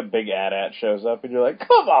 A big AT-AT shows up and you're like,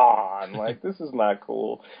 come on! Like, this is not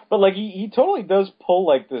cool. But like, he totally does pull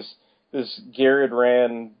like this Garrett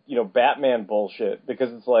Rand, Batman bullshit,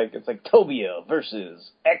 because it's like Tobia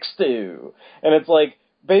versus X2. And it's like,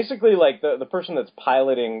 basically, like, the person that's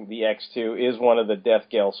piloting the X2 is one of the Death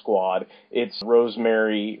Gale squad. It's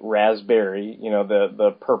Rosemary Raspberry,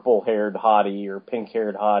 the purple-haired hottie or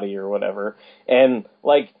pink-haired hottie or whatever. And,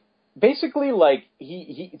 like, basically, like,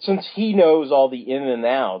 he since he knows all the in and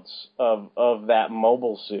outs of that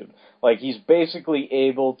mobile suit, like, he's basically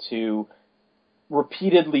able to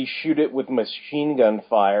repeatedly shoot it with machine gun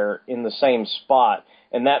fire in the same spot,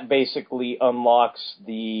 and that basically unlocks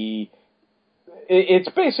the... It's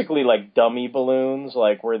basically like dummy balloons,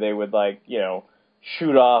 like where they would like,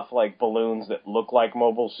 shoot off like balloons that look like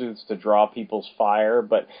mobile suits to draw people's fire.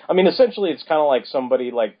 But I mean, essentially it's kind of like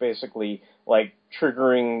somebody like basically like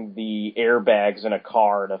triggering the airbags in a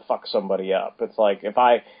car to fuck somebody up. It's like if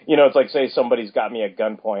I, it's like say somebody's got me at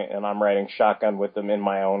gunpoint and I'm riding shotgun with them in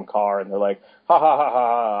my own car and they're like, ha ha ha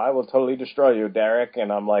ha, I will totally destroy you, Derek.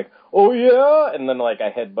 And I'm like, oh yeah. And then like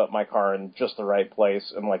I headbutt my car in just the right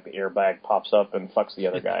place and like the airbag pops up and fucks the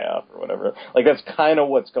other guy up or whatever. Like that's kind of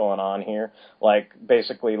what's going on here. Like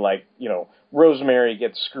basically like, Rosemary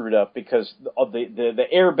gets screwed up because the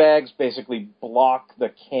airbags basically block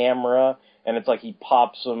the camera, and it's like he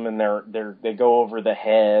pops them and they go over the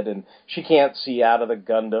head and she can't see out of the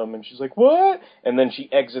Gundam and she's like, what? And then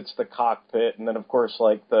she exits the cockpit, and then of course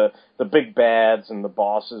like the big bads and the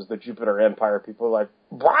bosses, the Jupiter Empire people are like,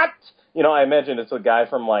 what? I imagine it's a guy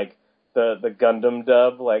from like the Gundam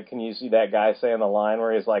dub. Like, can you see that guy saying the line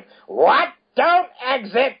where he's like, what? Don't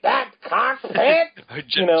exit that cockpit!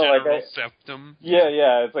 General Septum.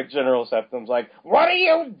 Yeah, it's like General Septum's like, what are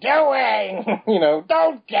you doing?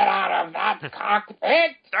 Don't get out of that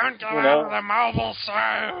cockpit! Don't get out of the mobile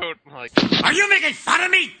suit! Like, are you making fun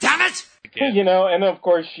of me, damn it? And of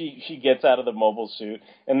course she gets out of the mobile suit,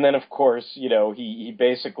 and then of course, he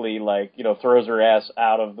basically like, throws her ass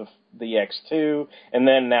out of the X2, and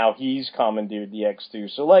then now he's commandeered the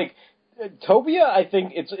X2. So like, Tobia, I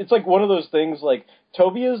think it's like one of those things, like,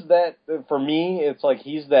 Tobia's that, for me, it's like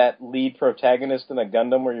he's that lead protagonist in a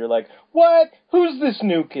Gundam where you're like, what? Who's this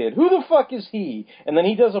new kid? Who the fuck is he? And then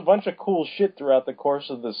he does a bunch of cool shit throughout the course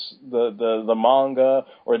of the manga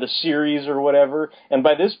or the series or whatever. And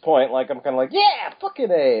by this point, like, I'm kind of like, yeah, fucking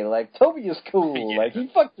A. Like, Tobia's cool. Like, he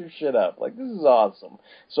fucked her shit up. Like, this is awesome.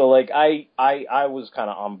 So, like, I was kind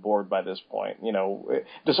of on board by this point,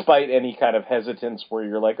 despite any kind of hesitance where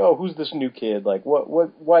you're like, oh, who's this new kid? Like,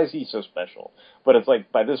 why is he so special? But it's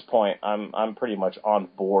like, by this point, I'm pretty much on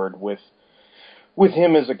board with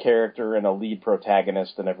him as a character and a lead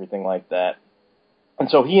protagonist and everything like that. And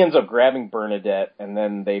so he ends up grabbing Bernadette, and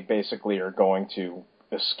then they basically are going to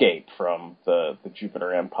escape from the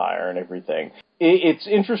Jupiter Empire and everything. It's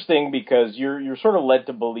interesting because you're sort of led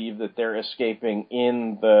to believe that they're escaping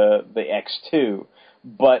in the X2,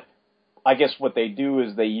 but I guess what they do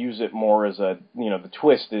is they use it more as the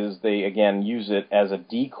twist is they, again, use it as a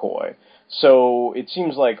decoy. So it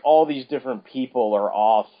seems like all these different people are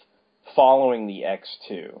off following the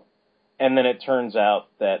X2. And then it turns out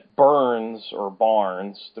that Burns, or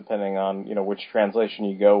Barnes, depending on, which translation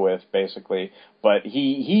you go with, basically, but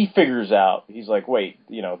he figures out, he's like, wait,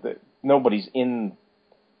 nobody's in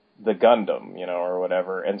the Gundam, or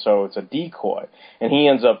whatever, and so it's a decoy. And he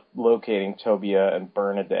ends up locating Tobia and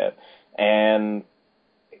Bernadette. And,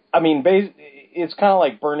 I mean, it's kind of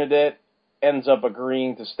like Bernadette ends up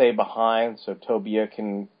agreeing to stay behind so Tobia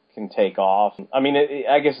can take off. I mean,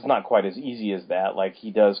 I guess it's not quite as easy as that. Like,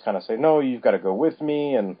 he does kind of say, no, you've got to go with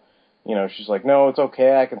me, and, she's like, no, it's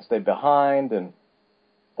okay, I can stay behind, and,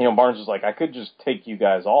 Barnes is like, I could just take you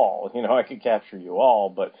guys all, I could capture you all,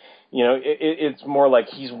 but, it's more like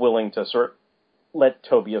he's willing to sort of let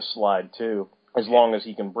Tobia slide, too, as long as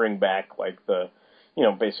he can bring back, like,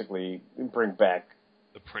 basically bring back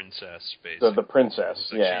the princess, basically. The princess,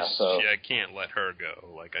 so yeah. So I can't let her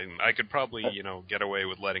go. Like, I could probably, get away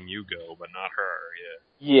with letting you go, but not her,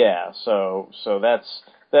 yeah. Yeah, so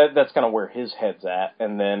that's kind of where his head's at.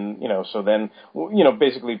 And then,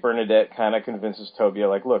 basically Bernadette kind of convinces Tobia,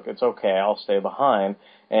 like, look, it's okay, I'll stay behind.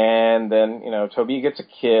 And then, Tobia gets a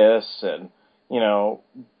kiss, and,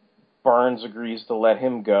 Barnes agrees to let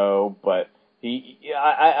him go, but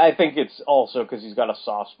I think it's also because he's got a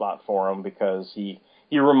soft spot for him because he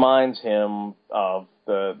reminds him of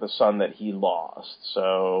the son that he lost.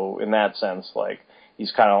 So in that sense, like,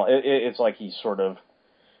 he's kind of, it's like he's sort of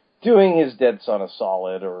doing his dead son a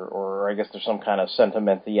solid, or I guess there's some kind of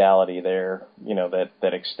sentimentality there,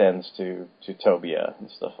 that extends to Tobia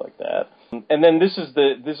and stuff like that. And then this is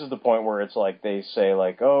the point where it's like they say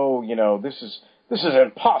like, oh, this is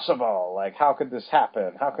impossible. Like, how could this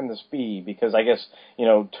happen? How can this be? Because I guess,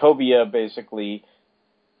 Tobia basically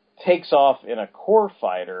takes off in a core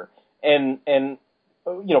fighter, and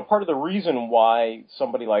part of the reason why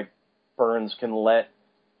somebody like Burns can let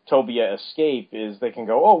Tobia escape is they can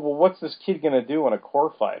go, oh, well, what's this kid going to do in a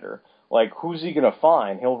core fighter? Like, who's he going to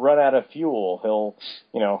find? He'll run out of fuel.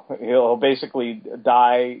 He'll basically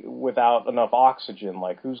die without enough oxygen.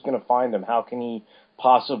 Like, who's going to find him? How can he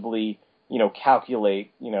possibly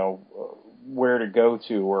calculate, where to go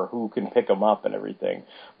to or who can pick him up and everything.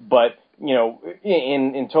 But,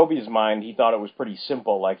 in Toby's mind, he thought it was pretty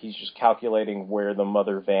simple. Like, he's just calculating where the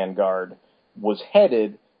Mother Vanguard was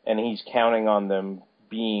headed, and he's counting on them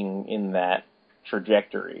being in that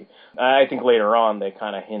trajectory. I think later on they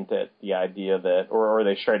kind of hint at the idea that, or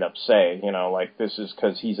they straight up say, like, this is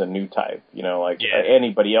because he's a new type,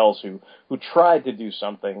 anybody else who tried to do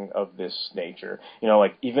something of this nature,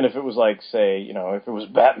 like, even if it was like, say, if it was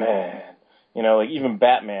Batman, like, even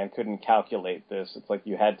Batman couldn't calculate this. It's like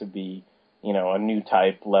you had to be, a new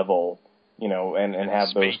type level, and have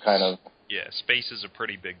space, those kind of... Yeah, space is a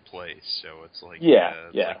pretty big place, so it's like...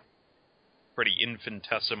 Like pretty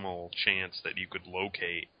infinitesimal chance that you could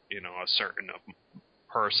locate, a certain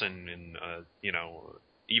person in,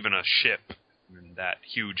 even a ship in that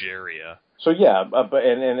huge area. So yeah, but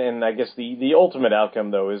I guess the ultimate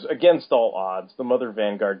outcome, though, is against all odds, the Mother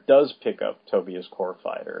Vanguard does pick up Tobia's core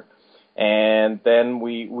fighter. And then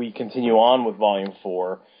we continue on with Volume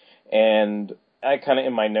 4, and I kind of,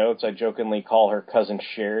 in my notes, I jokingly call her Cousin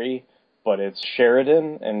Sherry, but it's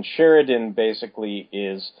Sheridan, and Sheridan basically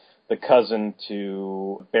is the cousin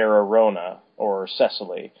to Bararona, or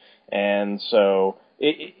Cecily. And so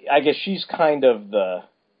I guess she's kind of the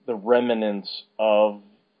remnants of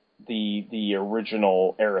the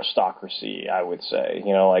original aristocracy, I would say.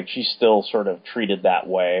 Like, she's still sort of treated that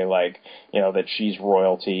way, like, that she's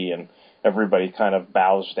royalty and everybody kind of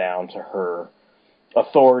bows down to her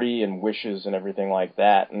authority and wishes and everything like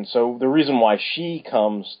that. And so the reason why she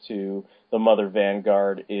comes to the Mother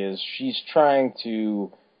Vanguard is she's trying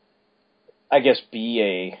to, I guess,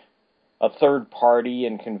 be a third party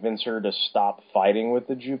and convince her to stop fighting with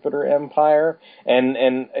the Jupiter Empire. And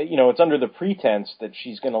it's under the pretense that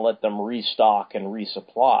she's going to let them restock and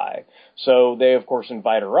resupply. So they, of course,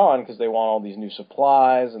 invite her on because they want all these new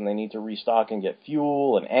supplies and they need to restock and get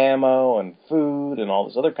fuel and ammo and food and all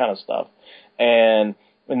this other kind of stuff. And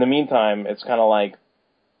in the meantime, it's kind of like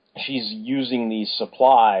she's using these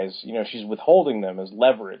supplies, she's withholding them as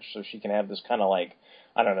leverage so she can have this kind of like,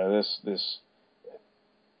 I don't know,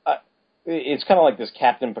 it's kind of like this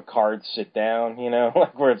Captain Picard sit down,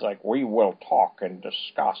 like where it's like, we will talk and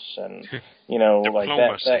discuss and, like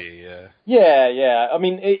that. Yeah. I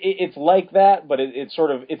mean, it's like that, but it's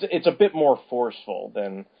sort of, it's a bit more forceful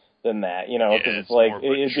than that, because it's like,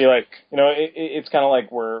 it'd be like, it's kind of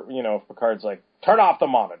like where, if Picard's like, turn off the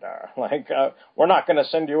monitor, like, we're not going to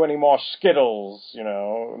send you any more Skittles,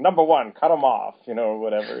 number one, cut them off,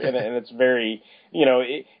 whatever, and it's very,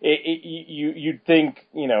 you'd think,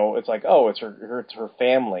 it's like, oh, it's her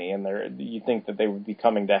family, and you think that they would be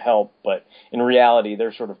coming to help, but in reality,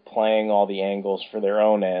 they're sort of playing all the angles for their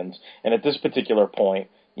own ends, and at this particular point,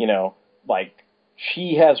 like,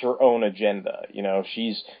 she has her own agenda,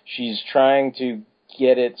 she's trying to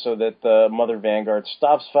get it so that the Mother Vanguard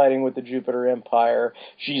stops fighting with the Jupiter Empire.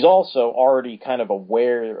 She's also already kind of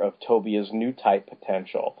aware of Tobia's new type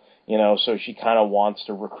potential, so she kind of wants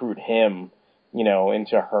to recruit him,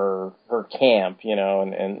 into her camp,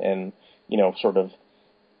 and sort of,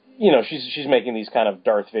 she's making these kind of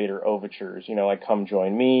Darth Vader overtures, like, come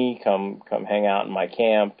join me, come hang out in my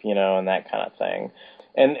camp, and that kind of thing.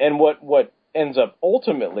 And what ends up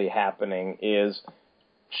ultimately happening is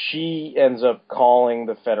she ends up calling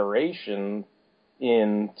the Federation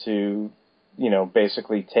in to,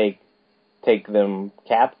 basically take them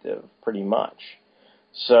captive, pretty much.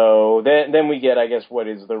 So then we get, I guess, what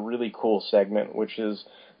is the really cool segment, which is,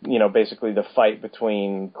 basically the fight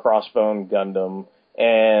between Crossbone Gundam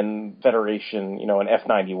and Federation, an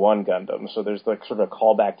F-91 Gundam. So there's like sort of a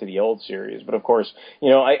callback to the old series. But of course,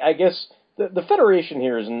 I guess the Federation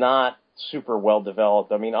here is not super well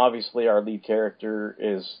developed. I mean, obviously our lead character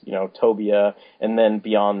is, Tobia, and then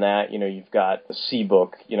beyond that, you've got the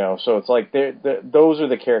Seabook, so it's like those are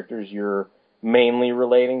the characters you're mainly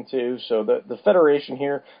relating to. So the Federation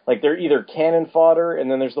here, like, they're either cannon fodder,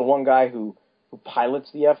 and then there's the one guy who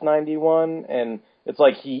pilots the F-91, and it's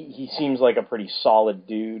like he seems like a pretty solid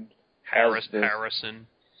dude. Harrison.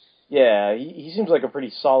 Yeah, he seems like a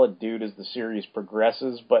pretty solid dude as the series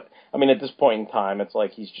progresses, but, I mean, at this point in time, it's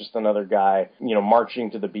like he's just another guy,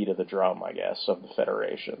 marching to the beat of the drum, I guess, of the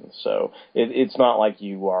Federation. So it's not like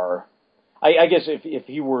you are... I guess if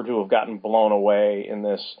he were to have gotten blown away in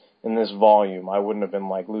this volume, I wouldn't have been,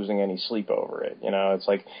 like, losing any sleep over it. It's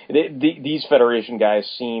like, these Federation guys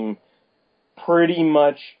seem pretty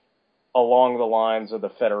much along the lines of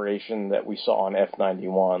the Federation that we saw on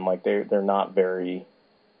F-91. Like, they're not very...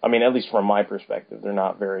 I mean, at least from my perspective, they're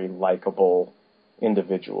not very likable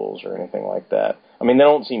individuals or anything like that. I mean, they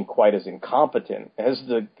don't seem quite as incompetent as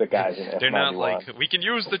the guys in F-91. They're not like, we can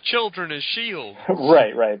use the children as shields.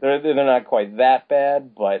 Right. They're not quite that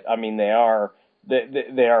bad, but, I mean, they are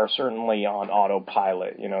certainly on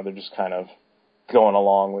autopilot. They're just kind of going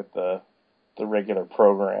along with the regular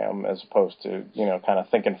program as opposed to, kind of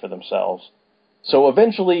thinking for themselves. So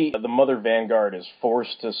eventually, the Mother Vanguard is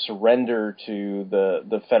forced to surrender to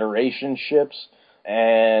the Federation ships.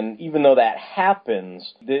 And even though that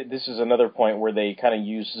happens, this is another point where they kind of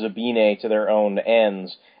use Zabine to their own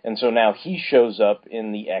ends. And so now he shows up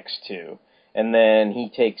in the X2. And then he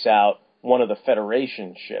takes out one of the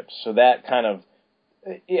Federation ships. So that kind of,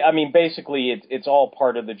 I mean, basically it's all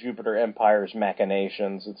part of the Jupiter Empire's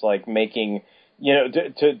machinations. It's like making, you know,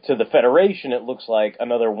 to the Federation, it looks like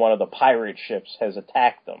another one of the pirate ships has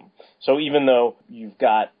attacked them. So even though you've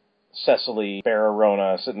got Cecily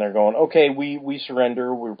Bararona sitting there going, okay, we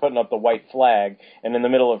surrender, we're putting up the white flag, and in the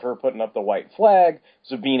middle of her putting up the white flag,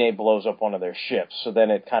 Zabine blows up one of their ships, so then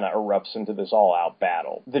it kind of erupts into this all-out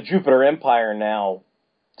battle. The Jupiter Empire now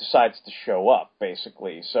decides to show up,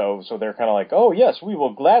 basically, so they're kind of like, oh yes, we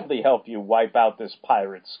will gladly help you wipe out this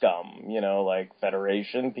pirate scum, you know, like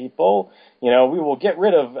Federation people, you know, we will get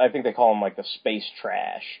rid of, I think they call them like the space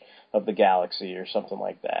trash of the galaxy or something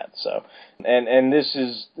like that. So, and this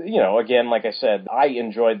is, you know, again, like I said, I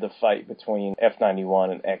enjoyed the fight between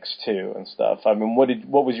F-91 and X-2 and stuff. I mean,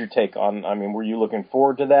 what was your take on, I mean, were you looking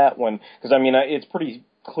forward to that when, because I mean, it's pretty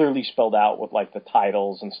clearly spelled out with like the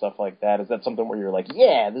titles and stuff like that. Is that something where you're like,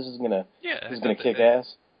 yeah, this is gonna kick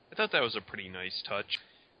ass? I thought that was a pretty nice touch.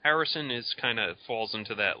 Harrison falls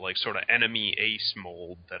into that, like, sort of enemy ace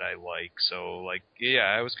mold that I like. So, like, yeah,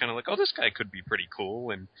 I was kind of like, oh, this guy could be pretty cool.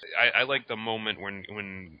 And I like the moment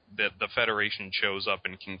when the Federation shows up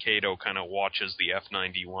and Kinkaido kind of watches the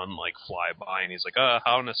F-91, like, fly by, and he's like, oh,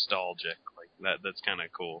 how nostalgic. Like, that's kind of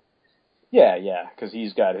cool. Yeah, because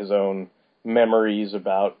he's got his own memories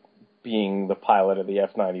about being the pilot of the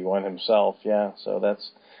F-91 himself, yeah, so that's...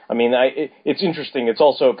 I mean, it's interesting. It's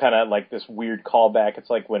also kind of like this weird callback. It's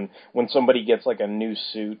like when somebody gets like a new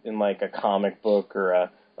suit in like a comic book or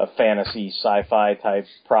a fantasy sci-fi type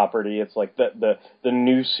property. It's like the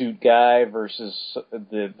new suit guy versus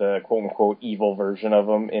the quote unquote evil version of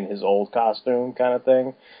him in his old costume kind of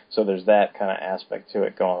thing. So there's that kind of aspect to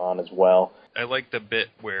it going on as well. I like the bit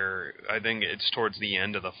where, I think it's towards the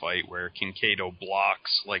end of the fight, where Kinkaido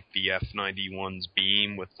blocks, like, the F-91's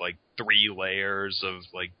beam with, like, 3 layers of,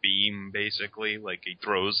 like, beam, basically. Like, he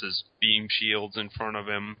throws his beam shields in front of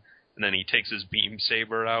him, and then he takes his beam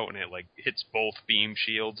saber out, and it, like, hits both beam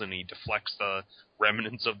shields, and he deflects the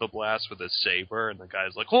remnants of the blast with his saber, and the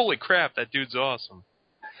guy's like, holy crap, that dude's awesome.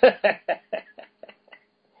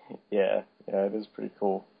 Yeah, it is pretty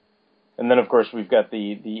cool. And then, of course, we've got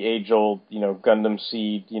the age-old, you know, Gundam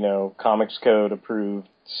Seed, you know, Comics Code approved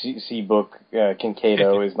C-book.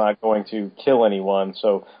 Kinkaido is not going to kill anyone,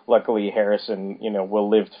 so luckily Harrison, you know, will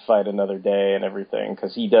live to fight another day and everything,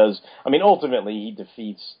 because he does, I mean, ultimately he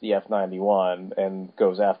defeats the F-91 and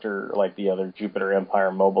goes after, like, the other Jupiter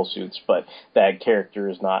Empire mobile suits, but that character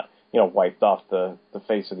is not, you know, wiped off the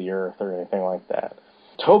face of the earth or anything like that.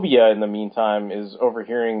 Tobia, in the meantime, is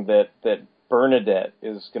overhearing that Bernadette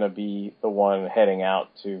is going to be the one heading out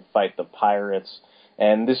to fight the pirates.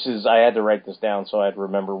 And this is, I had to write this down so I'd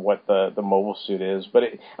remember what the mobile suit is. But,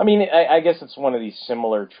 I guess it's one of these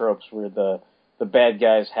similar tropes where the bad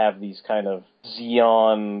guys have these kind of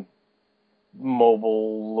Xeon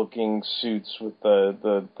mobile-looking suits with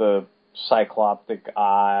the cycloptic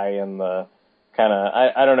eye and the kind of,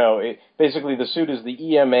 I don't know. Basically, the suit is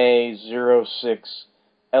the EMA-06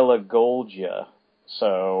 Elagolgia.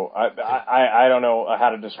 So I don't know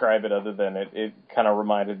how to describe it other than it kind of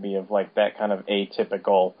reminded me of like that kind of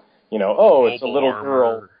atypical, you know, it's a little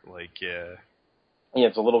girl. Like, yeah. Yeah,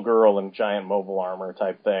 it's a little girl in giant mobile armor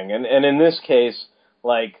type thing. And in this case,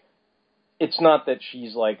 like, it's not that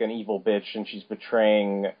she's like an evil bitch and she's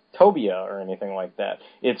betraying Tobia or anything like that.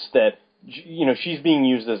 It's that, you know, she's being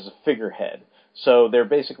used as a figurehead. So they're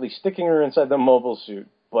basically sticking her inside the mobile suit,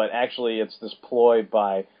 but actually it's this ploy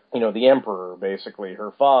by, you know, the Emperor, basically,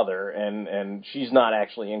 her father, and she's not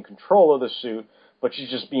actually in control of the suit, but she's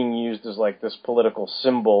just being used as, like, this political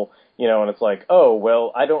symbol, you know, and it's like, oh,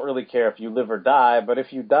 well, I don't really care if you live or die, but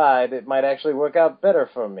if you died, it might actually work out better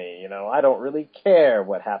for me, you know, I don't really care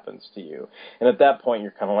what happens to you. And at that point,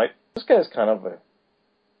 you're kind of like, this guy's kind of a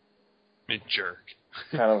jerk.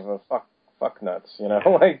 Kind of a fuck nuts, you know,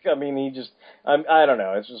 like, I mean, he just, I don't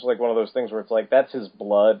know, it's just like one of those things where it's like, that's his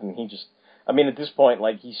blood, and he just, I mean, at this point,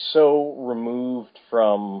 like, he's so removed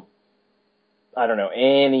from, I don't know,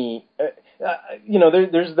 any, you know,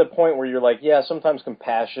 there's the point where you're like, yeah, sometimes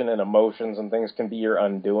compassion and emotions and things can be your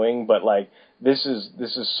undoing, but, like, this is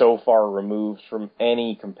so far removed from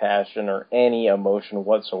any compassion or any emotion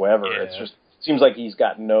whatsoever. Yeah. It's just, seems like he's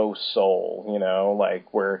got no soul, you know,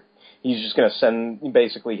 like, where he's just going to send,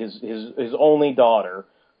 basically, his only daughter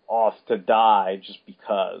off to die just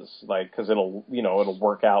because, like, because it'll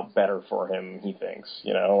work out better for him, he thinks,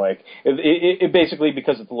 like, it basically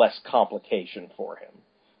because it's less complication for him.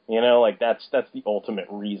 Like that's the ultimate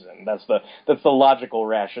reason. That's the logical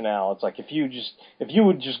rationale. It's like if you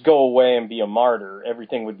would just go away and be a martyr,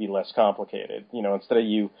 everything would be less complicated. Instead of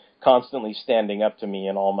you constantly standing up to me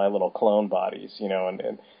in all my little clone bodies,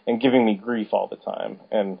 and giving me grief all the time.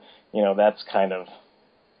 And that's kind of,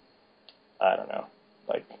 I don't know,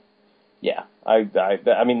 like, yeah. I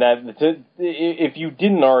mean that if you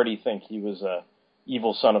didn't already think he was a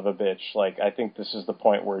evil son of a bitch, like, I think this is the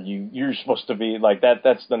point where you're supposed to be like that.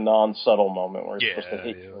 That's the non-subtle moment where you're supposed to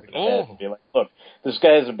hate you over the head and be like, look, this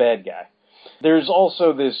guy is a bad guy. There's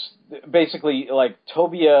also this, basically, like,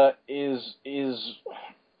 Tobia is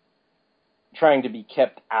trying to be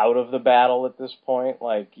kept out of the battle at this point,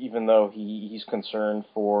 like, even though he's concerned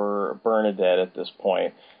for Bernadette at this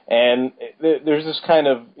point. And there's this kind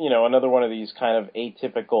of, another one of these kind of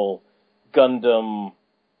atypical Gundam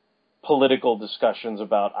political discussions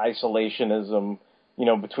about isolationism,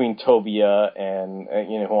 between Tobia and,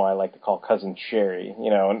 who I like to call Cousin Sherry,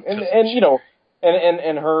 and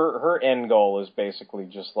her end goal is basically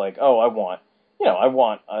just like, oh,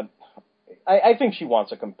 I think she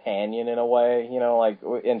wants a companion in a way,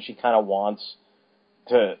 and she kind of wants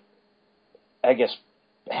to, I guess,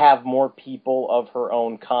 have more people of her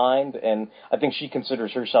own kind, and I think she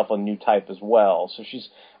considers herself a new type as well. So she's,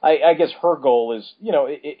 I guess her goal is,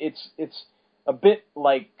 it's a bit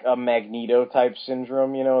like a Magneto type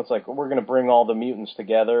syndrome, it's like, we're going to bring all the mutants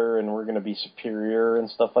together and we're going to be superior and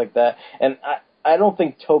stuff like that. And I don't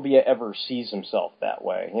think Tobia ever sees himself that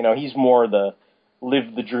way. He's more the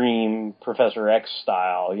live the dream Professor X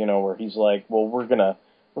style, where he's like, well, we're gonna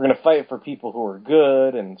fight for people who are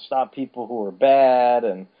good and stop people who are bad,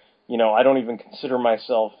 and I don't even consider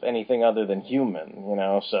myself anything other than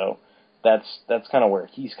human, so that's kind of where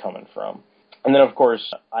he's coming from. And then, of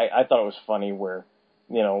course, I thought it was funny where,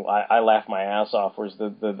 I laughed my ass off, was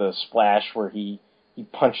the splash where he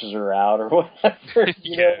punches her out or whatever.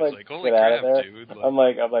 Like holy crap, dude. I'm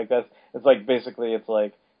like that's, it's like, basically it's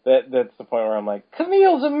like, that's the point where I'm like,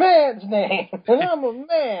 Camille's a man's name, and I'm a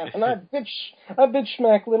man, and I bitch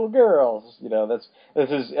smack little girls.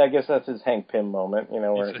 I guess that's his Hank Pym moment.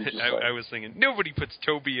 Where he's just like, I was thinking, nobody puts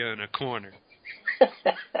Tobia in a corner.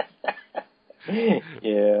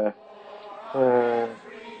 Yeah.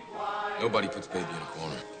 Nobody puts baby in a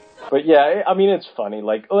corner. But yeah, I mean, it's funny.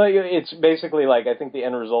 Like, it's basically like, I think the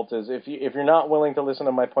end result is, if you're not willing to listen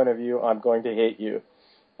to my point of view, I'm going to hate you.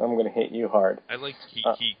 I'm going to hit you hard. I like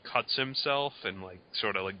he cuts himself and like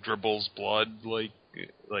sort of like dribbles blood like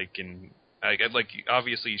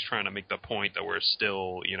obviously he's trying to make the point that we're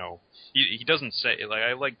still, he doesn't say, like,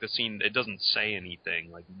 I like the scene, it doesn't say anything,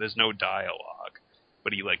 like there's no dialogue,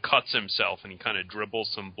 but he like cuts himself and he kind of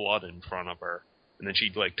dribbles some blood in front of her, and then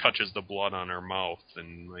she like touches the blood on her mouth,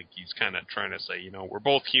 and like he's kind of trying to say, we're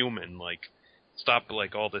both human, like, stop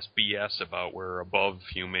like all this BS about we're above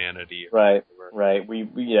humanity. Right.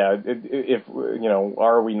 If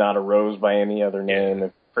are we not a rose by any other name? Yeah.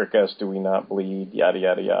 If prick us, do we not bleed? Yada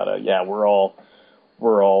yada yada. Yeah, we're all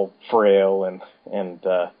frail and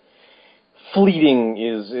fleeting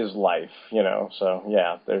is life. So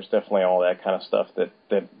yeah, there's definitely all that kind of stuff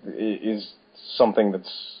that is something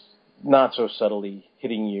that's not so subtly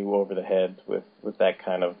hitting you over the head with that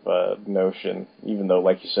kind of notion, even though,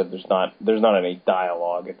 like you said, there's not any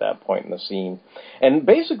dialogue at that point in the scene. And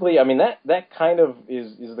basically, I mean, that kind of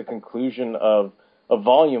is the conclusion of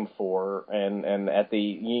Volume 4, and at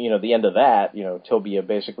the end of that, Tobia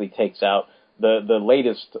basically takes out the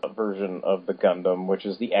latest version of the Gundam, which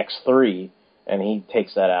is the X3, and he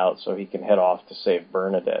takes that out so he can head off to save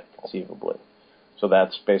Bernadette, conceivably. So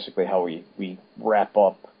that's basically how we wrap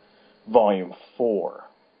up Volume 4.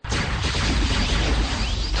 So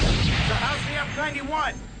how's the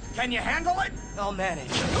F-91? Can you handle it? I'll manage.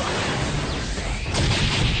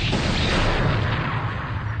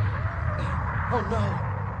 Oh no!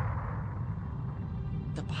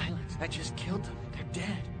 The pilots, I just killed them. They're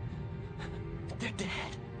dead. They're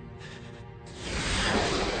dead.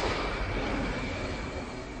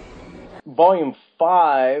 Volume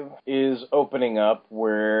 5 is opening up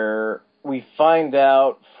where we find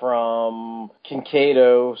out from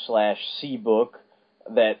Kinkaido / Seabook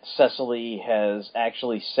that Cecily has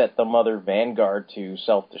actually set the Mother Vanguard to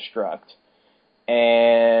self-destruct.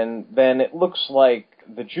 And then it looks like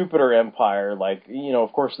the Jupiter Empire, like,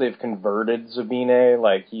 of course they've converted Zabine,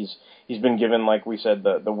 like he's been given, like we said,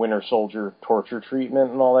 the Winter Soldier torture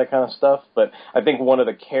treatment and all that kind of stuff, but I think one of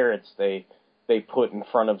the carrots they they put in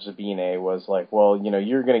front of Zabine was like, well, you know,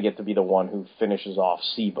 you're going to get to be the one who finishes off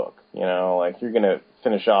Seabook, you know, like you're going to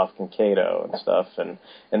finish off Kinkaido and stuff,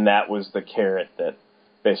 and that was the carrot that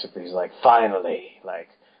basically is like, finally, like,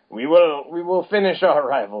 we will finish our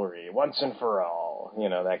rivalry once and for all, you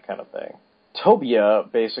know, that kind of thing. Tobia,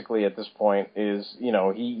 basically, at this point, is, you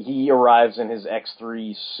know, he arrives in his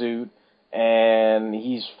X3 suit, and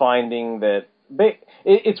he's finding that,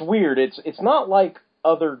 it's weird, it's not like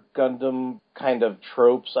other Gundam kind of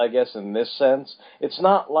tropes, I guess, in this sense. It's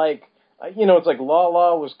not like, you know, it's like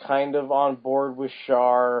Lala was kind of on board with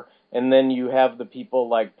Char, and then you have the people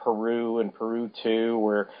like Peru and Peru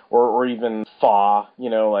 2, or even Fa, you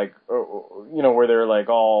know, like, you know, where they're like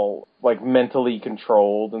all like mentally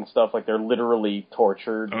controlled and stuff, like they're literally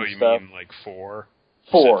tortured and stuff. Oh, you mean like 4?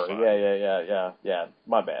 4, yeah,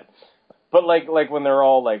 my bad. But like when they're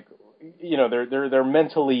all like, you know, they're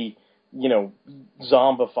mentally, you know,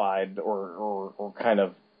 zombified or kind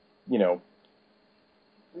of, you know,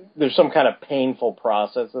 there's some kind of painful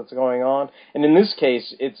process that's going on. And in this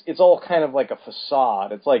case, it's all kind of like a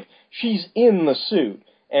facade. It's like she's in the suit,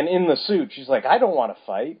 and in the suit she's like, I don't want to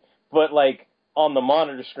fight, but like on the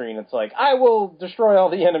monitor screen it's like, I will destroy all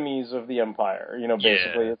the enemies of the Empire, you know,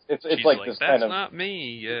 basically. Yeah. It's she's like this kind of, that's not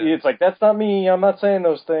me. It's like, that's not me, I'm not saying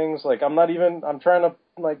those things, like I'm trying to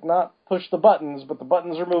like not push the buttons, but the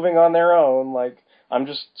buttons are moving on their own, like I'm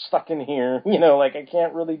just stuck in here, you know, like I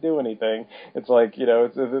can't really do anything. It's like, you know,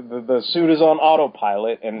 the suit is on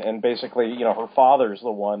autopilot, and basically, you know, her father's the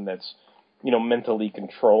one that's, you know, mentally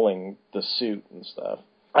controlling the suit and stuff.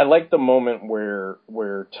 I like the moment where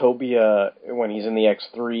Tobia, when he's in the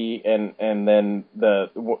X3, and then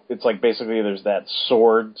it's like basically there's that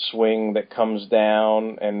sword swing that comes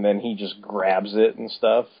down, and then he just grabs it and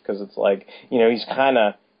stuff, because it's like, you know, he's kind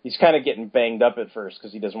of getting banged up at first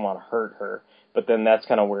because he doesn't want to hurt her. But then that's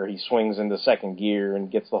kind of where he swings into second gear and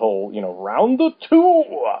gets the whole, you know, round the 2,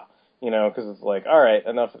 you know, because it's like, all right,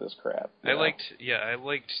 enough of this crap. I liked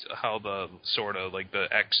how the sort of like the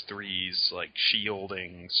X3's like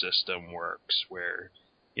shielding system works, where,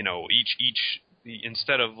 you know, each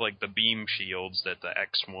instead of like the beam shields that the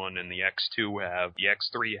X1 and the X2 have, the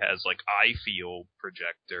X3 has like eye field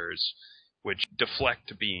projectors which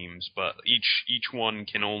deflect beams, but each one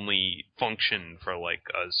can only function for like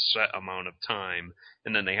a set amount of time,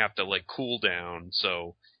 and then they have to like cool down.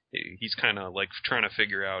 So he's kind of like trying to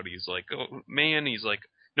figure out, he's like, oh man, he's like,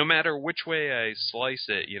 no matter which way I slice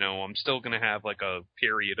it, you know, I'm still gonna have like a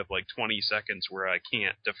period of like 20 seconds where I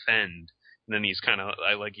can't defend. And then he's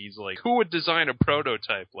he's like, who would design a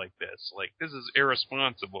prototype like this? Like, this is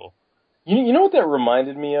irresponsible. You know what that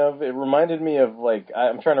reminded me of? It reminded me of, like,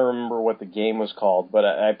 I'm trying to remember what the game was called, but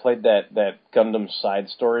I played that Gundam Side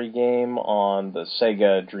Story game on the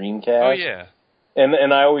Sega Dreamcast. Oh, yeah.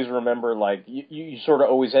 And I always remember, like, you sort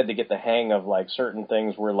of always had to get the hang of, like, certain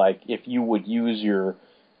things where, like, if you would use your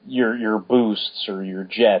boosts or your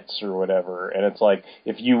jets or whatever, and it's like,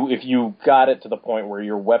 if you got it to the point where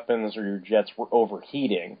your weapons or your jets were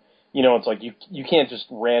overheating, you know, it's like you can't just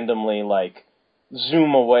randomly, like,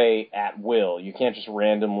 zoom away at will. You can't just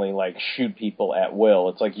randomly, like, shoot people at will.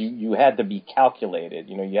 It's like you had to be calculated.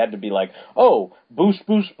 You know, you had to be like, oh, boost,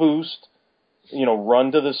 boost, boost, you know,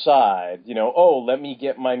 run to the side. You know, oh, let me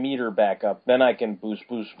get my meter back up. Then I can boost,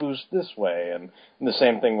 boost, boost this way. And the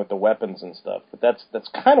same thing with the weapons and stuff. But that's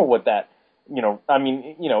kind of what that, you know, I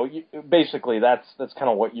mean, you know, basically that's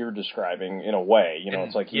kind of what you're describing in a way. You know,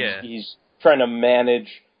 it's like he's trying to manage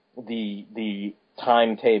the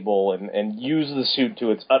timetable and use the suit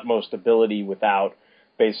to its utmost ability without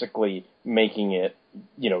basically making it,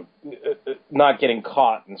 you know, not getting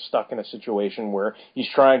caught and stuck in a situation where he's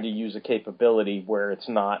trying to use a capability where it's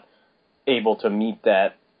not able to meet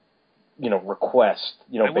that, you know, request,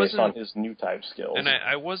 you know, based on his new type skills. And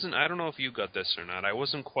I don't know if you got this or not. I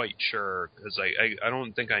wasn't quite sure, because I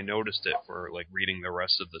don't think I noticed it for, like, reading the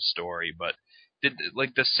rest of the story, but did,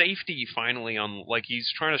 like, the safety finally on, like,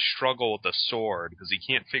 he's trying to struggle with the sword because he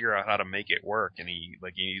can't figure out how to make it work, and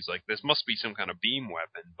he's like, this must be some kind of beam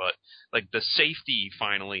weapon, but, like, the safety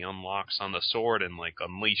finally unlocks on the sword and, like,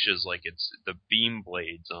 unleashes, like, it's the beam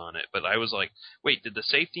blades on it. But I was like, wait, did the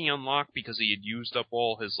safety unlock because he had used up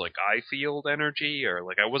all his, like, eye field energy, or,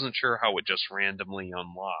 like, I wasn't sure how it just randomly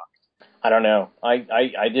unlocked. I don't know. I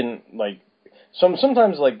didn't, like,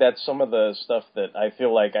 sometimes, like, that's some of the stuff that I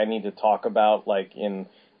feel like I need to talk about, like, in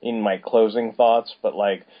my closing thoughts, but,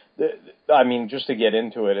 like, I mean, just to get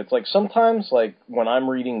into it, it's like sometimes, like, when I'm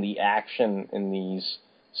reading the action in these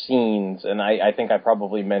scenes, and I think I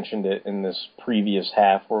probably mentioned it in this previous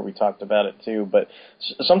half where we talked about it too, but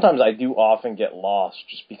sometimes I do often get lost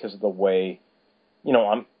just because of the way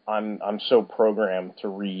I'm so programmed to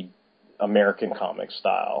read American comic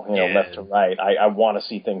style, left to right. I want to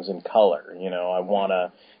see things in color, I want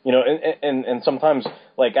to, and sometimes,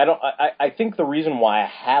 like, I think the reason why I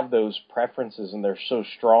have those preferences and they're so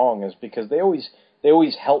strong is because they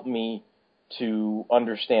always help me to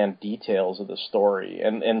understand details of the story.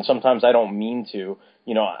 And sometimes I don't mean to,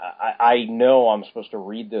 I know I'm supposed to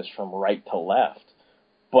read this from right to left,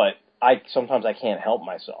 but sometimes I can't help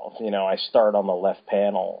myself. I start on the left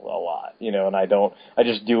panel a lot, and I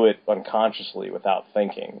just do it unconsciously without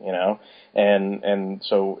thinking, and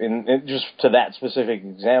so in just to that specific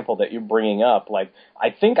example that you're bringing up, like, I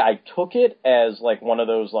think I took it as like one of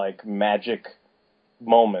those like magic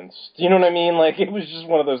moments. Do you know what I mean? Like, it was just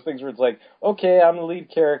one of those things where it's like, okay, I'm the lead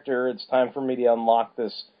character. It's time for me to unlock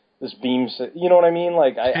this beam. You know what I mean?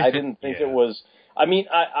 Like, I didn't think it was. I mean,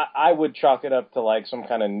 I would chalk it up to like some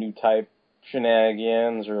kind of new type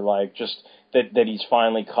shenanigans, or like just that he's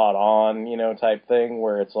finally caught on, type thing,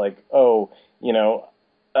 where it's like, but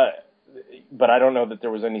I don't know that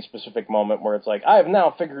there was any specific moment where it's like, I have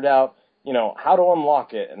now figured out, how to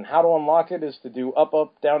unlock it, and how to unlock it is to do up,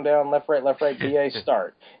 down, left, right, BA,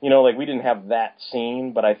 start. Like, we didn't have that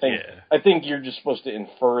scene, but I think you're just supposed to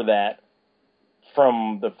infer that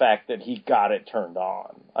from the fact that he got it turned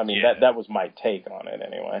on. I mean, that was my take on it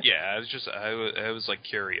anyway. Yeah, I was like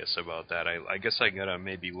curious about that. I guess I gotta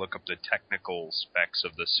maybe look up the technical specs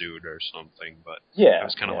of the suit or something, but I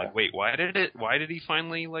was kind of like, wait, why did he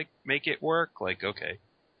finally like make it work? Like, okay.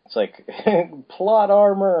 It's like plot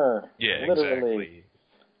armor. Yeah, literally. exactly.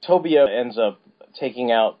 Tobia ends up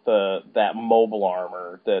taking out that mobile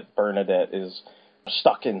armor that Bernadette is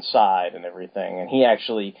stuck inside and everything, and he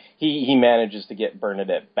actually he manages to get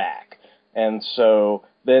Bernadette back. And so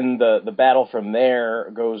then the battle from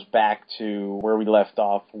there goes back to where we left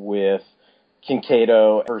off with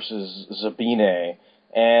Kinkaido versus Zabine,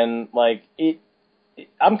 and like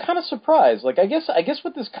I'm kind of surprised. Like, I guess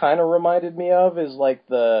what this kind of reminded me of is like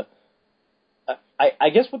I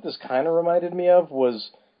guess what this kind of reminded me of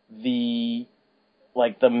was the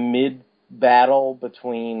mid battle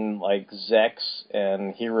between like Zex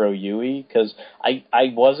and Hiro Yui, because I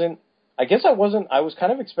was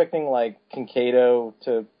kind of expecting like Kinkaido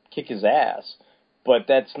to kick his ass, but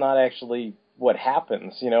that's not actually what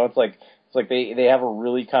happens. It's like they have a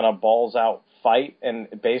really kind of balls out fight, and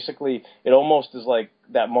basically it almost is like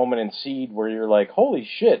that moment in Seed where you're like, holy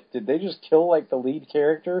shit, did they just kill like the lead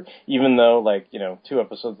character, even though like 2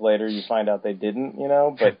 episodes later you find out they didn't,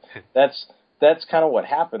 but that's kind of what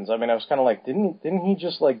happens. I mean, I was kind of like, didn't he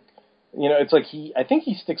just like, it's like I think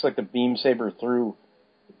he sticks like the beam saber through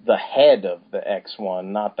the head of the X1,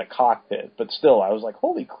 not the cockpit, but still, I was like,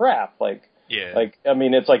 holy crap, like, I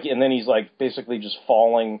mean, it's like, and then he's like basically just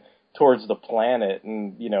falling towards the planet,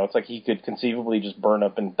 and it's like he could conceivably just burn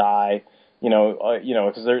up and die,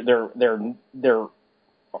 because they're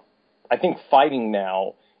I think fighting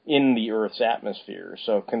now in the Earth's atmosphere,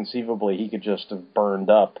 so conceivably he could just have burned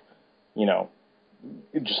up,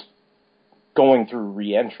 just going through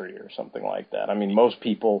re-entry or something like that. I mean, most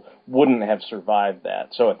people wouldn't have survived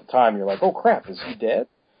that. So at the time, you're like, oh crap, is he dead?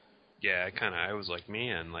 Yeah, I was like,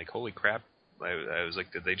 man, like, holy crap. I was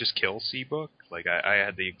like, did they just kill Seabook? Like, I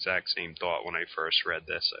had the exact same thought when I first read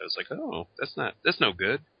this. I was like, oh, that's no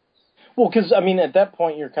good. Well, because, I mean, at that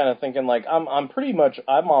point, you're kind of thinking, like, I'm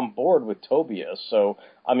on board with Tobia. So,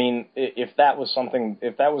 I mean, if that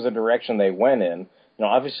was a direction they went in,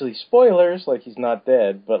 obviously spoilers, like, he's not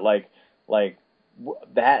dead, but like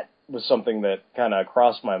that was something that kind of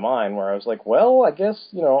crossed my mind, where I was like, well, I guess,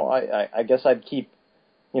 I guess I'd keep,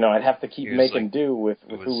 I'd have to keep making do with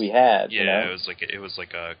who we had. Yeah, it was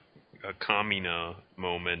like a Kamina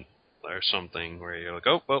moment or something, where you're like,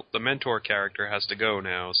 oh, well, the mentor character has to go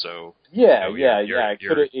now, so your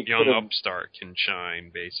young upstart can shine,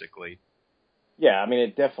 basically. Yeah, I mean,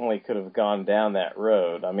 it definitely could have gone down that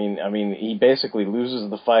road. I mean, he basically loses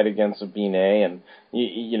the fight against Sabine, and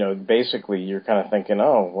basically you're kind of thinking,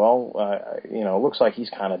 oh, well, it looks like he's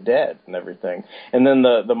kind of dead and everything. And then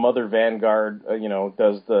the Mother Vanguard,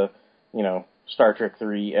 does the, Star Trek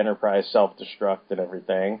 3 Enterprise self-destruct and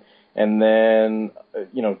everything, and then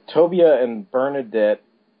Tobia and Bernadette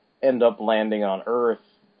end up landing on Earth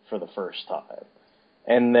for the first time.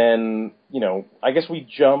 And then, I guess we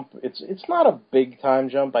jump, it's not a big time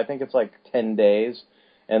jump, I think it's like 10 days,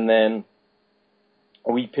 and then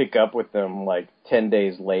we pick up with them like 10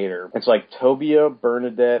 days later. It's like Tobia,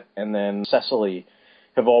 Bernadette, and then Cecily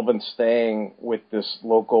have all been staying with this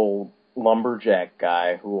local lumberjack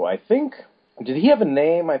guy who I think, did he have a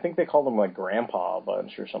name? I think they called him like Grandpa a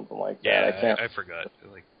bunch or something like that. Yeah, I forgot.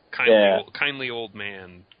 Like, kindly old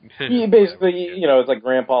man. He basically, it's like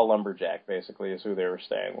Grandpa Lumberjack, basically, is who they were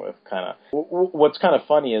staying with, kind of. What's kind of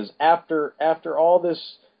funny is, after all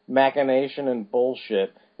this machination and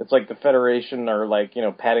bullshit, it's like the Federation are, like,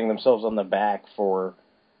 patting themselves on the back for,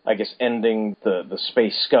 I guess, ending the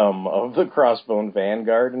space scum of the Crossbone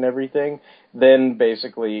Vanguard and everything. Then,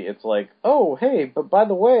 basically, it's like, oh, hey, but by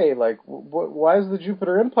the way, like, why is the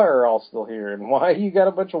Jupiter Empire all still here? And why you got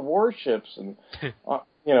a bunch of warships? And,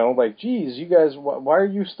 like, geez, you guys, why are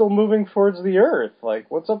you still moving towards the Earth? Like,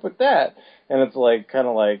 what's up with that? And it's like, kind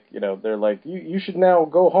of like, they're like, you should now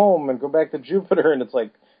go home and go back to Jupiter. And it's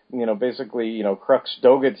like, basically, Crux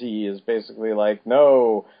Dougherty is basically like,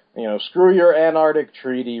 no, screw your Antarctic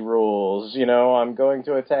Treaty rules, I'm going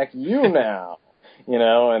to attack you now,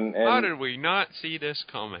 and how did we not see this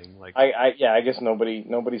coming? Like, I guess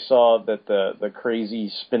nobody saw that the crazy,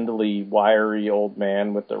 spindly, wiry old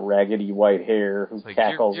man with the raggedy white hair who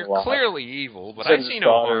cackles you're a lot. Clearly evil, but I see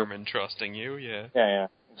no harm in trusting you, Yeah.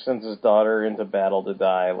 Sends his daughter into battle to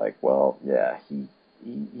die, like, well, yeah,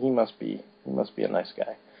 he must be a nice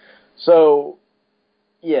guy. So,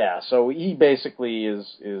 yeah, so he basically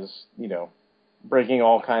is breaking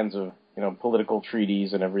all kinds of, political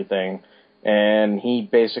treaties and everything, and he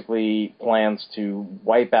basically plans to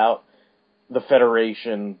wipe out the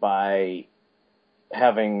Federation by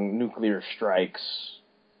having nuclear strikes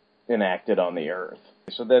enacted on the Earth.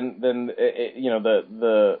 So then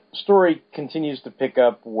the story continues to pick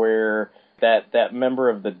up where that member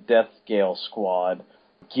of the Death Gale Squad,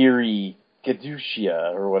 Geary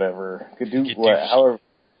Gadushia or whatever, however,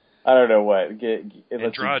 I don't know what.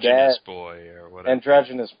 Androgynous boy or whatever.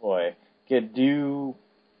 Androgynous boy. Gaduka,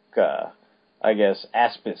 I guess,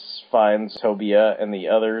 Aspis finds Tobia and the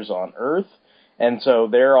others on Earth, and so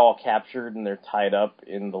they're all captured and they're tied up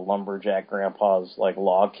in the lumberjack grandpa's, like,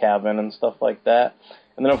 log cabin and stuff like that.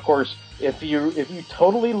 And then, of course, if you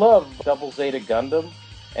totally love Double Zeta Gundam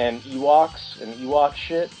and Ewoks and Ewok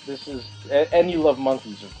shit, and you love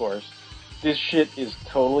monkeys, of course, this shit is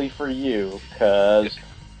totally for you, because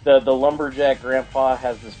the lumberjack grandpa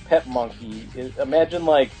has this pet monkey. Imagine,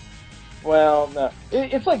 like, well, no,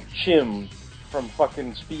 it's like Chim from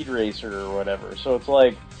fucking Speed Racer or whatever. So it's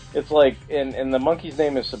like, and the monkey's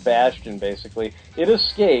name is Sebastian, basically. It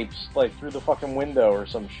escapes, like, through the fucking window or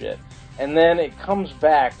some shit. And then it comes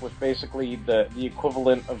back with basically the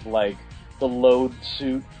equivalent of, like, the load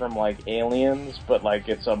suit from, like, Aliens, but, like,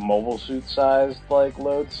 it's a mobile suit sized, like,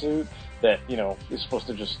 load suit that, is supposed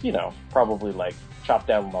to just, probably, like, chop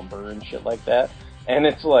down lumber and shit like that. And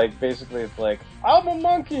it's like, basically, it's like, I'm a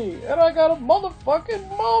monkey, and I got a motherfucking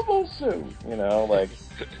mobile suit, like,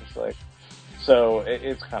 it's like, so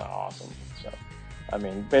it's kind of awesome. So, I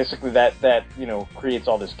mean, basically that, creates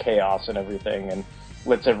all this chaos and everything, and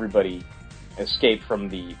lets everybody escape from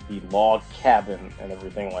the log cabin and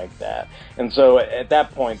everything like that. And so at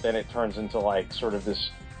that point, then it turns into, like, sort of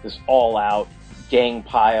this all-out gang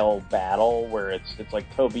pile battle where it's like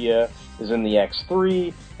Tobia is in the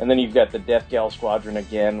X3, and then you've got the Death Gale Squadron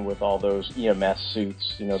again with all those EMS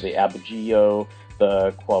suits, the Abagio,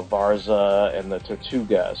 the Quavarza, and the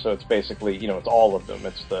Tortuga. So it's basically, it's all of them.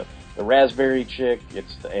 It's the raspberry chick,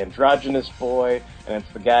 it's the androgynous boy, and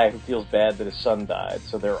it's the guy who feels bad that his son died.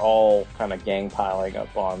 So they're all kind of gang piling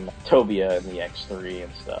up on Tobia in the X3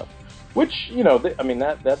 and stuff. Which,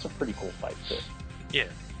 that's a pretty cool fight too. Yeah.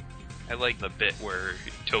 I like the bit where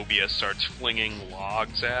Tobia starts flinging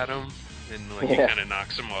logs at him, and, like, he kind of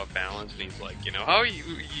knocks him off balance, and he's like, how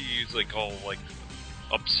he's, like, all, like,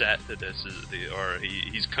 upset that this is, or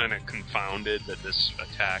he's kind of confounded that this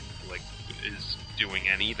attack, like, is doing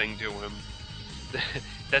anything to him.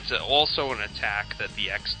 That's also an attack that the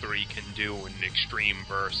X3 can do in Extreme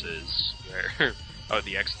Versus, where,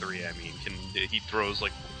 the X3, I mean, he throws,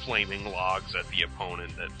 like, flaming logs at the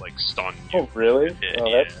opponent that, like, stun you. Oh, really?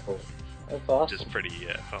 That's cool. That's awesome. Just pretty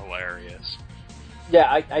hilarious.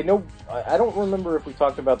 Yeah, I know. I don't remember if we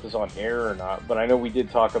talked about this on air or not, but I know we did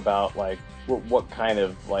talk about, like, what kind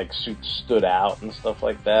of, like, suits stood out and stuff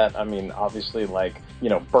like that. I mean, obviously, like,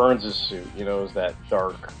 Burns' suit, is that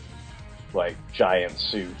dark, like, giant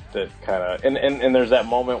suit that kind of, and there's that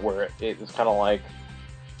moment where it's kind of like,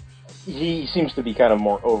 he seems to be kind of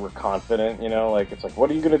more overconfident, like, it's like, what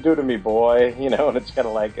are you going to do to me, boy? And it's kind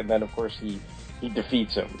of like, and then, of course, he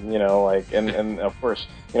defeats him, like, and of course,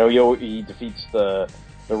 he defeats the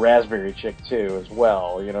raspberry chick too as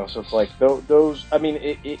well, so it's like those. I mean,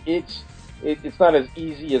 it's not as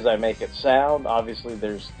easy as I make it sound. Obviously,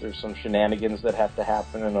 there's some shenanigans that have to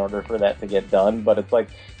happen in order for that to get done, but it's like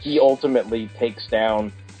he ultimately takes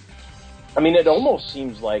down. I mean, it almost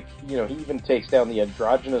seems like he even takes down the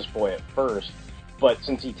androgynous boy at first, but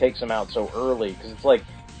since he takes him out so early, because it's like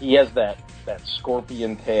he has that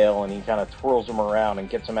scorpion tail, and he kind of twirls him around and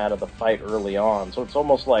gets him out of the fight early on. So it's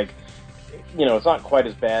almost like, you know, it's not quite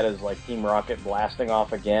as bad as like Team Rocket blasting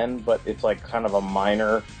off again, but it's like kind of a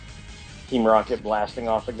minor Team Rocket blasting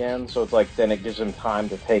off again. So it's like then it gives him time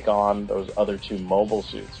to take on those other 2 mobile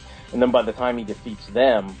suits. And then by the time he defeats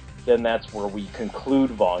them, then that's where we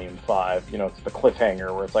conclude Volume 5. You know, it's the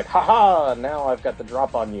cliffhanger where it's like, haha, now I've got the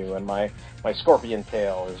drop on you, and my scorpion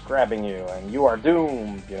tail is grabbing you, and you are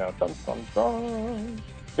doomed, you know, dun dun dun.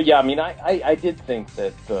 But yeah, I mean, I did think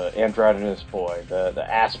that the androgynous boy, the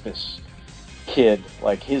Aspis kid,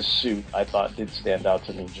 like his suit, I thought did stand out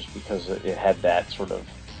to me just because it had that sort of,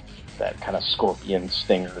 that kind of scorpion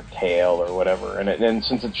stinger tail or whatever. And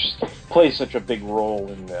since it just plays such a big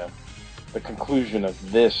role in the conclusion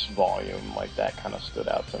of this volume, like that kind of stood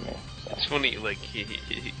out to me. So. It's funny, like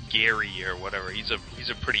Gary or whatever. He's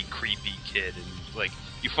a pretty creepy kid, and like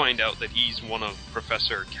you find out that he's one of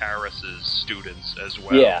Professor Karras's students as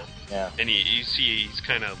well. Yeah. And you see he's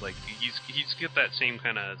kind of like he's got that same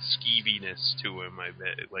kind of skeeviness to him. I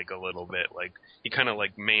bet, like a little bit, like he kind of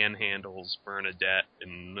like manhandles Bernadette,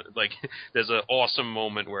 and like there's an awesome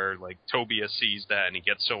moment where like Tobias sees that and he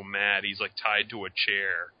gets so mad he's like tied to a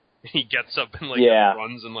chair. He gets up and like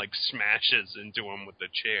runs and like smashes into him with the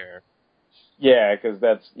chair. Yeah, because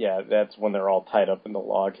that's when they're all tied up in the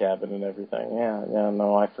log cabin and everything. Yeah,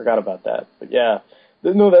 no, I forgot about that. But yeah,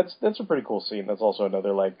 no, that's a pretty cool scene. That's also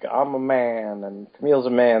another like, I'm a man and Camille's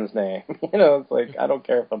a man's name. You know, it's like I don't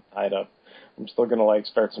care if I'm tied up. I'm still gonna like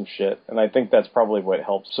start some shit. And I think that's probably what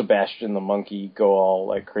helped Sebastian the monkey go all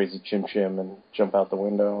like crazy chim and jump out the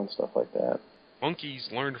window and stuff like that. Monkeys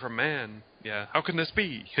learned from man. Yeah, how can this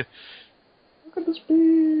be? How could this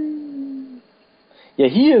be? Yeah,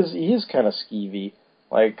 he is kind of skeevy.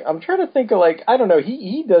 Like, I'm trying to think of, like, I don't know,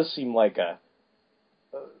 he does seem like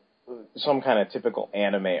some kind of typical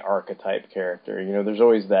anime archetype character. You know, there's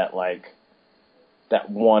always that, like, that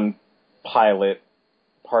one pilot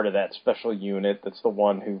part of that special unit that's the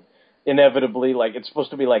one who inevitably, like, it's supposed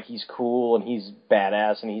to be like he's cool and he's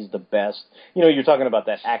badass and he's the best. You know, you're talking about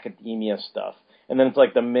that academia stuff. And then it's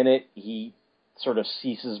like the minute he sort of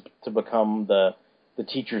ceases to become the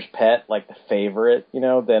teacher's pet, like the favorite, you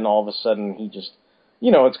know, then all of a sudden he just,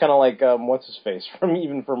 you know, it's kind of like, what's his face, from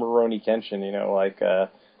Rurouni Kenshin, you know, like,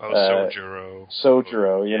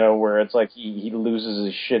 Sojiro, you know, where it's like he loses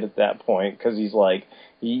his shit at that point because he's like,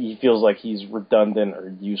 he feels like he's redundant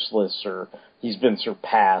or useless or he's been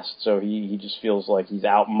surpassed, so he just feels like he's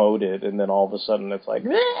outmoded, and then all of a sudden it's like,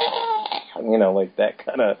 you know, like that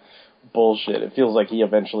kind of bullshit. It feels like he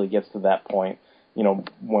eventually gets to that point, you know,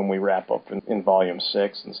 when we wrap up in Volume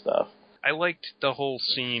 6 and stuff. I liked the whole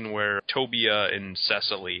scene where Tobia and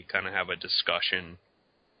Cecily kind of have a discussion.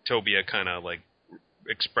 Tobia kind of, like,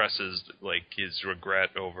 expresses, like, his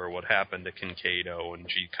regret over what happened to Kinkaido,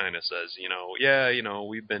 and she kind of says, you know, yeah, you know,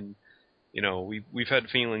 we've been, you know, we've had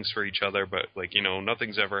feelings for each other, but, like, you know,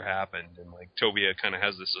 nothing's ever happened. And, like, Tobia kind of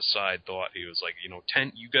has this aside thought. He was like, you know,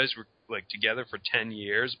 you guys were, like, together for 10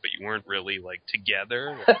 years, but you weren't really, like,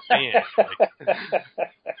 together. Like,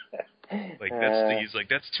 man, like he's like,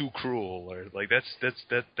 that's too cruel, or, like, that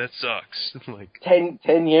sucks. Like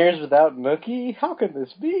 10 years without Nookie? How could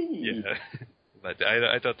this be? Yeah. But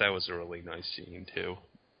I thought that was a really nice scene, too.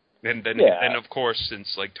 And then, and of course,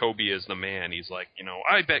 since, like, Toby is the man, he's like, you know,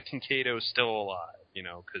 I bet Kinkaido's still alive, you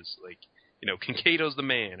know, because, like, you know, Kinkaido's the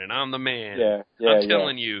man, and I'm the man. I'm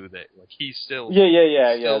telling you that, like, he's still Still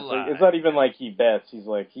alive. It's not even like he bets. He's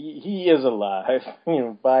like, he is alive. You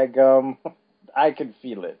know, by gum, I can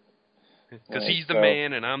feel it. Because he's the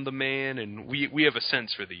man, and I'm the man, and we have a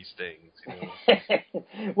sense for these things. You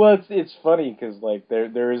know? Well, it's funny because like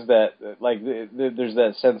there is that like there's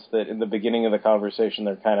that sense that in the beginning of the conversation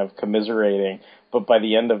they're kind of commiserating, but by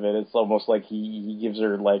the end of it, it's almost like he gives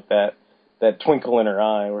her like that twinkle in her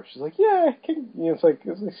eye where she's like, yeah, it's like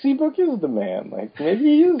Seabook is the man. Like maybe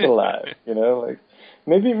he is alive. You know, like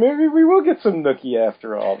maybe we will get some Nookie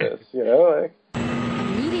after all this. You know, like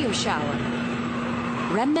meteor shower.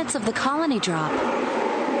 Remnants of the colony drop.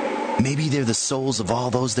 Maybe they're the souls of all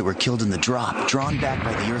those that were killed in the drop, drawn back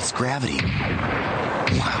by the Earth's gravity.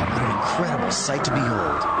 Wow, what an incredible sight to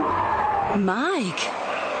behold. Mike,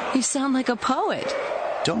 you sound like a poet.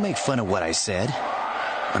 Don't make fun of what I said.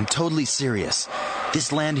 I'm totally serious.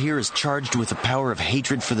 This land here is charged with the power of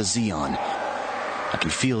hatred for the Zeon. I can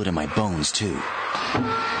feel it in my bones, too.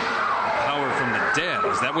 Power from the dead,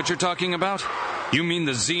 is that what you're talking about? You mean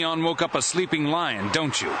the Zeon woke up a sleeping lion,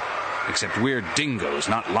 don't you? Except we're dingoes,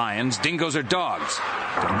 not lions. Dingoes are dogs.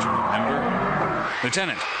 Don't you remember?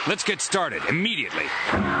 Lieutenant, let's get started immediately.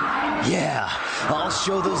 Yeah, I'll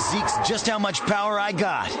show those Zeeks just how much power I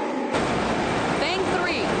got. Bang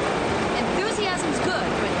 3. Enthusiasm's good,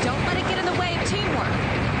 but don't let it get in the way of teamwork.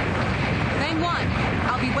 Bang 1.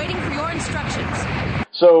 I'll be waiting for your instructions.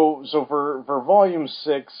 So for Volume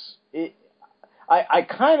 6, I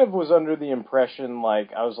kind of was under the impression,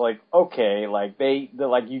 like, I was like, okay, like, they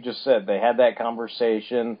like you just said, they had that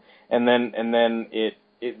conversation, and then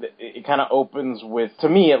it kind of opens with, to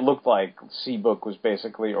me, it looked like Seabook was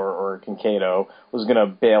basically, or Kinkaido was going to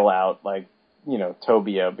bail out, like, you know,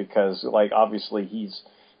 Tobia, because, like, obviously he's,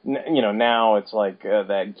 you know, now it's like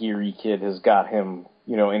that Geary kid has got him,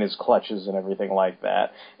 you know, in his clutches and everything like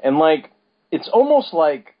that. And, like, it's almost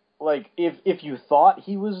like if you thought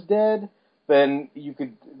he was dead, then you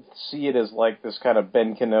could see it as, like, this kind of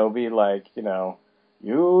Ben Kenobi, like, you know,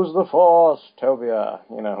 use the Force, Tobia,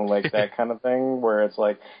 you know, like that kind of thing, where it's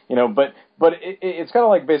like, you know, but it's kind of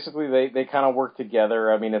like basically they kind of work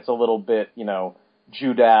together. I mean, it's a little bit, you know,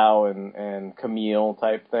 Judao and Camille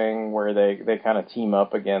type thing, where they kind of team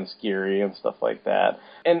up against Geary and stuff like that.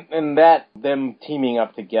 And that, them teaming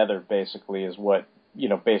up together basically is what, you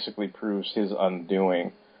know, basically proves his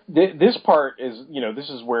undoing. This part is, you know, this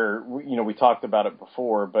is where, you know, we talked about it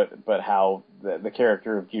before, but how the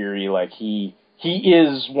character of Geary, like, he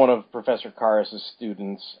is one of Professor Karras'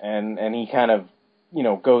 students, and he kind of, you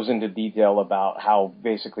know, goes into detail about how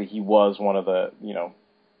basically he was one of the, you know,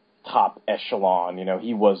 top echelon, you know,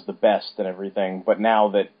 he was the best and everything, but now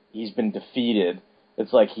that he's been defeated,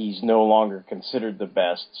 it's like he's no longer considered the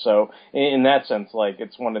best. So in that sense, like,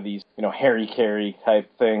 it's one of these, you know, Harry Carey type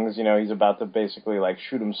things, you know, he's about to basically, like,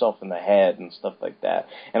 shoot himself in the head and stuff like that.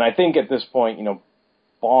 And I think at this point, you know,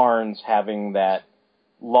 Barnes having that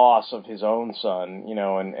loss of his own son, you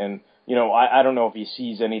know, and you know, I don't know if he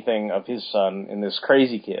sees anything of his son in this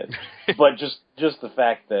crazy kid, but just the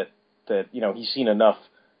fact that, you know, he's seen enough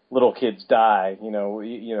little kids die, you know,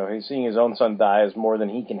 he's seeing his own son die is more than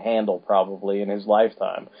he can handle probably in his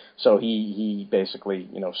lifetime. So he basically,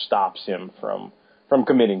 you know, stops him from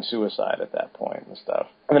committing suicide at that point and stuff.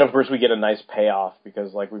 And then, of course, we get a nice payoff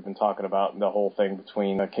because, like we've been talking about, the whole thing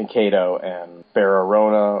between Kinkaido and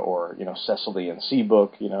Bararona, or, you know, Cecily and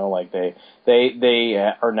Seabook, you know, like they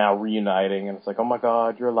are now reuniting, and it's like, oh my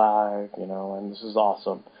God, you're alive, you know, and this is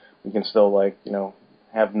awesome. We can still, like, you know,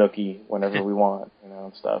 have Nookie whenever we want, you know,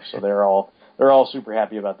 and stuff. So they're all super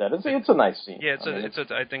happy about that. It's a nice scene. Yeah,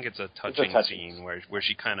 I think it's a touching scene where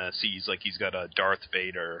she kind of sees, like, he's got a Darth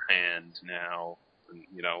Vader hand now. And,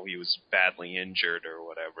 you know, he was badly injured or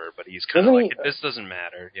whatever, but he's kind of like, this doesn't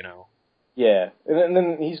matter, you know. Yeah, and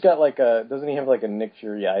then he's got like doesn't he have like a Nick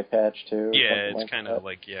Fury eye patch too? Yeah, it's kind of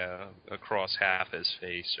like, across half his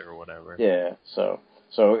face or whatever. Yeah, so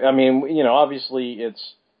I mean, you know, obviously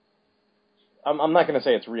it's, I'm not going to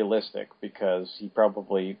say it's realistic because he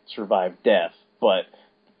probably survived death, but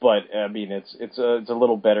I mean, it's a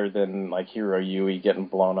little better than like Hiro Yui getting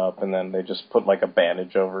blown up and then they just put like a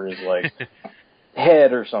bandage over his like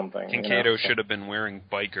head or something. Kinkaido should have been wearing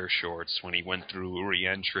biker shorts when he went through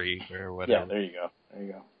re-entry or whatever. Yeah, there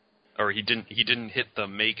you go. Or he didn't hit the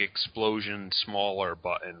make explosion smaller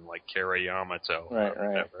button like Kara Yamato.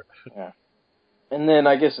 Right. Yeah. And then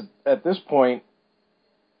I guess at this point,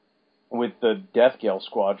 with the Death Gale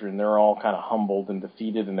Squadron, they're all kind of humbled and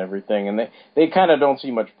defeated and everything, and they kind of don't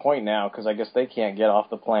see much point now because I guess they can't get off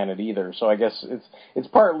the planet either. So I guess it's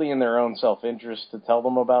partly in their own self-interest to tell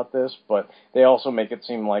them about this, but they also make it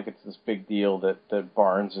seem like it's this big deal that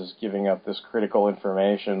Barnes is giving up this critical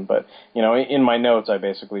information. But, you know, in my notes I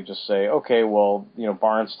basically just say, okay, well, you know,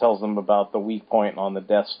 Barnes tells them about the weak point on the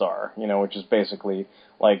Death Star, you know, which is basically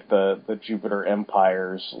like the Jupiter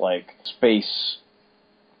Empire's like space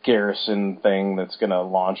garrison thing that's going to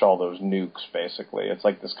launch all those nukes, basically. It's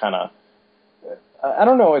like this kind of, I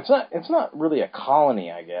don't know, it's not really a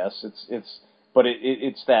colony, I guess.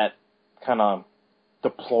 It's that kind of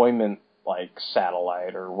deployment, like,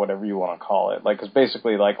 satellite or whatever you want to call it. Like, because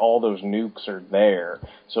basically, like, all those nukes are there,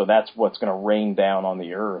 so that's what's going to rain down on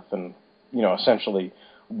the Earth and, you know, essentially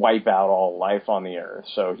wipe out all life on the Earth.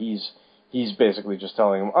 So he's basically just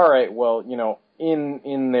telling them, all right, well, you know,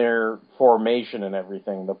 in their formation and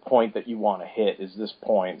everything, the point that you want to hit is this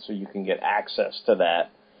point, so you can get access to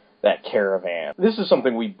that caravan. This is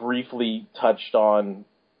something we briefly touched on,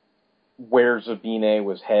 where Zabine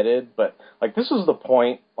was headed, but like this is the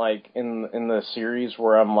point, like in the series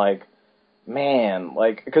where I'm like, man,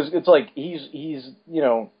 like, because it's like he's you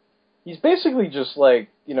know, he's basically just like,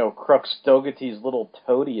 you know, Crux Dougherty's little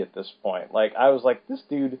toady at this point. Like, I was like, this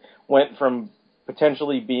dude went from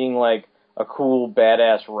potentially being like a cool,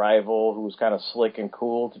 badass rival who was kind of slick and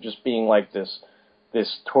cool to just being like this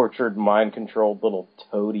this tortured, mind-controlled little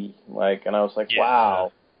toady. Like, and I was like,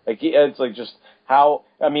 wow. Like, it's like just how,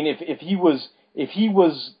 I mean, if he was,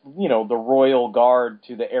 you know, the royal guard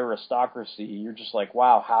to the aristocracy, you're just like,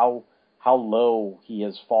 wow, how low he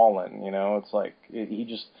has fallen, you know? It's like, he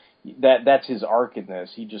just, that's his arc in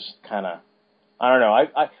this. He just kind of, I don't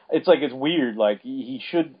know, it's like, it's weird, like, he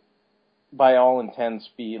should, by all intents,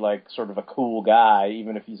 be like sort of a cool guy,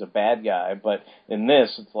 even if he's a bad guy, but in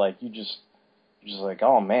this, it's like, you're just like,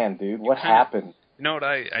 oh man, dude, what happened? You know what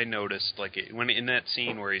I noticed, like, when in that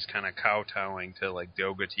scene where he's kind of kowtowing to, like,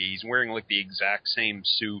 Dogati, he's wearing, like, the exact same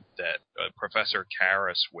suit that Professor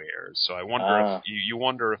Karras wears. So I wonder if, you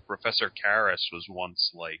wonder if Professor Karras was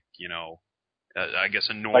once, like, you know, I guess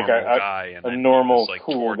a normal guy, and then normal, he was, like,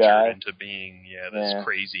 cool tortured guy into being, this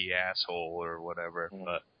crazy asshole or whatever.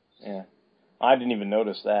 But yeah. I didn't even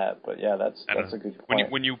notice that, but yeah, that's a good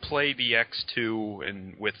point. When you play the X2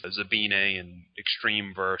 and with Zabine and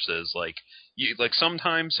Extreme Versus, like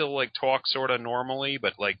sometimes he'll like talk sort of normally,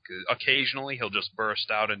 but like occasionally he'll just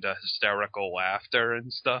burst out into hysterical laughter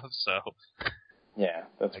and stuff. So yeah,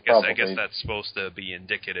 I guess that's supposed to be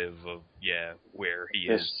indicative of where he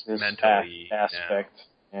is mentally. Aspect.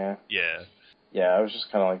 Yeah. I was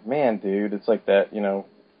just kind of like, man, dude, it's like that, you know.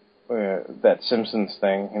 That Simpsons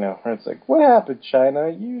thing, you know, where it's like, what happened, China?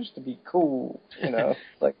 You used to be cool, you know.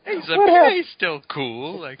 Like, hey, Zabine's still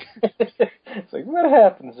cool. Like, it's like, what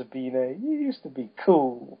happened, Zabine? You used to be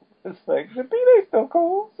cool. It's like, Zabine's still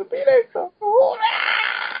cool. Zabine's still cool.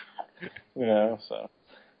 You know, so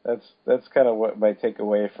that's kind of what my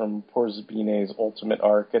takeaway from poor Zabine's ultimate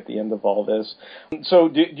arc at the end of all this. So,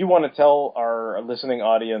 do you want to tell our listening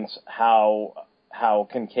audience how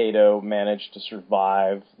Kincaid managed to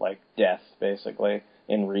survive, like, death, basically,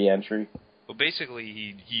 in re-entry? Well, basically,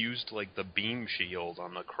 he used, like, the beam shield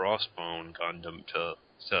on the Crossbone Gundam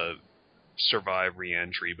to survive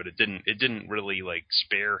re-entry, but it didn't really, like,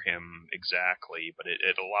 spare him exactly, but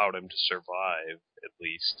it allowed him to survive, at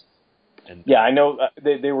least. And yeah, I know,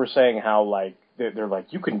 they were saying how, like, they're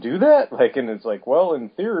like, you can do that? Like, and it's like, well, in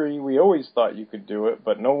theory, we always thought you could do it,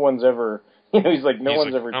 but no one's ever... You know, he's like, no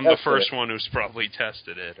one's ever I'm tested the first it. one who's probably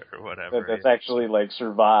tested it, or whatever. That's actually, like,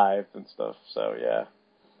 survived and stuff, so, yeah.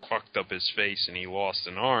 Fucked up his face and he lost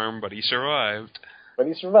an arm, but he survived. But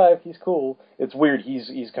he survived, he's cool. It's weird,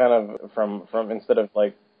 he's kind of, from instead of,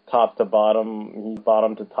 like, top to bottom, he's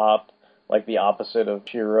bottom to top, like the opposite of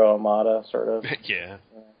Shiro Amada, sort of. Yeah.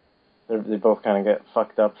 They both kind of get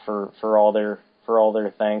fucked up for all their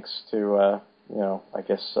thanks to, you know, I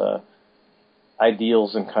guess,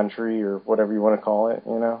 ideals in country, or whatever you want to call it,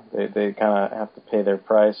 you know? They kind of have to pay their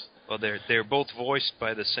price. Well, they're both voiced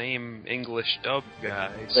by the same English dub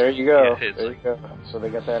guys. There you go. Yeah, there you go. So they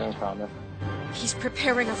got that in common. He's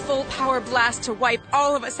preparing a full power blast to wipe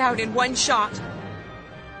all of us out in one shot.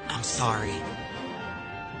 I'm sorry,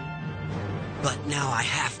 but now I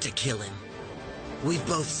have to kill him. We've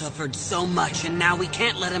both suffered so much, and now we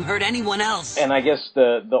can't let him hurt anyone else. And I guess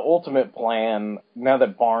the ultimate plan, now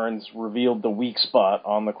that Barnes revealed the weak spot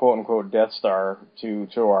on the quote-unquote Death Star to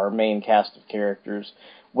our main cast of characters,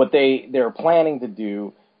 what they're planning to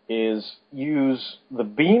do is use the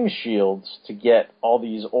beam shields to get all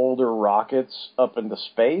these older rockets up into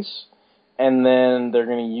space, and then they're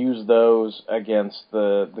going to use those against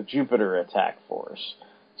the Jupiter attack force.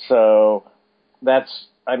 So that's...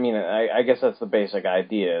 I mean, I guess that's the basic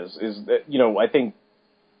idea, is that, you know, I think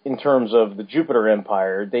in terms of the Jupiter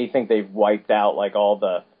Empire, they think they've wiped out, like,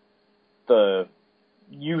 all the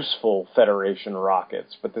useful Federation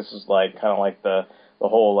rockets, but this is, like, kind of like the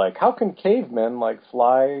whole, like, how can cavemen, like,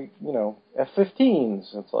 fly, you know,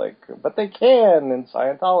 F-15s? It's like, but they can in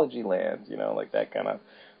Scientology land, you know, like that kind of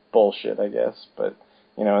bullshit, I guess. But,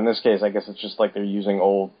 you know, in this case, I guess it's just like they're using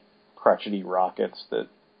old crotchety rockets that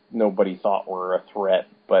nobody thought were a threat,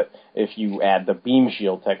 but if you add the beam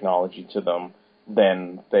shield technology to them,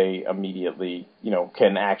 then they immediately, you know,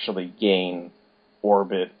 can actually gain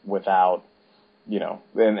orbit without, you know,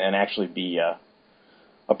 and actually be a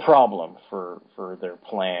problem for their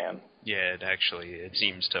plan. Yeah, it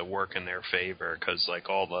seems to work in their favor, because, like,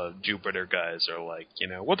 all the Jupiter guys are like, you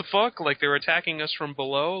know, what the fuck? Like, they're attacking us from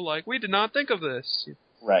below? Like, we did not think of this.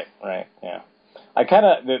 Right, yeah. I kind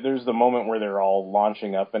of, there's the moment where they're all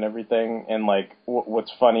launching up and everything, and, like,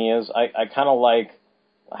 what's funny is, I kind of like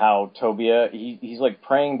how Tobia, he's, like,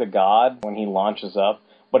 praying to God when he launches up,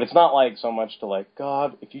 but it's not, like, so much to, like,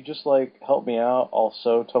 God, if you just, like, help me out, I'll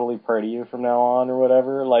so totally pray to you from now on, or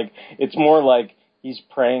whatever. Like, it's more like he's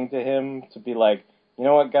praying to him to be like, you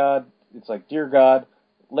know what, God? It's like, dear God,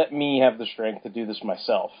 let me have the strength to do this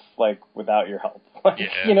myself, like, without your help. Like,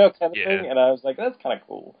 you know, kind of thing. And I was like, that's kind of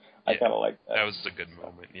cool. I kind of like that. That was a good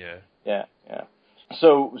moment, yeah. Yeah.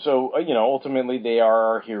 So ultimately they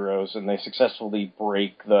are our heroes, and they successfully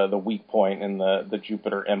break the weak point in the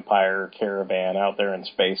Jupiter Empire caravan out there in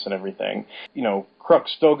space and everything.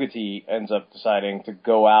 Crux Dougherty ends up deciding to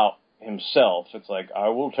go out himself. It's like, I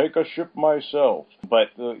will take a ship myself. But,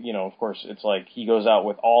 of course, it's like he goes out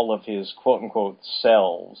with all of his quote-unquote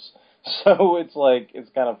selves. So it's like, it's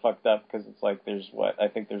kind of fucked up because it's like there's I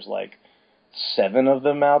think there's like 7 of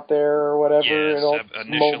them out there or whatever. Yeah,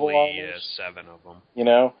 initially, 7 of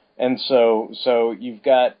them. And so you've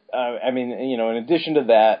got, in addition to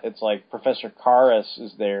that, it's like Professor Karras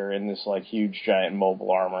is there in this like huge giant mobile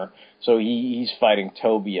armor. So he's fighting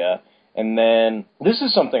Tobia. And then this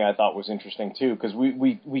is something I thought was interesting too, because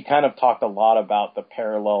we kind of talked a lot about the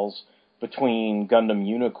parallels between Gundam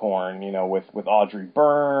Unicorn, with Audrey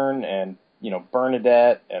Byrne and,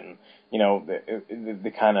 Bernadette and,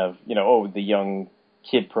 the kind of, the young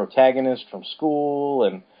kid protagonist from school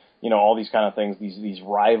and, all these kind of things, these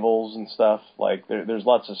rivals and stuff. Like there's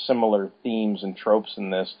lots of similar themes and tropes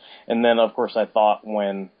in this. And then of course I thought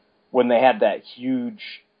when they had that huge,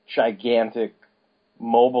 gigantic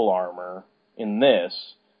mobile armor in this,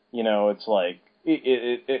 it's like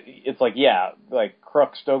it's like, yeah, like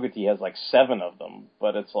Crux Dougherty has like 7 of them,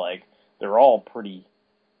 but it's like they're all pretty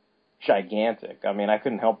gigantic. I mean, I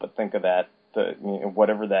couldn't help but think of that,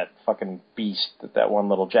 whatever that fucking beast that one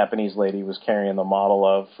little Japanese lady was carrying the model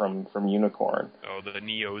of from Unicorn. Oh, the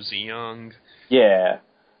Neo Zeong. Yeah,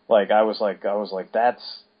 I was like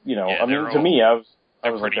that's to me I was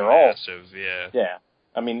like they're massive, all yeah.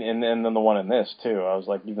 I mean, and then the one in this too. I was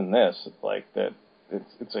like, even this, it's like that.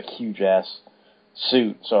 It's a huge ass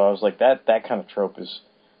suit. So I was like, that kind of trope is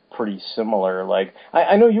pretty similar. Like,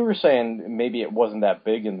 I know you were saying maybe it wasn't that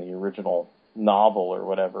big in the original novel or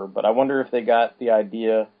whatever, but I wonder if they got the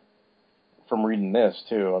idea from reading this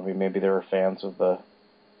too. I mean, maybe they were fans of the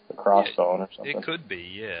Crossbone or something. It could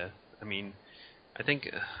be, yeah. I mean, I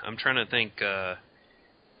think I'm trying to think.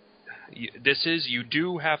 You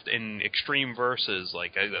do have to, in Extreme Versus,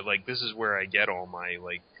 this is where I get all my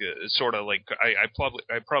I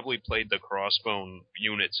probably played the Crossbone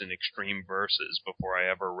units in Extreme Versus before I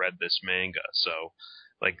ever read this manga, so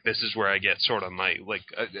this is where I get sort of my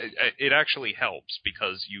it actually helps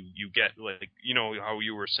because you get how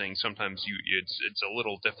you were saying sometimes it's a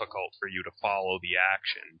little difficult for you to follow the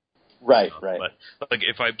action. Right. But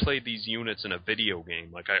if I played these units in a video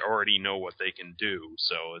game, I already know what they can do,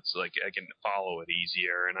 so it's like I can follow it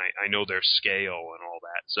easier, and I know their scale and all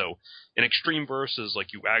that. So in Extreme Versus,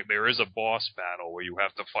 there is a boss battle where you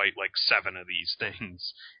have to fight 7 of these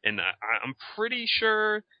things, and I'm pretty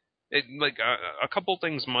sure a couple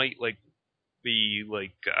things might be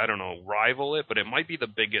I don't know, rival it, but it might be the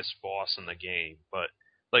biggest boss in the game, but.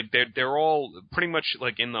 They're all pretty much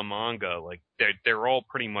in the manga, they're all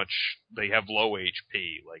pretty much, they have low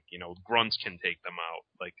HP, grunts can take them out,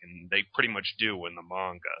 and they pretty much do in the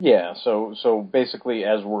manga. Yeah, so basically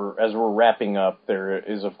as we're wrapping up, there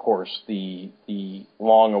is of course the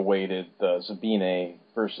long awaited Zabine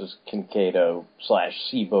versus Kinkaido /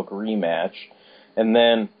 Seabook rematch. And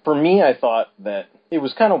then for me I thought that it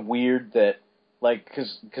was kind of weird that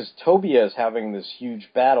because Tobia is having this huge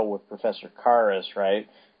battle with Professor Karras, right?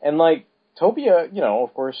 And Tobia,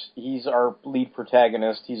 of course, he's our lead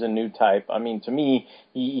protagonist. He's a new type. I mean, to me,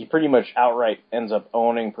 he pretty much outright ends up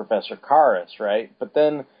owning Professor Karras, right? But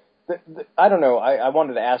then, I don't know. I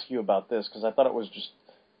wanted to ask you about this because I thought it was just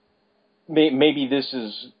maybe this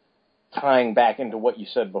is tying back into what you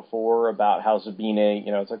said before about how Zabine,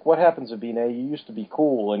 it's like, what happened, Zabine? You used to be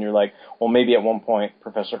cool. And you're like, well, maybe at one point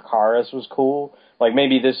Professor Karras was cool.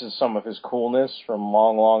 Maybe this is some of his coolness from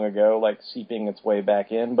long, long ago, seeping its way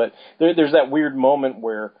back in. But there's that weird moment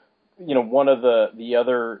where, one of the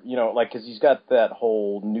other, because he's got that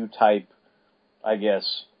whole new type, I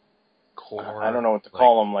guess, core. I don't know what to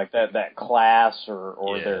call them, that class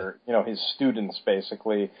or their, his students,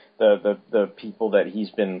 basically, the people that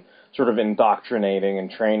he's been sort of indoctrinating and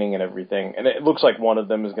training and everything. And it looks like one of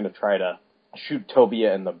them is going to try to shoot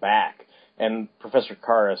Tobia in the back. And Professor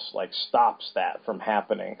Karras, stops that from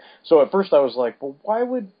happening. So at first I was like, well, why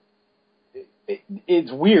would...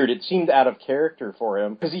 It's weird. It seemed out of character for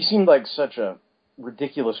him. Because he seemed like such a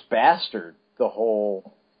ridiculous bastard the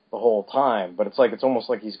whole time. But it's almost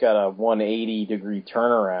like he's got a 180-degree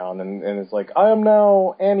turnaround. And it's like, I am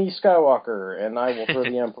now Annie Skywalker, and I will throw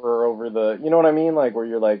the Emperor over the... You know what I mean? Where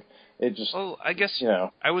you're like... It just... Well, I guess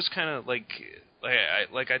I was kind of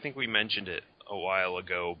I think we mentioned it a while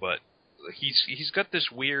ago, but he's got this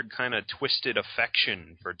weird kind of twisted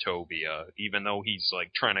affection for Tobia, even though he's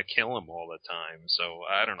trying to kill him all the time. So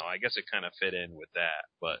I don't know. I guess it kind of fit in with that.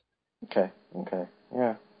 But Okay,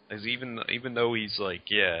 yeah. As even though he's like,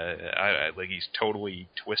 like he's totally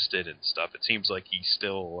twisted and stuff, it seems like he's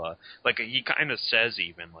still, like he kind of says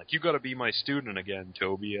even, like, you gotta be my student again,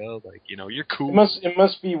 Tobia, like, you're cool. It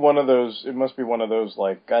must be one of those,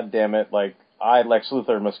 like, God damn it, like, I, Lex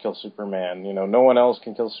Luthor, must kill Superman, no one else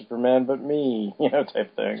can kill Superman but me,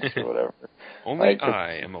 type thing, or whatever. Only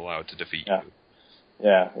I am allowed to defeat you.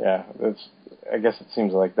 Yeah, I guess it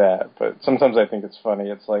seems like that, but sometimes I think it's funny,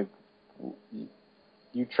 it's like,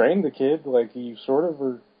 you trained the kid, like, you sort of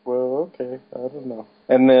were, well, okay, I don't know.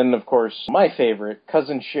 And then, of course, my favorite,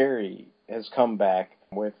 Cousin Sherry, has come back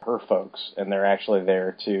with her folks, and they're actually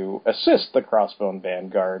there to assist the Crossbone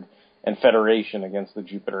Vanguard and Federation against the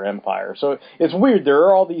Jupiter Empire. So it's weird, there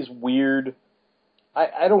are all these weird,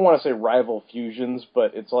 I don't want to say rival fusions,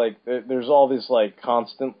 but it's like, there's all this, like,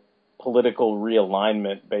 constant political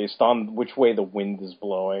realignment based on which way the wind is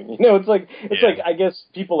blowing. It's like I guess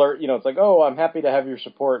people are, it's like, oh, I'm happy to have your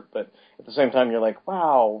support, but at the same time you're like,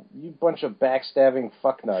 wow, you bunch of backstabbing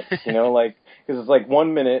fucknuts, like, because it's like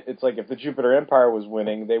 1 minute it's like if the Jupiter Empire was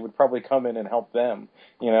winning, they would probably come in and help them,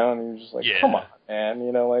 and you're just like, come on,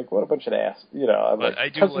 man, like, what a bunch of ass, But like, I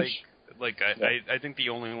do I think the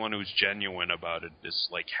only one who's genuine about it is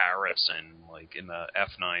like Harrison, like in the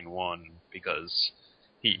F91, because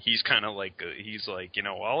he's kind of like,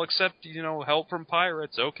 I'll accept, help from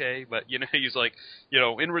pirates, okay, but, he's like,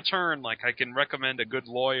 in return, like, I can recommend a good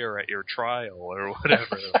lawyer at your trial, or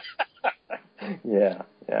whatever. Yeah.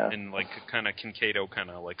 And, like, kind of, Kincaid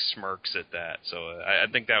like, smirks at that, so I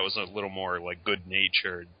think that was a little more, like,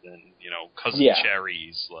 good-natured than, Cousin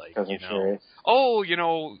Cherry's, like, Cherry. Oh,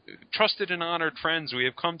 trusted and honored friends, we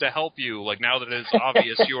have come to help you, like, now that it's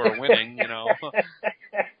obvious you are winning,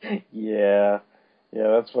 Yeah,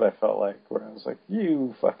 that's what I felt like, where I was like,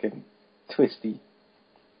 you fucking twisty,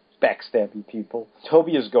 backstabby people.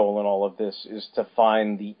 Tobia's goal in all of this is to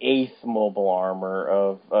find the 8th mobile armor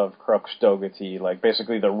of Crux Dougherty, like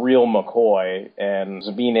basically the real McCoy, and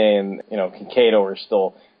Zabine and, Kincaid are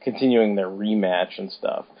still continuing their rematch and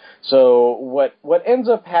stuff. So what ends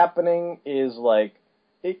up happening is like,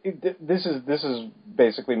 this is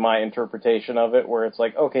basically my interpretation of it, where it's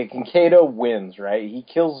like, okay, Kincaid wins, right? He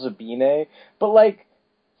kills Zabine, but like,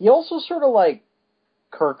 he also sort of like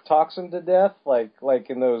Kirk talks him to death, like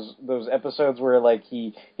in those episodes where like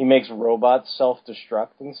he makes robots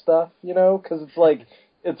self-destruct and stuff, because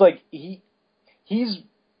it's like he's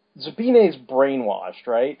Zabine's brainwashed,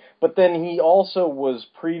 right? But then he also was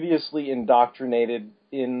previously indoctrinated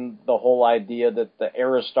in the whole idea that the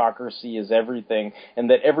aristocracy is everything, and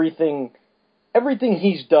that everything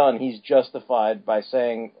he's done, he's justified by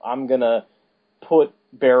saying, I'm gonna put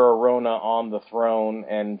Bararona on the throne,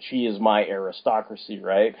 and she is my aristocracy,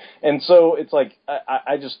 right? And so it's like,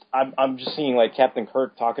 I'm just seeing like Captain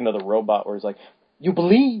Kirk talking to the robot, where he's like, you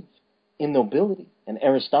believe in nobility and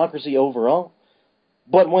aristocracy overall,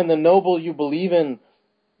 but when the noble you believe in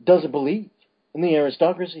doesn't believe in the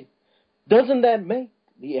aristocracy, doesn't that make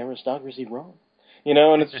the aristocracy wrong?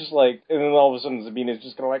 And it's just like, and then all of a sudden Zabine is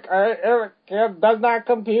just going like, it does not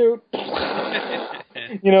compute.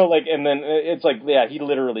 And then it's like, yeah, he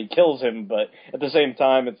literally kills him, but at the same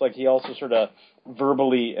time, it's like he also sort of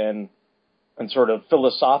verbally and sort of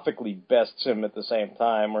philosophically bests him at the same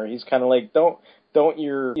time, where he's kind of like, don't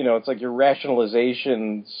your, it's like your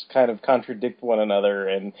rationalizations kind of contradict one another,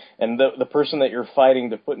 and the person that you're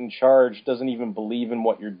fighting to put in charge doesn't even believe in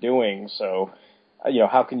what you're doing, so,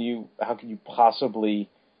 how can you possibly,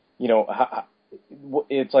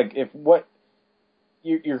 it's like, if what,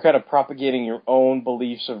 you're kind of propagating your own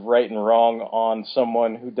beliefs of right and wrong on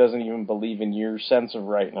someone who doesn't even believe in your sense of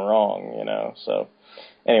right and wrong, so,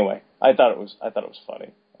 anyway, I thought it was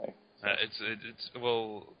funny.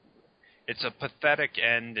 It's a pathetic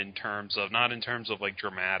end in terms of, not in terms of like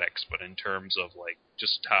dramatics, but in terms of like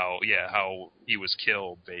just how he was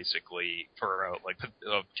killed, basically, for a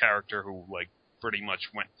character who like pretty much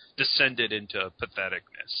descended into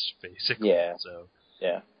patheticness, basically. Yeah. So.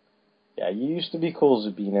 Yeah. Yeah, you used to be cool,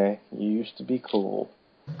 Zabine. You used to be cool.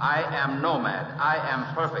 I am nomad. I am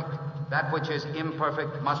perfect. That which is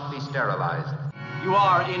imperfect must be sterilized. You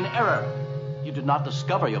are in error. You did not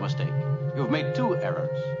discover your mistake. You have made 2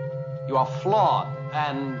 errors. You are flawed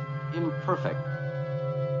and imperfect.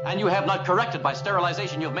 And you have not corrected by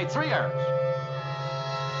sterilization. You have made 3 errors.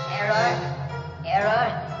 Error.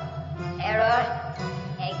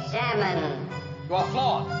 Examine. You are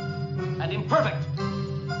flawed and imperfect.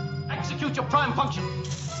 Execute your prime function.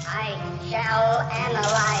 I shall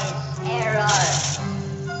analyze error.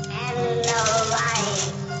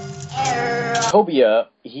 Tobia,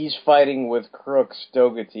 he's fighting with Crux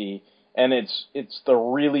Dougherty, and it's the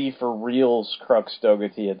really for reals Crux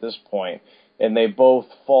Dougherty at this point, and they both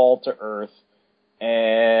fall to Earth,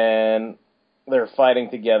 and they're fighting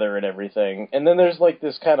together and everything. And then there's like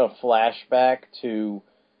this kind of flashback to,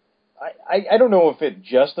 I don't know if it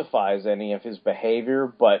justifies any of his behavior,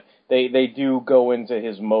 but they do go into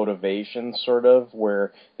his motivation, sort of,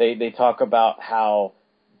 where they talk about how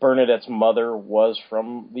Bernadette's mother was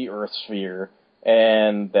from the Earth sphere,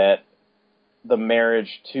 and that the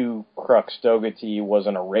marriage to Crux Dougherty was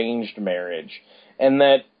an arranged marriage, and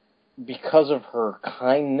that because of her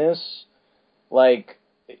kindness, like,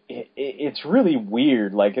 it's really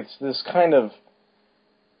weird. Like, it's this kind of,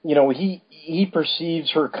 you know, he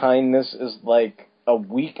perceives her kindness as like a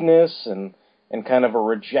weakness and kind of a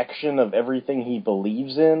rejection of everything he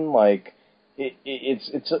believes in. Like,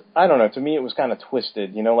 it's I don't know, to me it was kind of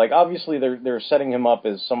twisted, you know, like, obviously they're setting him up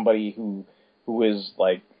as somebody who is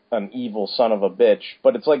like an evil son of a bitch,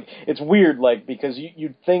 but it's like, it's weird, like, because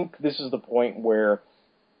you'd think this is the point where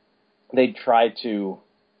they'd try to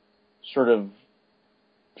sort of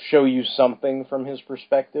show you something from his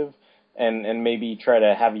perspective, and maybe try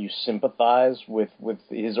to have you sympathize with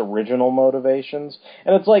his original motivations.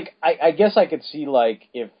 And it's like, I guess I could see, like,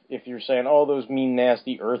 if you're saying, oh, those mean,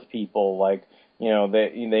 nasty Earth people, like, you know,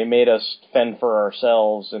 they made us fend for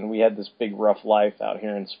ourselves, and we had this big rough life out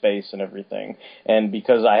here in space and everything, and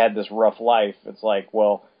because I had this rough life, it's like,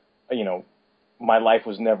 well, you know, my life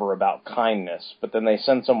was never about kindness. But then they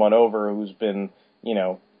send someone over who's been, you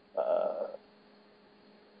know,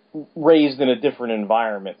 raised in a different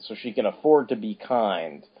environment, so she can afford to be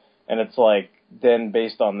kind. And it's like, then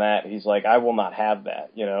based on that, he's like, I will not have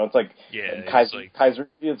that. You know, it's like,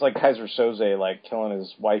 Kaiser Soze, like, killing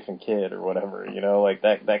his wife and kid or whatever, you know, like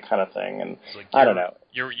that kind of thing. And like, I don't know.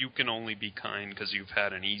 You can only be kind because you've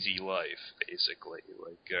had an easy life, basically.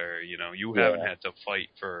 Like, you know, you haven't had to fight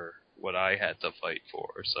for what I had to fight for,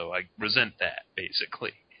 so I resent that,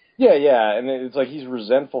 basically. Yeah, and it's like he's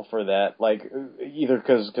resentful for that, like, either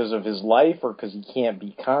because of his life or because he can't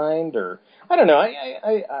be kind, or I don't know.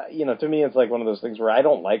 I you know, to me it's like one of those things where I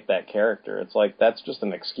don't like that character. It's like, that's just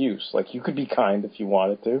an excuse. Like, you could be kind if you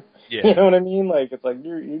wanted to. Yeah. You know what I mean? Like, it's like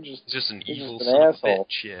you're just an evil just son asshole. of a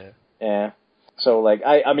bitch. Yeah. Yeah. So like,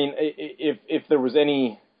 I mean, if there was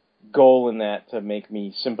any goal in that to make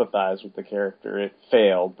me sympathize with the character, it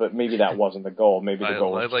failed, but maybe that wasn't the goal. Maybe the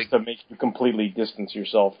goal was to make you completely distance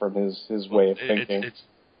yourself from his way of thinking.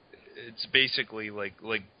 It's basically like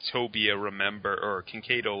Tobia or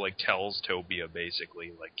Kincaid like tells Tobia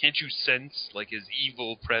basically, like, can't you sense like his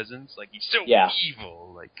evil presence? Like, he's so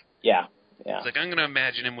evil. Like, yeah. It's like, I'm gonna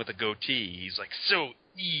imagine him with a goatee. He's like so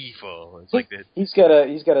evil. It's like that. He's got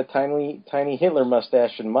a tiny Hitler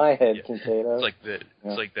mustache in my head, Kincaid. It's like that.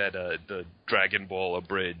 It's like that. The Dragon Ball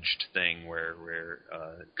abridged thing where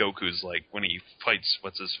Goku's like, when he fights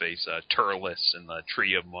what's his face, Turles in the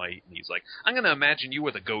Tree of Might, and he's like, I'm gonna imagine you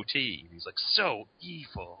with a goatee. And he's like, so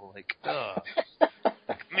evil. Like, ugh.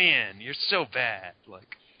 Like, man, you're so bad.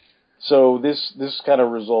 Like. So this kind of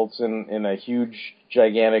results in a huge,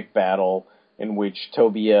 gigantic battle in which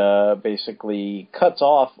Tobia basically cuts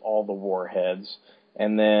off all the warheads,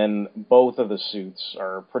 and then both of the suits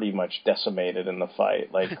are pretty much decimated in the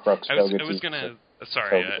fight. Like, Crux Dougherty. I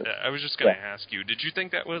was just gonna ask you, did you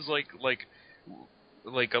think that was like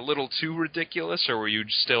a little too ridiculous, or were you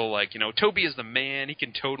still like, you know, Tobia's the man, he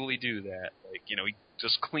can totally do that. Like, you know, he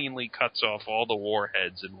just cleanly cuts off all the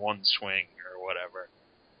warheads in one swing or whatever.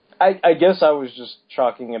 I guess I was just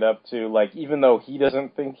chalking it up to, like, even though he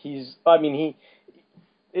doesn't think he's... I mean,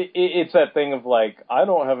 it's that thing of, like, I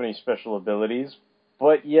don't have any special abilities,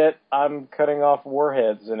 but yet I'm cutting off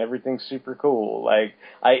warheads and everything's super cool. Like,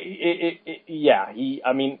 I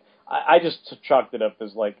just chalked it up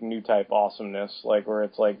as, like, new type awesomeness, like, where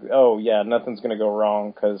it's like, oh, yeah, nothing's going to go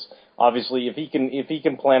wrong, because obviously if he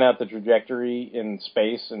can plan out the trajectory in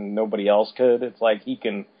space and nobody else could, it's like he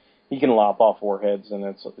can lop off warheads, and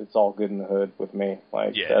it's all good in the hood with me.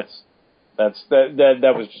 Like, that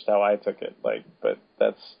was just how I took it. Like, but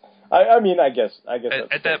that's, I mean, I guess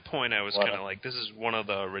at that point I was kind of like, this is one of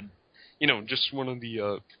the, you know, just one of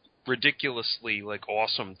the ridiculously like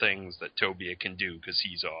awesome things that Tobia can do, because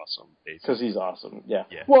he's awesome. Because he's awesome. Yeah.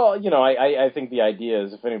 Well, you know, I think the idea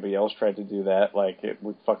is if anybody else tried to do that, like, it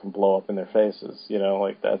would fucking blow up in their faces. You know,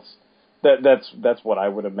 like that's what I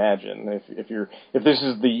would imagine. If this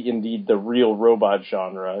is indeed the real robot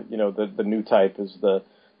genre, you know, the new type is the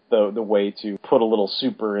way to put a little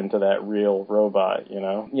super into that real robot, you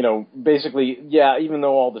know. You know, basically, yeah, even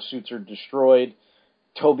though all the suits are destroyed,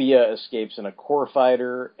 Tobia escapes in a core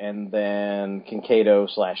fighter, and then Kinkaido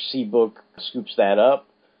 / Seabook scoops that up.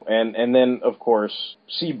 And then, of course,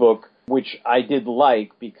 Seabook which I did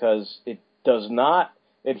like because it does not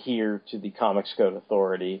adhere to the Comics Code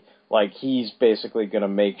Authority. Like, he's basically going to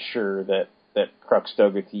make sure that Crux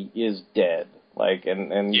Dougherty is dead. Like,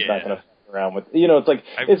 and he's not going to fuck around with,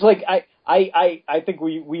 I think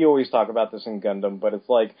we always talk about this in Gundam, but it's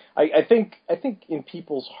like, I think in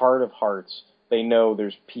people's heart of hearts, they know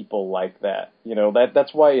there's people like that.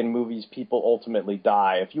 That's why in movies people ultimately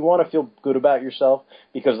die. If you want to feel good about yourself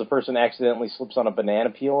because the person accidentally slips on a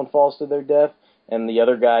banana peel and falls to their death, and the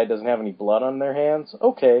other guy doesn't have any blood on their hands,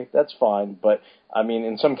 okay, that's fine. But, I mean,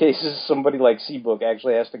 in some cases, somebody like Seabook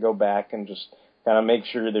actually has to go back and just kind of make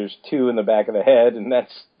sure there's 2 in the back of the head, and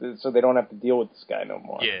that's so they don't have to deal with this guy no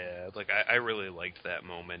more. Yeah, like, I really liked that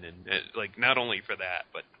moment, and, like, not only for that,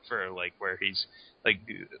 but for, like, where he's, like,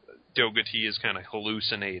 Dougherty is kind of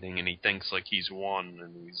hallucinating, and he thinks, like, he's won,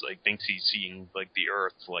 and he's, like, thinks he's seeing, like, the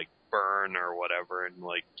Earth, like, burn or whatever, and,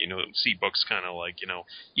 like, Seabook's kind of like,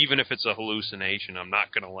 even if it's a hallucination, I'm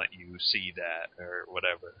not going to let you see that, or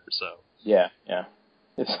whatever, so. Yeah.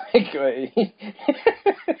 It's like,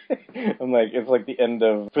 it's like the end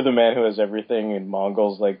of For the Man Who Has Everything, and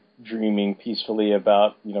Mongol's, like, dreaming peacefully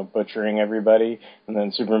about, butchering everybody, and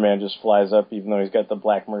then Superman just flies up, even though he's got the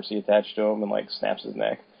Black Mercy attached to him, and, like, snaps his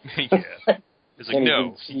neck. Yeah. It's like,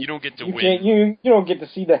 no, you don't get to win. You don't get to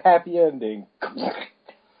see the happy ending.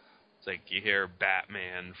 It's like you hear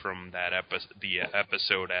Batman from that the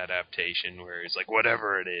episode adaptation where he's like,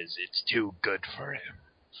 whatever it is, it's too good for him.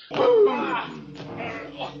 Are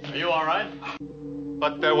you all right?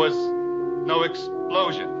 But there was no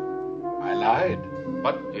explosion. I lied.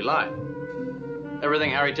 What? You lied. Everything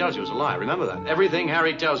Harry tells you is a lie. Remember that. Everything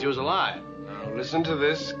Harry tells you is a lie. Now, listen to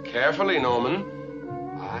this carefully, Norman.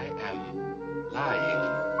 I am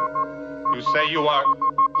lying. You say you are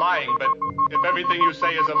lying, but if everything you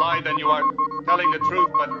say is a lie, then you are telling the truth.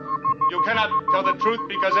 But you cannot tell the truth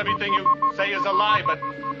because everything you say is a lie. But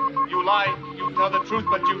you lie, you tell the truth,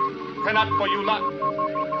 but you cannot, for you lie.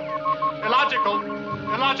 Illogical.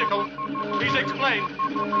 Please explain.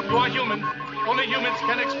 You are human. Only humans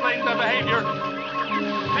can explain their behavior.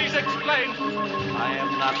 Please explain. I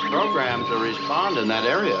am not programmed to respond in that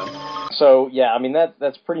area. So, yeah, I mean,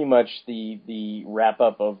 that's pretty much the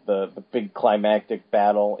wrap-up of the big climactic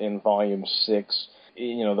battle in Volume 6.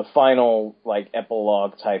 The final, like,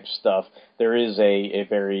 epilogue-type stuff. There is a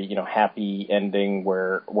very, happy ending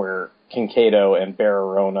where Kinkaido and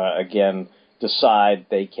Bararona, again, decide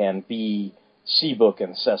they can be Seabook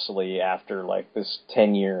and Cecily after, like, this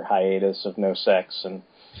 10-year hiatus of no sex, and,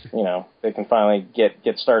 they can finally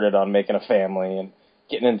get started on making a family and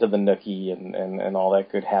getting into the nookie and all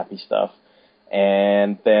that good happy stuff.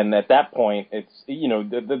 And then at that point, it's,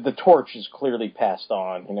 the torch is clearly passed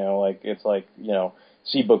on,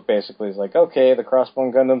 Seabook basically is like, okay, the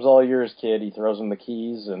Crossbone Gundam's all yours, kid. He throws him the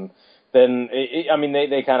keys, and then,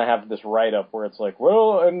 they kind of have this write-up where it's like,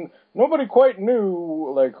 well, and nobody quite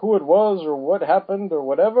knew, like, who it was or what happened or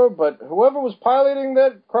whatever, but whoever was piloting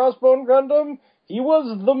that Crossbone Gundam, he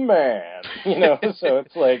was the man, so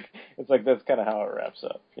it's like that's kind of how it wraps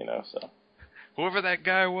up, so. Whoever that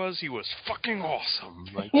guy was, he was fucking awesome.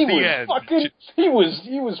 Like, he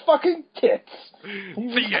was fucking tits. He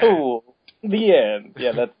was cool. The end.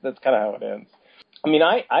 Yeah, that's kind of how it ends. I mean,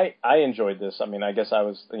 I enjoyed this. I mean, I guess I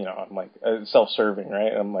was, I'm like self-serving,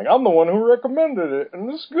 right? I'm like, I'm the one who recommended it,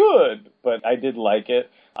 and it's good. But I did like it.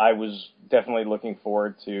 I was definitely looking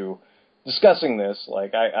forward to discussing this.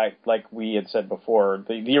 Like like we had said before,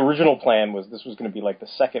 the original plan was this was going to be like the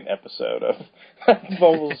second episode of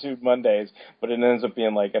Mobile Suit Mondays, but it ends up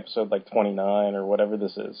being like episode like 29 or whatever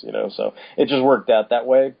this is, So it just worked out that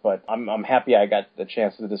way. But I'm happy I got the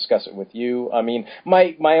chance to discuss it with you. I mean,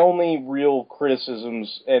 my only real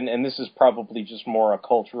criticisms, and this is probably just more a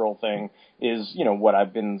cultural thing, is what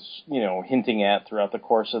I've been hinting at throughout the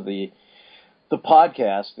course of the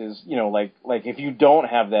podcast is, like if you don't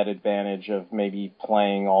have that advantage of maybe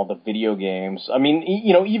playing all the video games, I mean,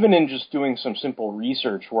 even in just doing some simple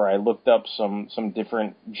research where I looked up some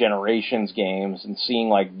different generations games and seeing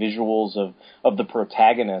like visuals of the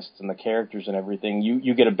protagonists and the characters and everything,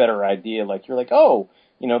 you get a better idea. Like you're like, oh,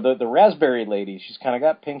 the raspberry lady, she's kind of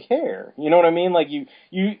got pink hair. You know what I mean? Like you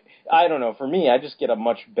I don't know, for me, I just get a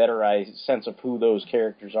much better sense of who those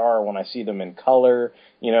characters are when I see them in color,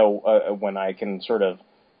 when I can sort of,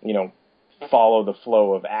 follow the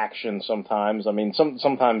flow of action sometimes. I mean,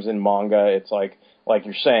 sometimes in manga, it's like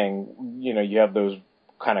you're saying, you have those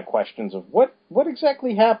kind of questions of what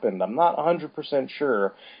exactly happened? I'm not 100%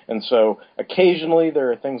 sure. And so occasionally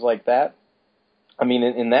there are things like that. I mean,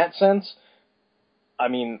 in that sense, I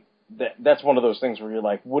mean, that's one of those things where you're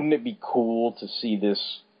like, wouldn't it be cool to see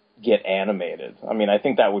this get animated. I mean, I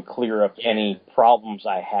think that would clear up any problems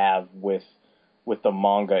I have with the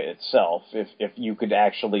manga itself. If you could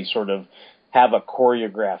actually sort of have a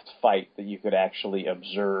choreographed fight that you could actually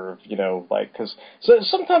observe, like, because so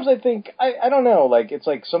sometimes I think, I don't know, like, it's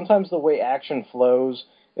like sometimes the way action flows,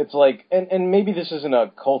 it's like, and maybe this isn't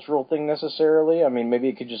a cultural thing necessarily. I mean, maybe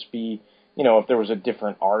it could just be, if there was a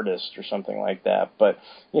different artist or something like that. But,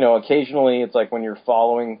 occasionally it's like when you're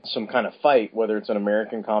following some kind of fight, whether it's an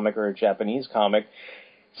American comic or a Japanese comic,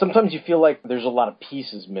 sometimes you feel like there's a lot of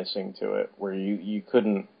pieces missing to it where you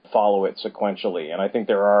couldn't follow it sequentially. And I think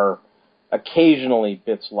there are occasionally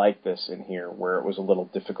bits like this in here where it was a little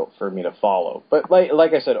difficult for me to follow. But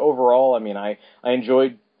like I said, overall, I mean, I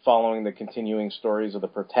enjoyed following the continuing stories of the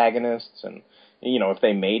protagonists, and if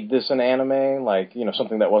they made this an anime, like,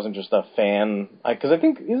 something that wasn't just a fan, because I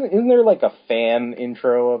think, isn't there like a fan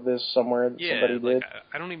intro of this somewhere that somebody did?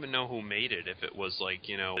 I don't even know who made it, if it was like,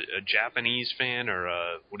 a Japanese fan or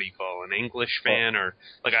an English fan, or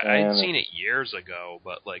like I'd seen it years ago,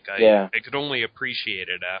 but like I could only appreciate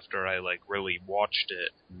it after I like really watched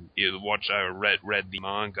it. I read the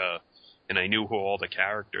manga, and I knew who all the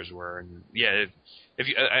characters were, and if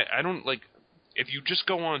you, I don't like. If you just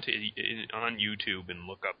go on YouTube and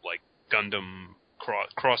look up like Gundam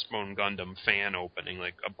Crossbone Gundam fan opening,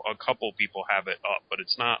 like a couple people have it up, but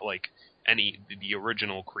it's not like the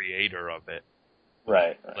original creator of it.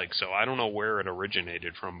 Right. Like, so I don't know where it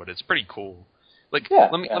originated from, but it's pretty cool. Like,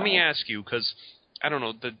 let me ask you, because I don't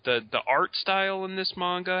know, the art style in this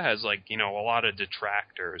manga has like, a lot of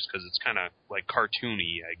detractors because it's kind of like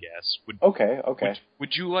cartoony, I guess. Okay.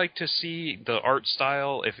 Would you like to see the art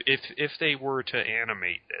style, if they were to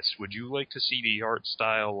animate this, would you like to see the art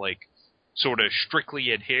style like sort of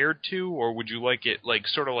strictly adhered to, or would you like it like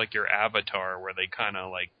sort of like your Avatar where they kind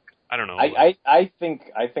of like, I don't know. I think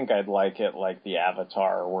I'd like it like the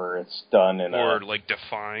Avatar, where it's done in more like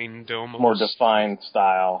defined, almost more defined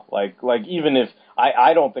style. Like even if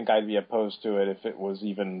I don't think I'd be opposed to it if it was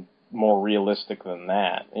even more realistic than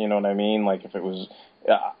that. You know what I mean? Like if it was,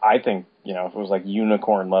 I think if it was like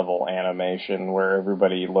unicorn level animation where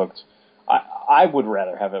everybody looked, I would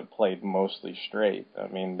rather have it played mostly straight. I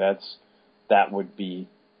mean that would be.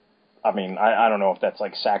 I mean, I don't know if that's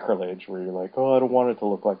like sacrilege where you're like, oh, I don't want it to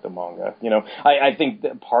look like the manga. I think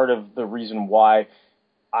that part of the reason why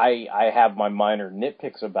I have my minor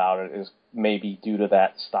nitpicks about it is maybe due to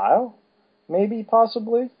that style. Maybe,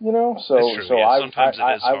 possibly, So, that's true, so yeah. Sometimes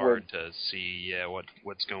it is hard would, to see,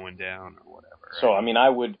 what's going down or whatever. So, I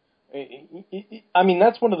mean,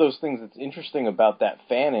 that's one of those things that's interesting about that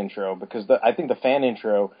fan intro, because I think the fan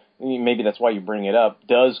intro, maybe that's why you bring it up,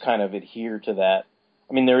 does kind of adhere to that.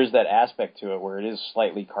 I mean, there is that aspect to it where it is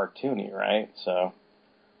slightly cartoony, right? So,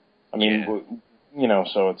 I mean,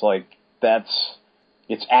 so it's like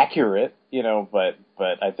it's accurate, but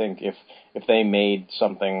I think if they made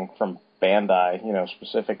something from Bandai,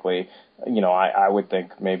 specifically, I would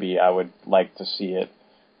think maybe I would like to see it,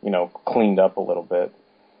 cleaned up a little bit.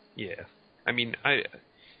 Yeah. I mean,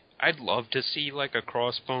 I'd love to see like a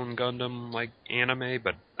Crossbone Gundam like anime,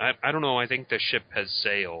 but I don't know, I think the ship has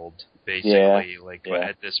sailed. Basically,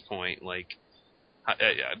 at this point, like,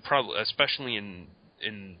 probably, especially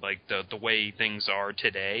in like the way things are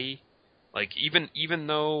today, like even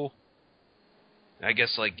though, I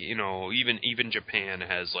guess like even Japan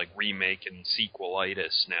has like remake and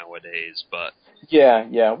sequelitis nowadays, but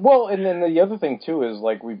yeah. Well, and then the other thing too is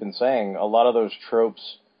like we've been saying, a lot of those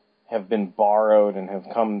tropes have been borrowed and have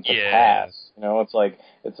come to pass.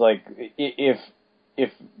 It's like if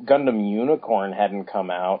Gundam Unicorn hadn't come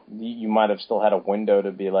out, you might have still had a window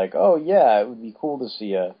to be like, oh yeah, it would be cool to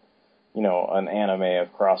see an anime of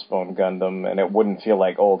Crossbone Gundam, and it wouldn't feel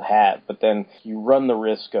like old hat. But then you run the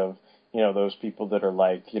risk of, those people that are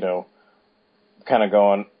like, kind of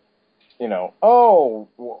going, oh,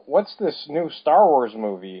 what's this new Star Wars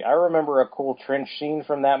movie? I remember a cool trench scene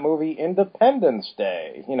from that movie, Independence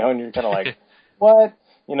Day, and you're kind of like, what?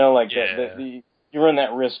 You run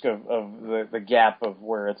that risk of the gap of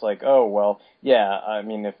where it's like, oh, well, yeah, I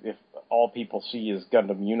mean, if all people see is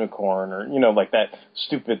Gundam Unicorn, or, like that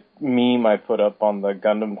stupid meme I put up on the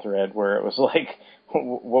Gundam thread where it was like,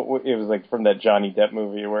 it was like from that Johnny Depp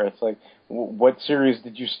movie where it's like, what series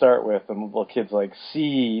did you start with? And the little kid's like,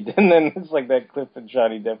 Seed. And then it's like that clip of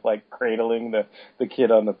Johnny Depp like cradling the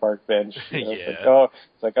kid on the park bench. It's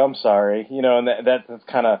like, I'm sorry. And that's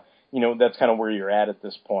kind of, that's kind of where you're at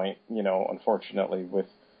this point, unfortunately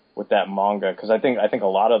with that manga, because I think a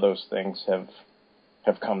lot of those things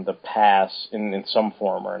have come to pass in some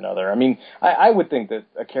form or another. I mean, I would think that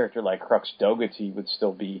a character like Crux Dogati would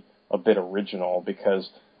still be a bit original, because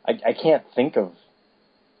I can't think of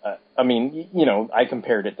I mean, I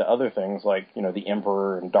compared it to other things like, the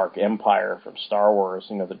Emperor and Dark Empire from Star Wars,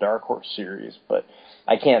 the Dark Horse series, but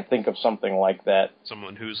I can't think of something like that.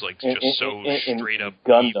 Someone who's like just so straight up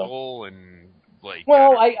Gundam. evil and like.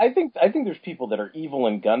 Well, I think there's people that are evil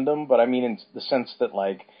in Gundam, but I mean in the sense that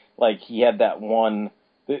like he had that one,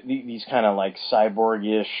 these kind of like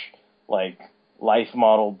cyborg-ish, like life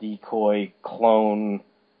model decoy clone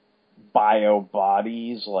bio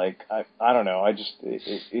bodies, like I don't know,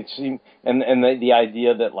 it seemed, and the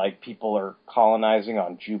idea that like people are colonizing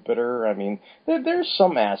on Jupiter, I mean there's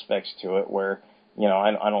some aspects to it where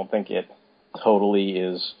I don't think it totally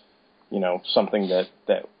is something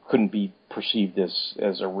that couldn't be perceived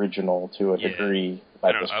as original to a degree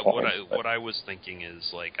at this point. What I was thinking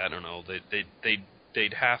is like, I don't know,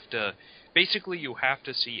 they'd have to, basically you have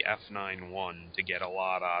to see F91 to get a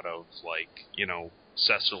lot out of like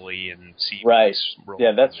Cecily and Seabass. Right.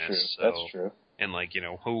 Yeah, that's this, true. so, that's true. And like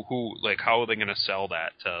who like how are they going to sell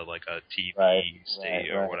that to like a TV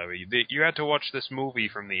station or whatever? You had to watch this movie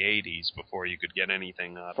from the '80s before you could get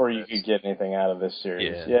anything out. Before you could get anything out of this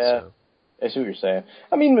series. Yeah. So. I see what you're saying.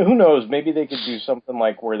 I mean, who knows? Maybe they could do something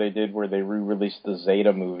like where they re-released the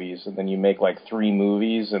Zeta movies, and then you make like 3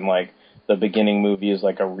 movies, and like the beginning movie is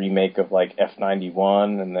like a remake of like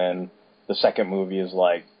F91, and then the second movie is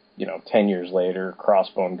like 10 years later,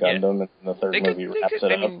 Crossbone Gundam, and the third movie wraps it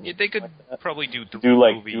up. I mean, they could probably do 3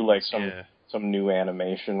 movies. Do like some new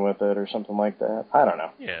animation with it or something like that. I don't know.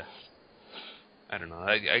 Yeah. I don't know.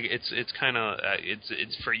 It's kind of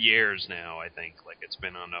it's for years now. I think like it's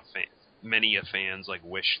been on many a fan's like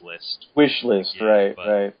wish list. Right.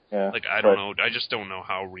 Yeah. Like I don't know. I just don't know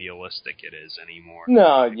how realistic it is anymore.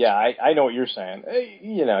 No, yeah, I know what you're saying.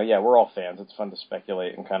 Yeah, we're all fans. It's fun to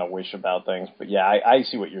speculate and kind of wish about things. But yeah, I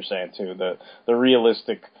see what you're saying too. The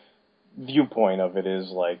realistic viewpoint of it is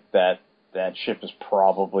like that ship is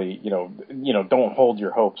probably don't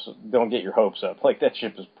get your hopes up. Like that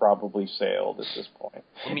ship is probably sailed at this point.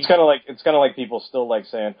 It's kind of like people still like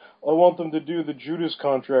saying, I want them to do the Judas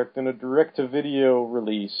Contract in a direct to video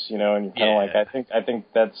release, and you're kind of like, I think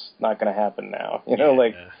that's not going to happen now.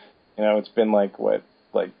 It's been like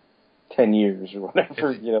 10 years or whatever.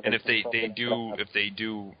 And if they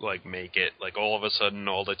do like make it, like all of a sudden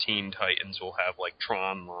all the Teen Titans will have like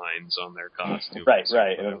Tron lines on their costumes.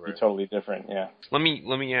 Right. It'll be totally different. Yeah. Let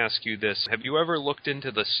me ask you this: have you ever looked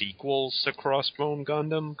into the sequels to Crossbone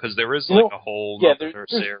Gundam? Because there is like a whole other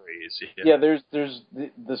series. Yeah, there's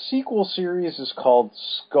the sequel series is called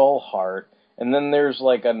Skullheart, and then there's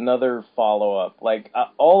like another follow up. Like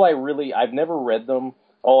I've never read them.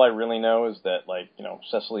 All I really know is that, like,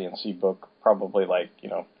 Cecily and Seabook probably, like,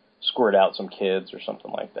 squirt out some kids or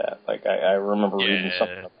something like that. Like, I remember reading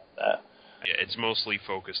something about that. Yeah, it's mostly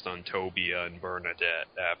focused on Tobia and Bernadette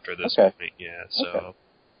after this point. Yeah, so... Okay.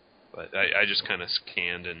 But I just kind of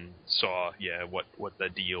scanned and saw, what the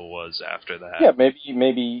deal was after that. Yeah,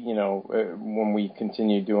 maybe when we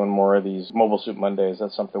continue doing more of these Mobile Suit Mondays,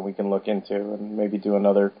 that's something we can look into and maybe do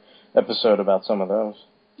another episode about some of those.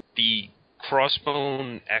 The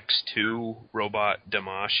Crossbone X2 robot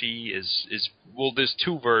Damashi is well, there's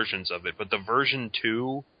 2 versions of it, but the version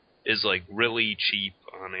 2 is like really cheap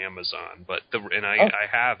on Amazon. But I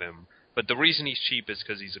have him. But the reason he's cheap is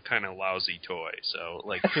because he's a kind of lousy toy. So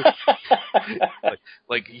like,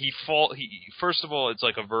 first of all, it's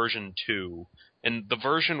like a version 2. And the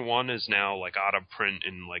version 1 is now like out of print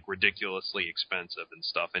and like ridiculously expensive and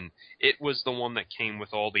stuff. And it was the one that came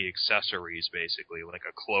with all the accessories, basically, like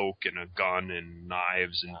a cloak and a gun and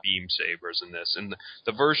knives and beam sabers and this. And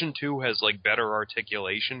the version 2 has like better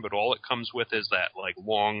articulation, but all it comes with is that like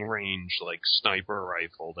long range like sniper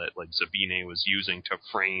rifle that like Zabine was using to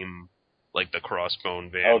frame like the Crossbone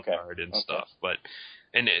Vanguard and stuff. But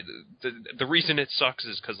and the reason it sucks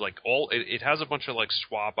is because like it has a bunch of like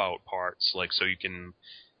swap out parts, like so you can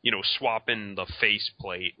swap in the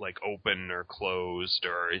faceplate like open or closed,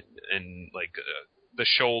 and the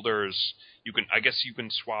shoulders you can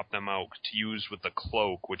swap them out to use with the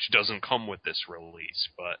cloak, which doesn't come with this release.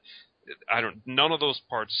 But none of those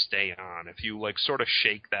parts stay on. If you like sort of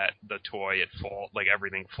shake the toy,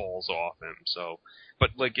 everything falls off him. So, but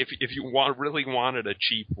like if you really wanted a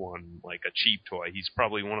cheap one, like a cheap toy, he's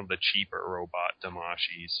probably one of the cheaper robot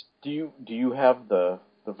Damashis. Do you have the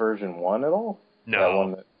version 1 at all?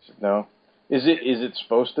 No. No. Is it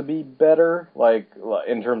supposed to be better? Like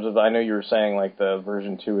in terms of, I know you were saying like the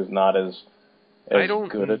version 2 is not as I don't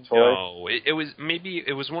good a toy? know. It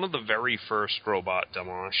was one of the very first robot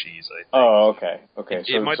Damashis, I think. Oh, okay.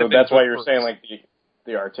 So that's why you're saying like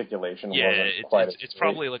the articulation wasn't quite. It's great.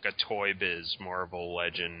 probably like a Toy Biz Marvel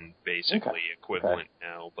Legend basically equivalent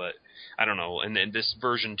now, but I don't know. And then this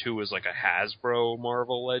version 2 is like a Hasbro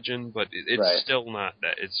Marvel Legend, but it's still not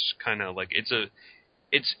that. It's kind of like it's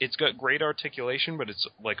got great articulation, but it's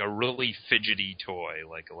like a really fidgety toy.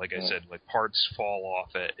 Like I said, like parts fall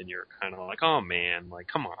off it, and you're kind of like, oh man, like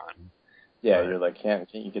come on. Yeah, you're like, can't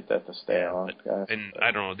you get that to stay on, guys? And I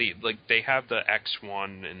don't know, they have the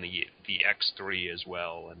X1 and the X3 as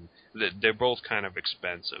well, and they're both kind of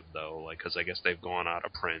expensive though, like because I guess they've gone out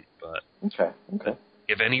of print. But okay.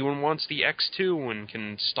 If anyone wants the X2 and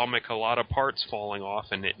can stomach a lot of parts falling off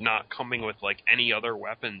and it not coming with like any other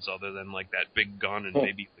weapons other than like that big gun and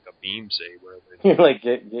maybe like a beam saber, you're like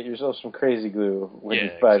get yourself some crazy glue when you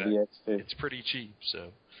buy the X2. It's pretty cheap,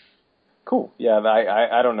 so. Cool. Yeah,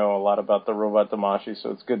 I don't know a lot about the Robot Damashi,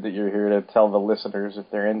 so it's good that you're here to tell the listeners if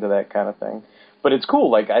they're into that kind of thing. But it's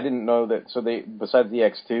cool. Like, I didn't know that. So they, besides the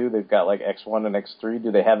X2, they've got like X1 and X3.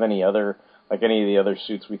 Do they have any other, like any of the other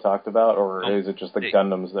suits we talked about, or is it just the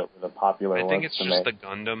Gundams that were the popular ones? I think it's just the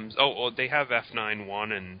Gundams. Oh, they have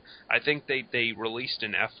F91, and I think they released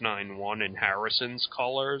an F91 in Harrison's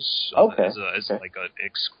colors as like an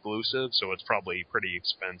exclusive, so it's probably pretty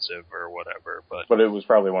expensive or whatever. But it was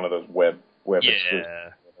probably one of those web exclusives.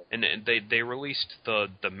 And they released the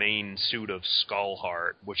main suit of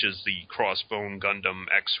Skullheart, which is the Crossbone Gundam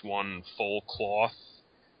X1 full cloth.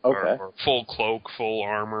 Or full cloak, full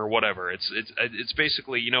armor, whatever. It's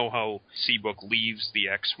basically, you know how Seabook leaves the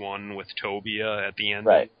X1 with Tobia at the end?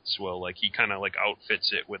 Right. Well, like, he kind of, like,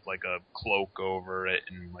 outfits it with, like, a cloak over it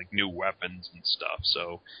and, like, new weapons and stuff.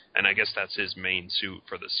 So, and I guess that's his main suit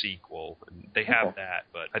for the sequel. And they have that,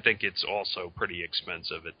 but I think it's also pretty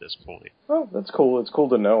expensive at this point. Oh, that's cool. It's cool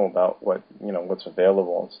to know about what's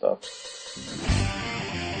available and stuff.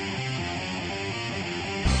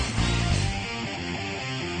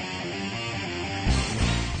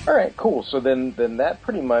 All right, cool. So then that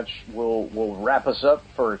pretty much will wrap us up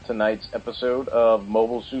for tonight's episode of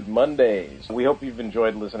Mobile Suit Mondays. We hope you've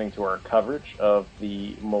enjoyed listening to our coverage of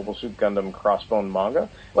the Mobile Suit Gundam Crossbone manga.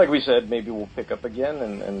 Like we said, maybe we'll pick up again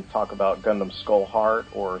and talk about Gundam Skullheart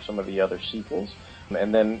or some of the other sequels.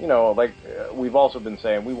 And then, like we've also been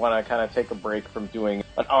saying, we want to kind of take a break from doing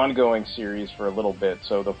an ongoing series for a little bit.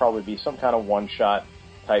 So there'll probably be some kind of one-shot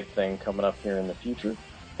type thing coming up here in the future.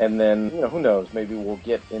 And then, who knows, maybe we'll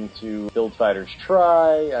get into Build Fighters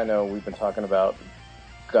Try. I know we've been talking about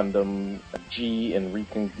Gundam G and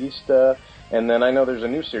Reconquista. And then I know there's a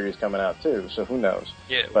new series coming out, too, so who knows.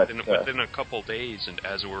 Yeah, but, within a couple days, and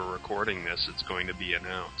as we're recording this, it's going to be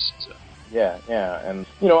announced. So. Yeah. And,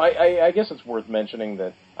 I guess it's worth mentioning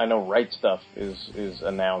that I know Right Stuff is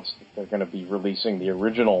announced. They're going to be releasing the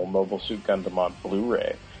original Mobile Suit Gundam on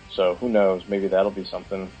Blu-ray. So who knows, maybe that'll be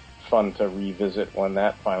something fun to revisit when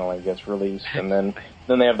that finally gets released, and then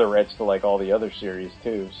they have the rights to like all the other series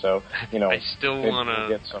too. So I still want to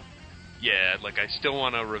get some. Yeah, like I still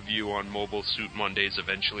want to review on Mobile Suit Mondays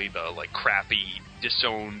eventually the like crappy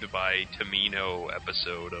Disowned by Tamino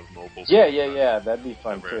episode of Mobile Suit. Yeah, that'd be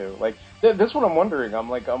fun too. Like that's what I'm wondering. I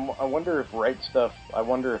wonder if Right Stuff. I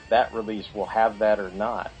wonder if that release will have that or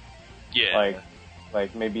not. Yeah.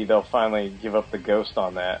 Like maybe they'll finally give up the ghost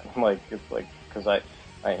on that. Because I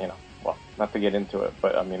well, not to get into it,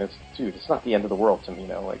 but I mean, it's not the end of the world to me,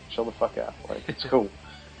 like, chill the fuck out. Like, it's cool.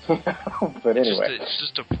 But anyway. It's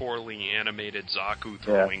just a poorly animated Zaku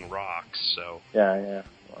throwing rocks, so. Yeah.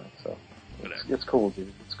 So, it's cool,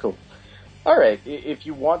 dude. It's cool. Alright, if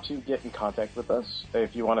you want to get in contact with us,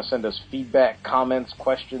 if you want to send us feedback, comments,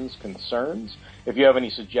 questions, concerns, if you have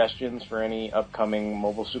any suggestions for any upcoming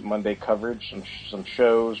Mobile Suit Monday coverage, some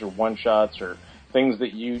shows or one-shots or things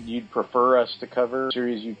that you'd prefer us to cover,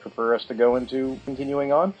 series you'd prefer us to go into,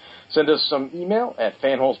 continuing on, send us some email at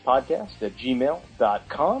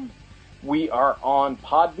fanholespodcast@gmail.com. We are on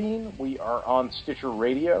Podbean. We are on Stitcher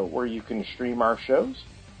Radio, where you can stream our shows.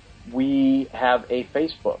 We have a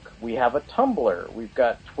Facebook. We have a Tumblr. We've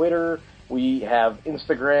got Twitter. We have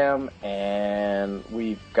Instagram. And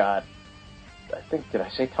we've got, did I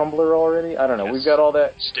say Tumblr already? I don't know. Yes. We've got all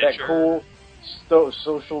that cool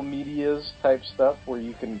social medias type stuff where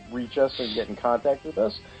you can reach us and get in contact with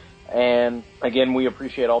us. And again, we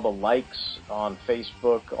appreciate all the likes on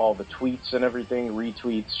Facebook, all the tweets and everything,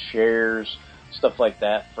 retweets, shares, stuff like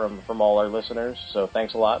that from all our listeners. So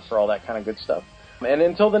thanks a lot for all that kind of good stuff. And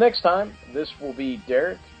until the next time, this will be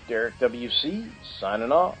Derek WC,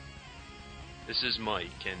 signing off. This is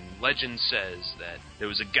Mike, and legend says that there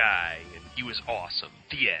was a guy, and he was awesome.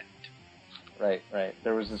 The end. Right.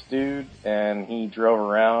 There was this dude, and he drove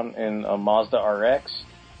around in a Mazda RX,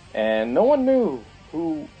 and no one knew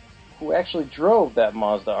who who actually drove that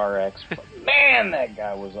Mazda RX. But man, that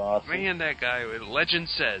guy was awesome. Man, that guy. Legend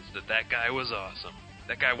says that guy was awesome.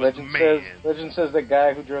 That guy was Legend says the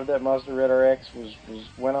guy who drove that Mazda Red RX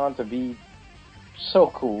went on to be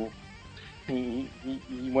so cool. He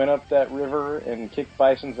went up that river and kicked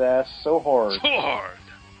Bison's ass so hard. So hard.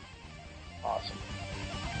 Awesome.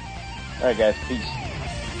 All right, guys. Peace.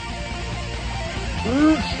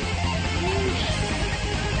 Peace.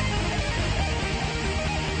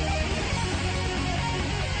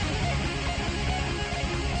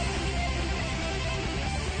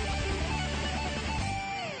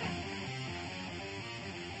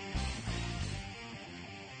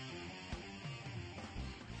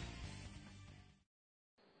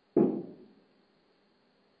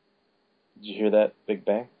 Did you hear that, Big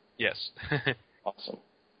Bang? Yes. Awesome.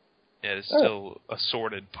 Yeah, there's still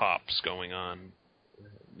assorted pops going on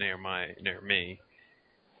near me.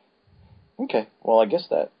 Okay. Well, I guess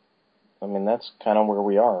that's kind of where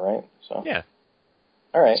we are, right? So. Yeah.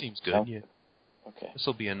 All right. Seems good. Yeah. Okay. This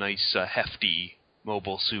will be a nice, hefty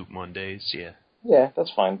Mobile Suit Mondays. Yeah. Yeah,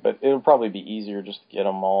 that's fine. But it'll probably be easier just to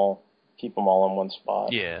keep them all in one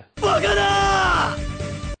spot. Yeah.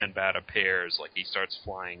 And bat appears, like he starts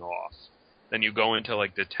flying off. Then you go into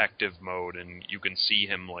like detective mode, and you can see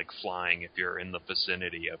him like flying if you're in the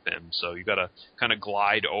vicinity of him. So you gotta kind of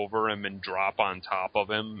glide over him and drop on top of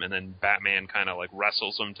him, and then Batman kind of like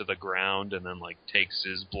wrestles him to the ground, and then like takes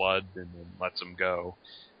his blood and then lets him go.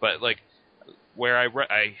 But like where I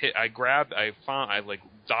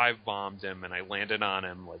dive bombed him and I landed on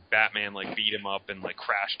him. Like Batman like beat him up and like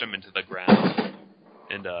crashed him into the ground.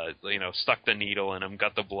 And stuck the needle in him,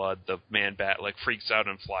 got the blood. The Man-Bat like freaks out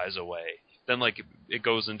and flies away. Then like it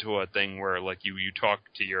goes into a thing where like you talk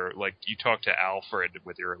to Alfred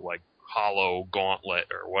with your like hollow gauntlet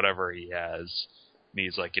or whatever he has. And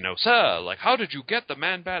he's like, sir, like how did you get the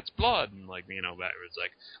Man-Bat's blood? And like Batman's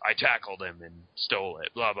like, I tackled him and stole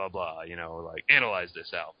it. Blah blah blah. Like analyze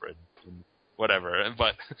this, Alfred. And whatever.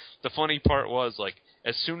 But the funny part was like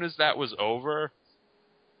as soon as that was over.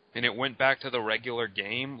 And it went back to the regular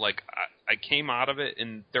game, like, I came out of it,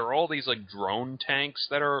 and there are all these, like, drone tanks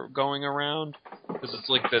that are going around. Because it's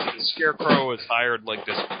like the Scarecrow has hired, like,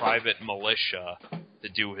 this private militia to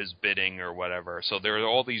do his bidding or whatever. So there are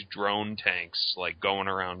all these drone tanks, like, going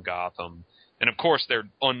around Gotham. And, of course, they're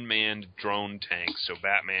unmanned drone tanks, so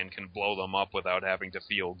Batman can blow them up without having to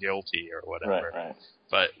feel guilty or whatever. Right.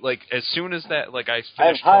 But, like, as soon as that, like, I I've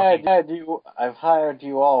finished hired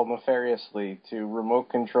you all nefariously to remote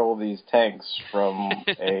control these tanks from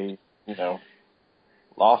a,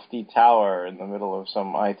 lofty tower in the middle of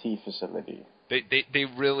some IT facility. They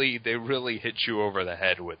really hit you over the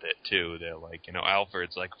head with it, too. They're like,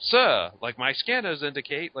 Alfred's like, sir, like, my scanners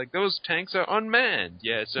indicate, like, those tanks are unmanned.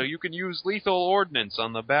 Yeah, so you can use lethal ordnance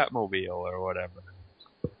on the Batmobile or whatever.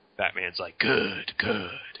 Batman's like, good.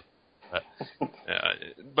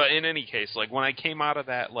 But in any case, like when I came out of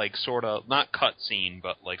that, like sort of not cutscene,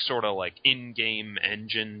 but like sort of like in-game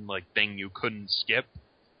engine like thing you couldn't skip.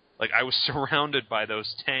 Like I was surrounded by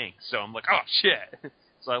those tanks, so I'm like, oh shit!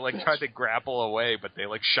 So I like tried to grapple away, but they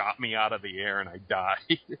like shot me out of the air and I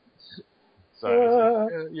died. So I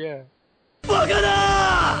was like, yeah.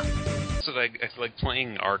 So like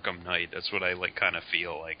playing Arkham Knight. That's what I like kind of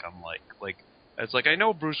feel like. I'm like. It's like, I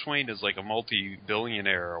know Bruce Wayne is like a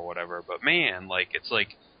multi-billionaire or whatever, but man, like, it's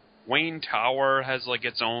like, Wayne Tower has like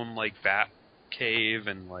its own like bat cave,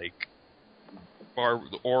 and like,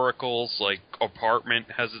 Oracle's like apartment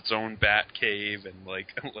has its own bat cave, and like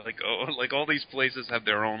all these places have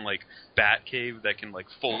their own like bat cave that can like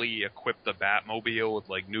fully equip the Batmobile with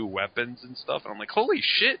like new weapons and stuff, and I'm like, holy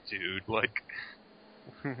shit, dude, like...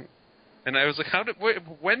 And I was like, how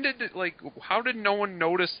did no one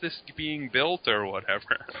notice this being built or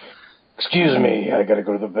whatever? Excuse me, I gotta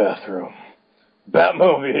go to the bathroom.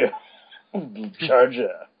 Batmobile.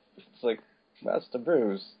 Charger. It's like, Master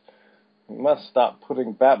Bruce, you must stop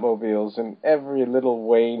putting Batmobiles in every little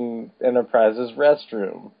Wayne Enterprises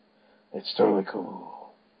restroom. It's totally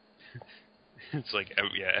cool. It's like,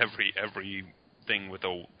 every thing with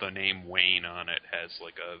the name Wayne on it has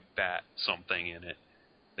like a bat something in it.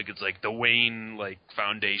 Like it's like the Wayne like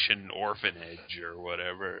Foundation Orphanage or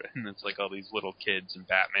whatever, and it's like all these little kids, and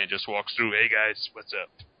Batman just walks through. Hey guys, what's up?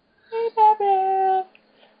 Hey Batman.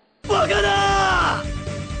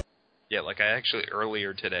 Yeah, like I actually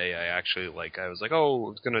earlier today, I was like, oh, I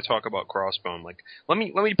was gonna talk about Crossbone. Like, let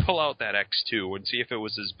me pull out that X2 and see if it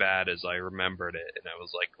was as bad as I remembered it. And I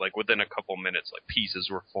was like within a couple minutes, like pieces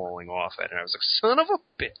were falling off it, and I was like, son of a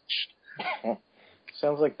bitch.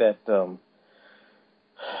 Sounds like that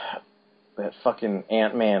fucking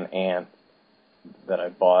Ant-Man ant that I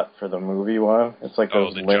bought for the movie one. It's like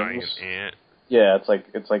those the limbs. giant ant. Yeah, it's like,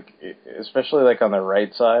 especially like on the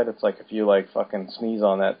right side, it's like if you like fucking sneeze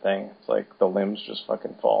on that thing, it's like the limbs just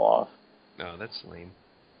fucking fall off. No, that's lame.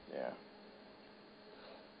 Yeah.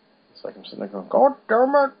 It's like I'm sitting there going, God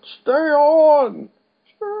damn it, stay on!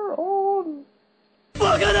 Stay on!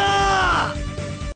 Fuck it up!